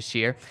draft this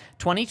year,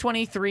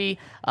 2023,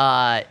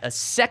 a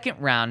 2nd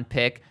round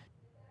pick,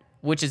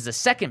 which is the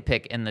 2nd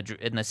pick in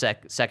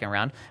the second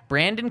round,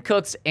 Brandon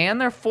Cooks,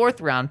 and their 4th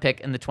round pick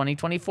in the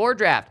 2024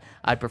 draft.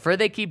 I'd prefer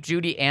they keep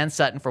Judy and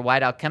Sutton for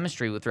wideout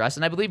chemistry with Russ,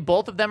 and I believe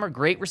both of them are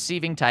great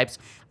receiving types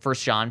for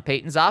Sean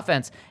Payton's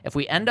offense. If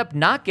we end up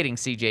not getting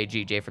CJ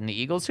GJ from the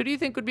Eagles, who do you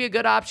think would be a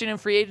good option in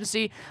free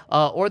agency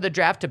or the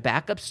draft to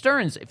back up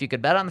Stearns? If you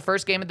could bet on the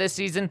first game of this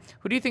season,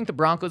 who do you think the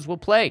Broncos will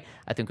play?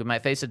 I think we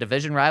might face a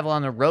division rival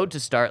on the road to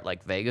start,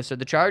 like Vegas or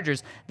the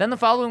Chargers. Then the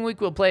following week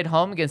we'll play at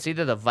home against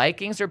either the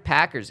Vikings or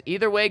Packers.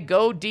 Either way,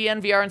 go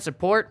DNVR and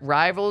support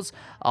rivals.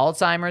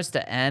 Alzheimer's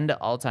to end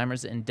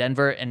Alzheimer's in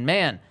Denver. And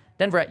man,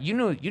 Denver, you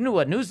knew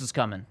what news was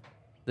coming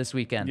this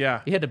weekend.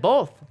 Yeah. You hit it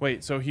both.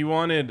 Wait, so he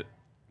wanted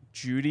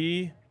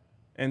Judy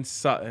and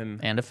Sutton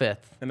And a 5th.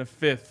 and a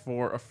 5th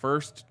for a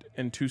 1st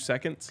and 2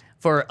 seconds.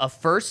 For a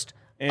 1st,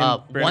 And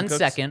Brandon 1 Cooks?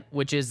 second,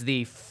 which is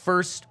the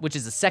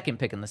 2nd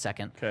pick in the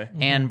 2nd. Okay.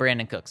 And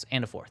Brandon Cooks,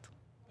 and a 4th.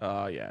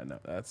 Yeah, no,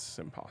 that's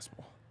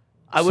impossible.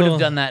 I would have So-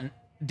 done that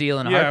deal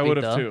in a Yeah, I heartbeat,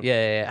 would've though. too.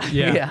 Yeah.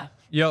 Yeah.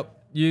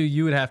 Yep.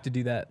 You would have to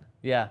do that.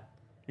 Yeah.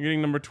 You're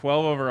getting number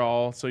 12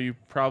 overall, so you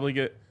probably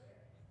get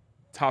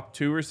top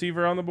 2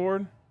 receiver on the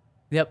board.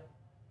 Yep.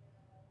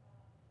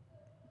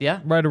 Yeah.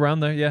 Right around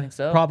there. Yeah. think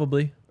so.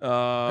 Probably.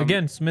 Um,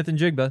 Again, Smith and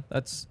Jigba.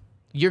 That's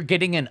You're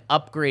getting an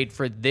upgrade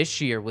for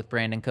this year with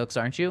Brandon Cooks,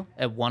 aren't you?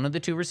 At one of the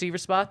 2 receiver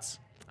spots?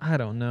 I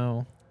don't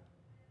know.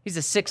 He's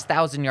a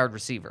 6,000-yard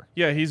receiver.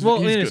 Yeah, he's Well,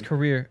 he's in his good.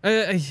 career,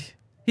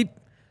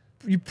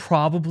 you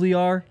probably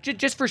are.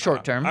 Just for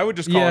short term. I would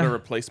just call it Yeah. a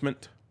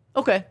replacement.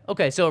 Okay.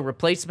 So a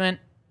replacement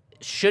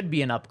should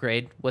be an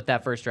upgrade with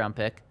that 1st round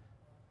pick.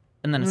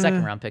 And then a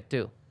second round pick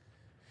too.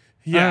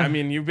 Yeah, I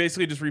mean, you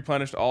basically just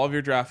replenished all of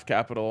your draft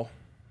capital.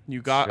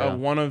 You got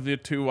one of the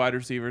 2 wide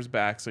receivers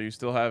back, so you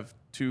still have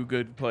 2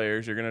 good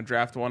players. You're going to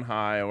draft one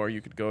high, or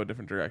you could go a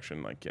different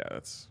direction. Like, yeah,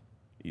 that's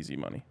easy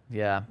money.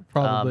 Yeah.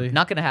 Probably.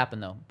 Not going to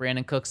happen, though.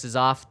 Brandon Cooks is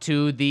off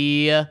to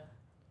the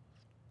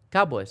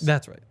Cowboys.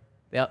 That's right.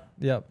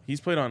 Yep. He's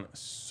played on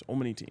so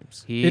many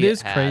teams. It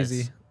is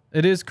crazy.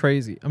 It is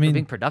crazy. I mean,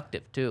 being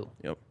productive, too.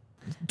 Yep.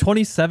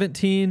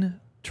 2017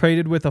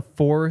 traded with a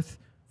 4th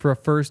for a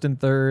 1st and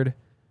 3rd.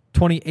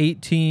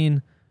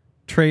 2018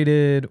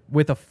 traded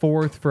with a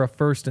 4th for a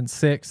 1st and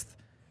 6th.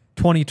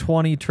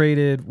 2020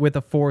 traded with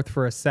a 4th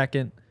for a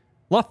 2nd.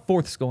 A lot of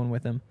 4ths going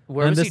with him.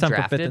 Where and was this he time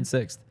drafted? for 5th and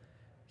 6th.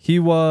 He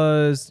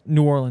was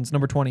New Orleans,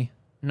 number 20.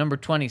 Number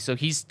 20. So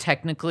he's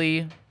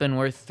technically been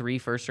worth 3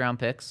 first-round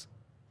picks.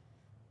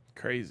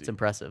 Crazy. It's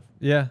impressive.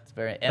 Yeah. It's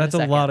very. And That's a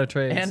a second. lot of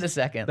trades. And a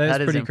second.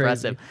 That is pretty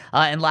impressive. crazy.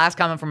 And last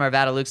comment from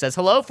Arvada Luke says,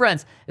 "Hello,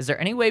 friends. Is there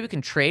any way we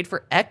can trade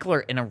for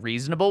Eckler in a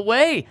reasonable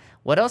way?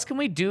 What else can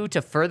we do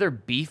to further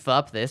beef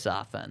up this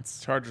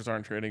offense?" Chargers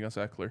aren't trading us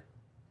Eckler.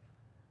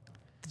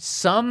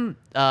 Some,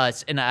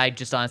 and I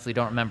just honestly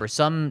don't remember,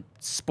 some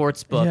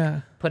sports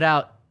book put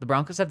out the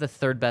Broncos have the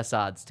 3rd best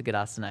odds to get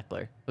Austin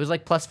Eckler. It was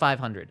like plus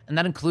 500, and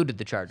that included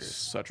the Chargers.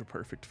 Such a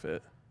perfect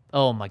fit.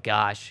 Oh my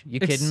gosh. You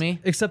kidding me?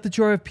 Except that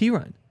you have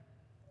Pirine.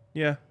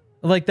 Yeah.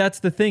 Like, that's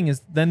the thing,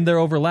 is then they're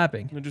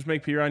overlapping. And just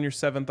make Piron your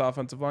 7th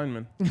offensive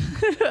lineman.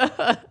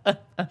 I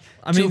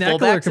mean,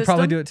 fullback Eckler could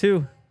probably system? do it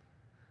too.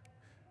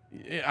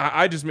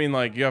 I just mean,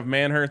 like, you have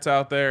Manhurts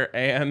out there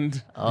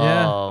and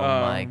Oh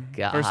my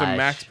gosh. for some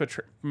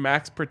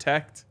max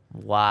protect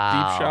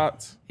Wow. deep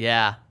shots.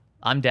 Yeah,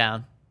 I'm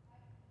down.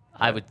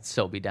 I would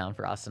so be down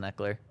for Austin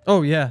Eckler.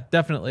 Oh, yeah,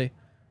 definitely.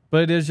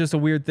 But it is just a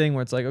weird thing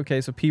where it's like,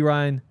 okay, so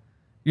Pirine,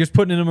 you're just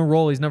putting him in a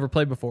role he's never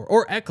played before.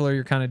 Or Eckler,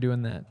 you're kind of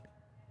doing that.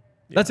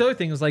 Yeah. That's the other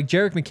thing is, like,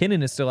 Jerick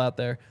McKinnon is still out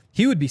there.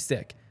 He would be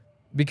sick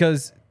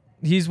because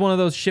he's one of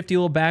those shifty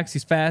little backs.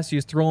 He's fast. You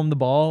just throw him the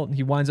ball. And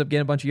he winds up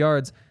getting a bunch of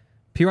yards.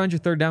 Pirine's your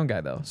 3rd down guy,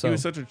 though. So He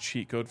was such a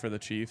cheat code for the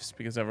Chiefs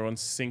because everyone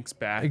sinks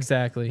back.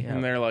 exactly.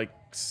 And they're like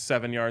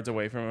 7 yards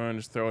away from him and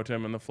just throw it to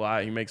him in the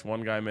flat. He makes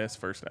one guy miss,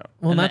 first down.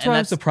 Well, And that's that- why and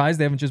I'm that's- surprised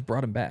they haven't just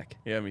brought him back.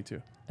 Yeah, me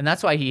too. And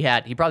that's why he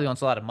probably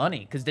wants a lot of money.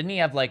 Because didn't he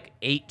have like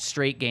 8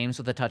 straight games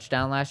with a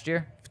touchdown last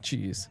year?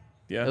 Jeez.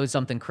 Yeah. It was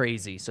something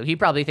crazy. So he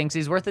probably thinks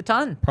he's worth a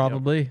ton.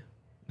 Probably.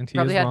 And he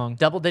Probably is had wrong.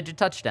 double-digit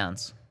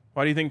touchdowns.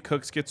 Why do you think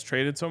Cooks gets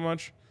traded so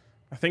much?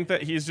 I think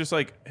that he's just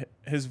like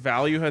his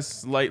value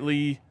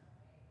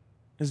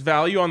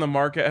on the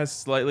market has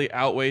slightly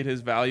outweighed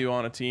his value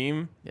on a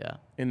team Yeah.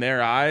 in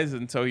their eyes,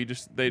 and so they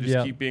just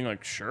Yeah. keep being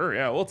like, sure,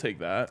 yeah, we'll take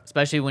that.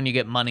 Especially when you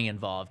get money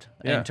involved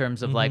Yeah. in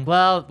terms of like,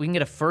 well, we can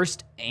get a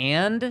first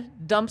and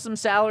dump some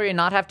salary and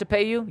not have to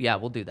pay you. Yeah,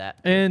 we'll do that.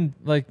 And,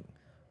 like,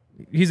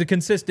 he's a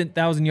consistent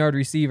 1,000-yard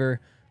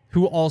receiver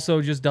who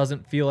also just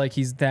doesn't feel like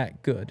he's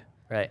that good.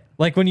 Right.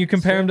 Like, when you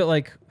compare him to,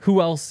 like,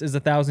 who else is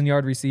a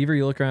 1,000-yard receiver,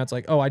 you look around, it's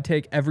like, oh, I'd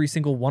take every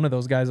single one of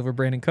those guys over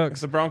Brandon If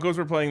Cooks. the Broncos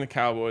were playing the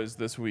Cowboys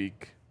this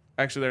week,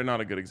 actually, they're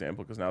not a good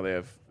example because now they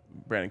have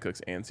Brandon Cooks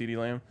and CeeDee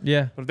Lamb.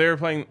 Yeah. But if they were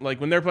playing, like,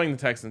 when they're playing the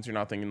Texans, you're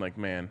not thinking, like,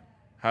 man,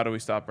 how do we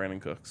stop Brandon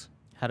Cooks?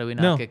 How do we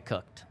not No. get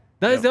cooked?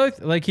 That is the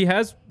other like, he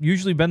has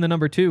usually been the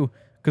number 2.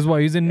 Because,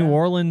 he's in New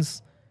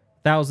Orleans,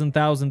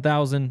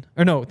 1,000.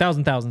 Or no,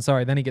 1,000.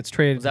 Sorry. Then he gets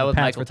traded Was to that the with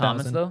Pats Michael for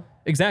Thomas, 1,000. though?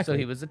 Exactly. So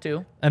he was the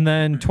 2. And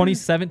then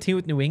 2017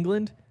 with New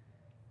England,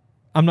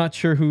 I'm not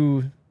sure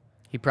who.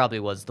 He probably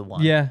was the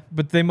 1. Yeah,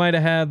 but they might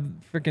have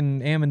had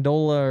freaking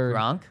Amendola or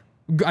Gronk?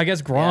 I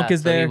guess Gronk Yeah,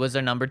 is so there. he was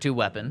their number 2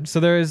 weapon. So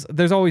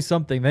there's always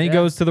something. Then he Yeah.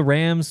 goes to the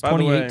Rams, By the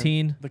way,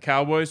 2018. the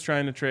Cowboys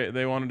trying to trade,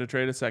 they wanted to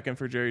trade a second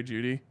for Jerry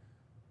Jeudy.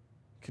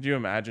 Could you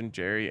imagine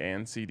Jerry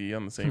and CD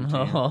on the same team?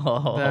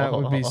 That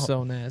would be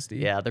so nasty.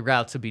 Yeah, the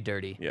routes would be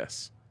dirty.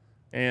 Yes.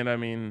 And I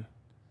mean,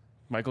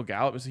 Michael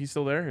Gallup, is he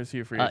still there? Is he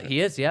a free agent? He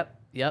is, yep.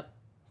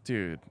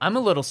 Dude. I'm a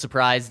little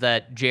surprised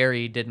that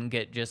Jerry didn't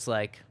get just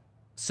like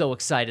so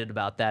excited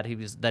about that. He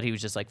was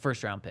just like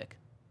first round pick.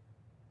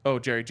 Oh,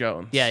 Jerry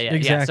Jones. Yeah.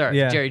 Exactly, Sorry,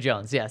 yeah. Jerry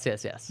Jones. Yes.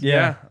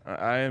 Yeah.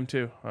 I am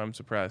too. I'm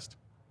surprised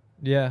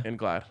Yeah. and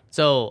glad.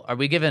 So, are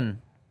we giving a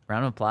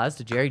round of applause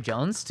to Jerry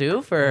Jones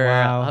too for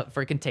Wow.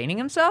 for containing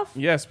himself?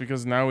 Yes,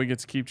 because now we get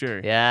to keep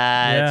Jerry.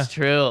 Yeah, it's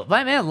true.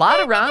 But man, a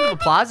lot of round of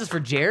applauses for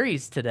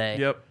Jerry's today.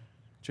 Yep.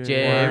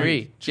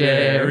 Jerry.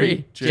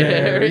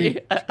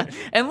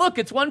 And look,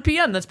 it's 1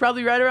 p.m. That's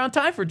probably right around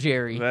time for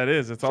Jerry. That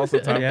is. It's also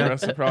time Yeah. for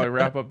us to probably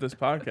wrap up this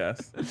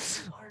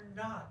podcast. Are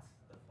not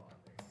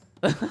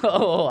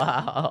Oh,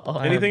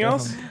 wow. Anything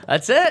else?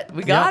 That's it.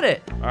 We got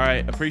it. All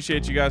right.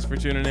 Appreciate you guys for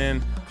tuning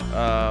in.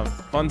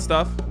 Fun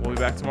stuff. We'll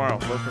be back tomorrow.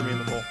 Vote for me in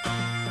the poll.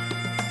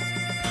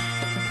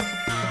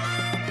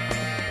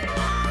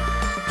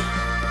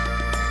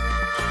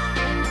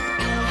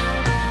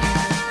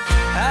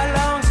 How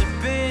long's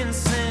it been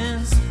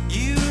since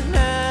you and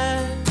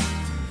I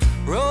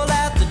rolled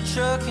out the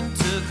truck and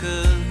took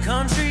a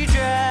country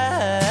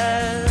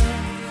drive?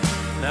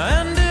 Now I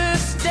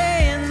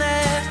understand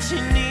that you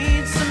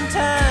need some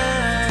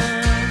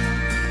time.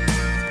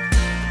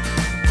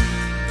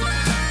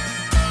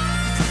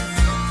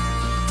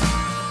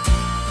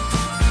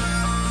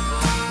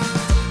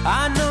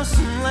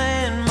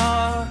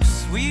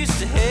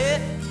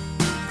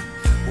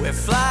 where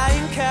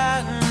flying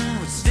cotton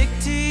would stick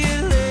to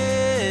your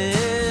lips.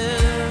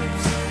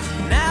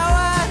 Now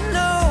I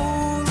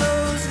know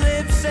those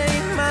lips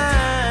ain't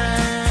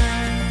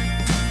mine.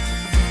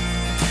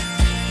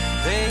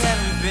 They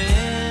haven't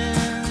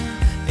been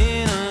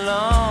in a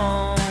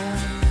long,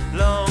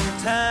 long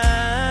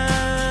time.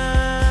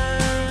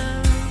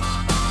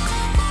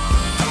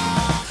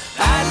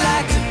 I'd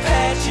like to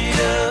patch it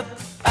up.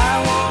 I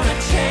wanna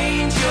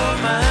change your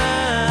mind.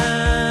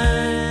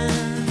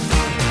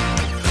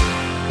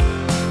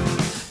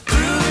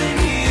 Proving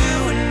you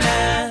and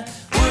I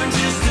were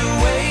just a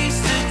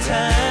waste of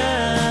time.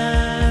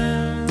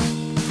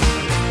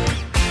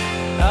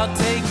 I'll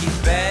take you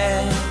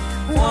back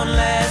one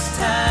last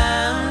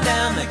time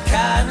down the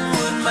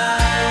Cottonwood Mine.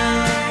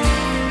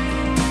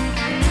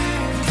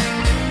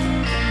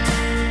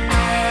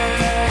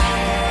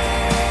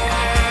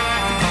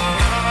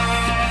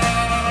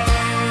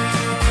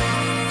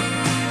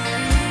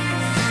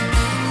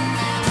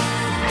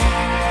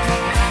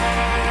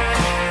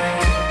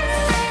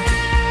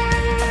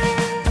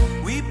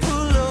 We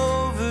pull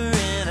over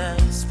and I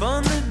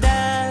spun the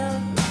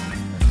dial,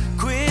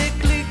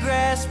 quickly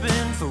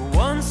grasping for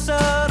one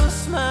subtle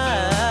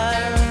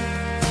smile.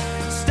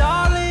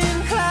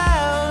 Starling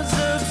clouds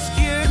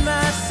obscured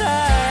my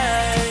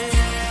sight.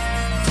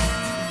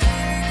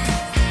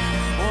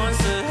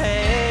 Once I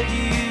had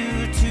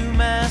you to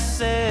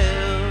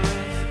myself,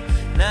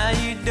 now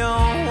you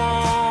don't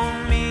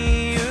want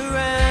me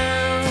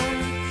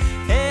around.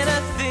 And I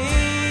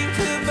think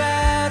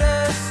about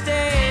us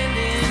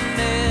standing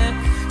there,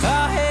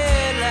 our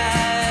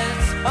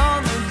headlights on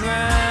the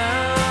ground.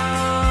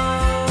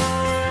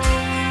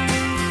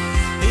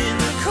 In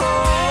the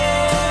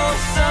cold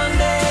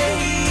Sunday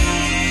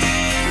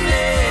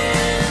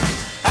evening,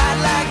 I'd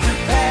like to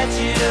patch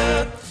it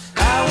up. I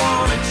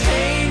wanna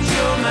change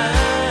your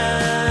mind.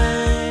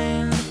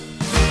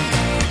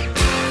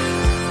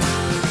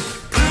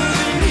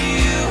 Proving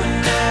you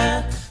and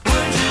I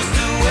were just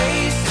a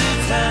waste of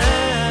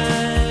time.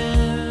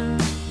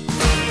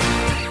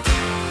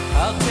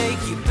 I'll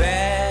take you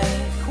back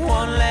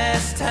one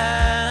last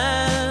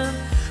time.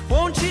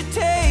 Won't you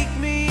take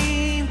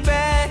me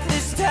back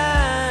this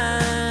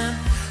time?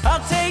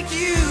 I'll take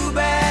you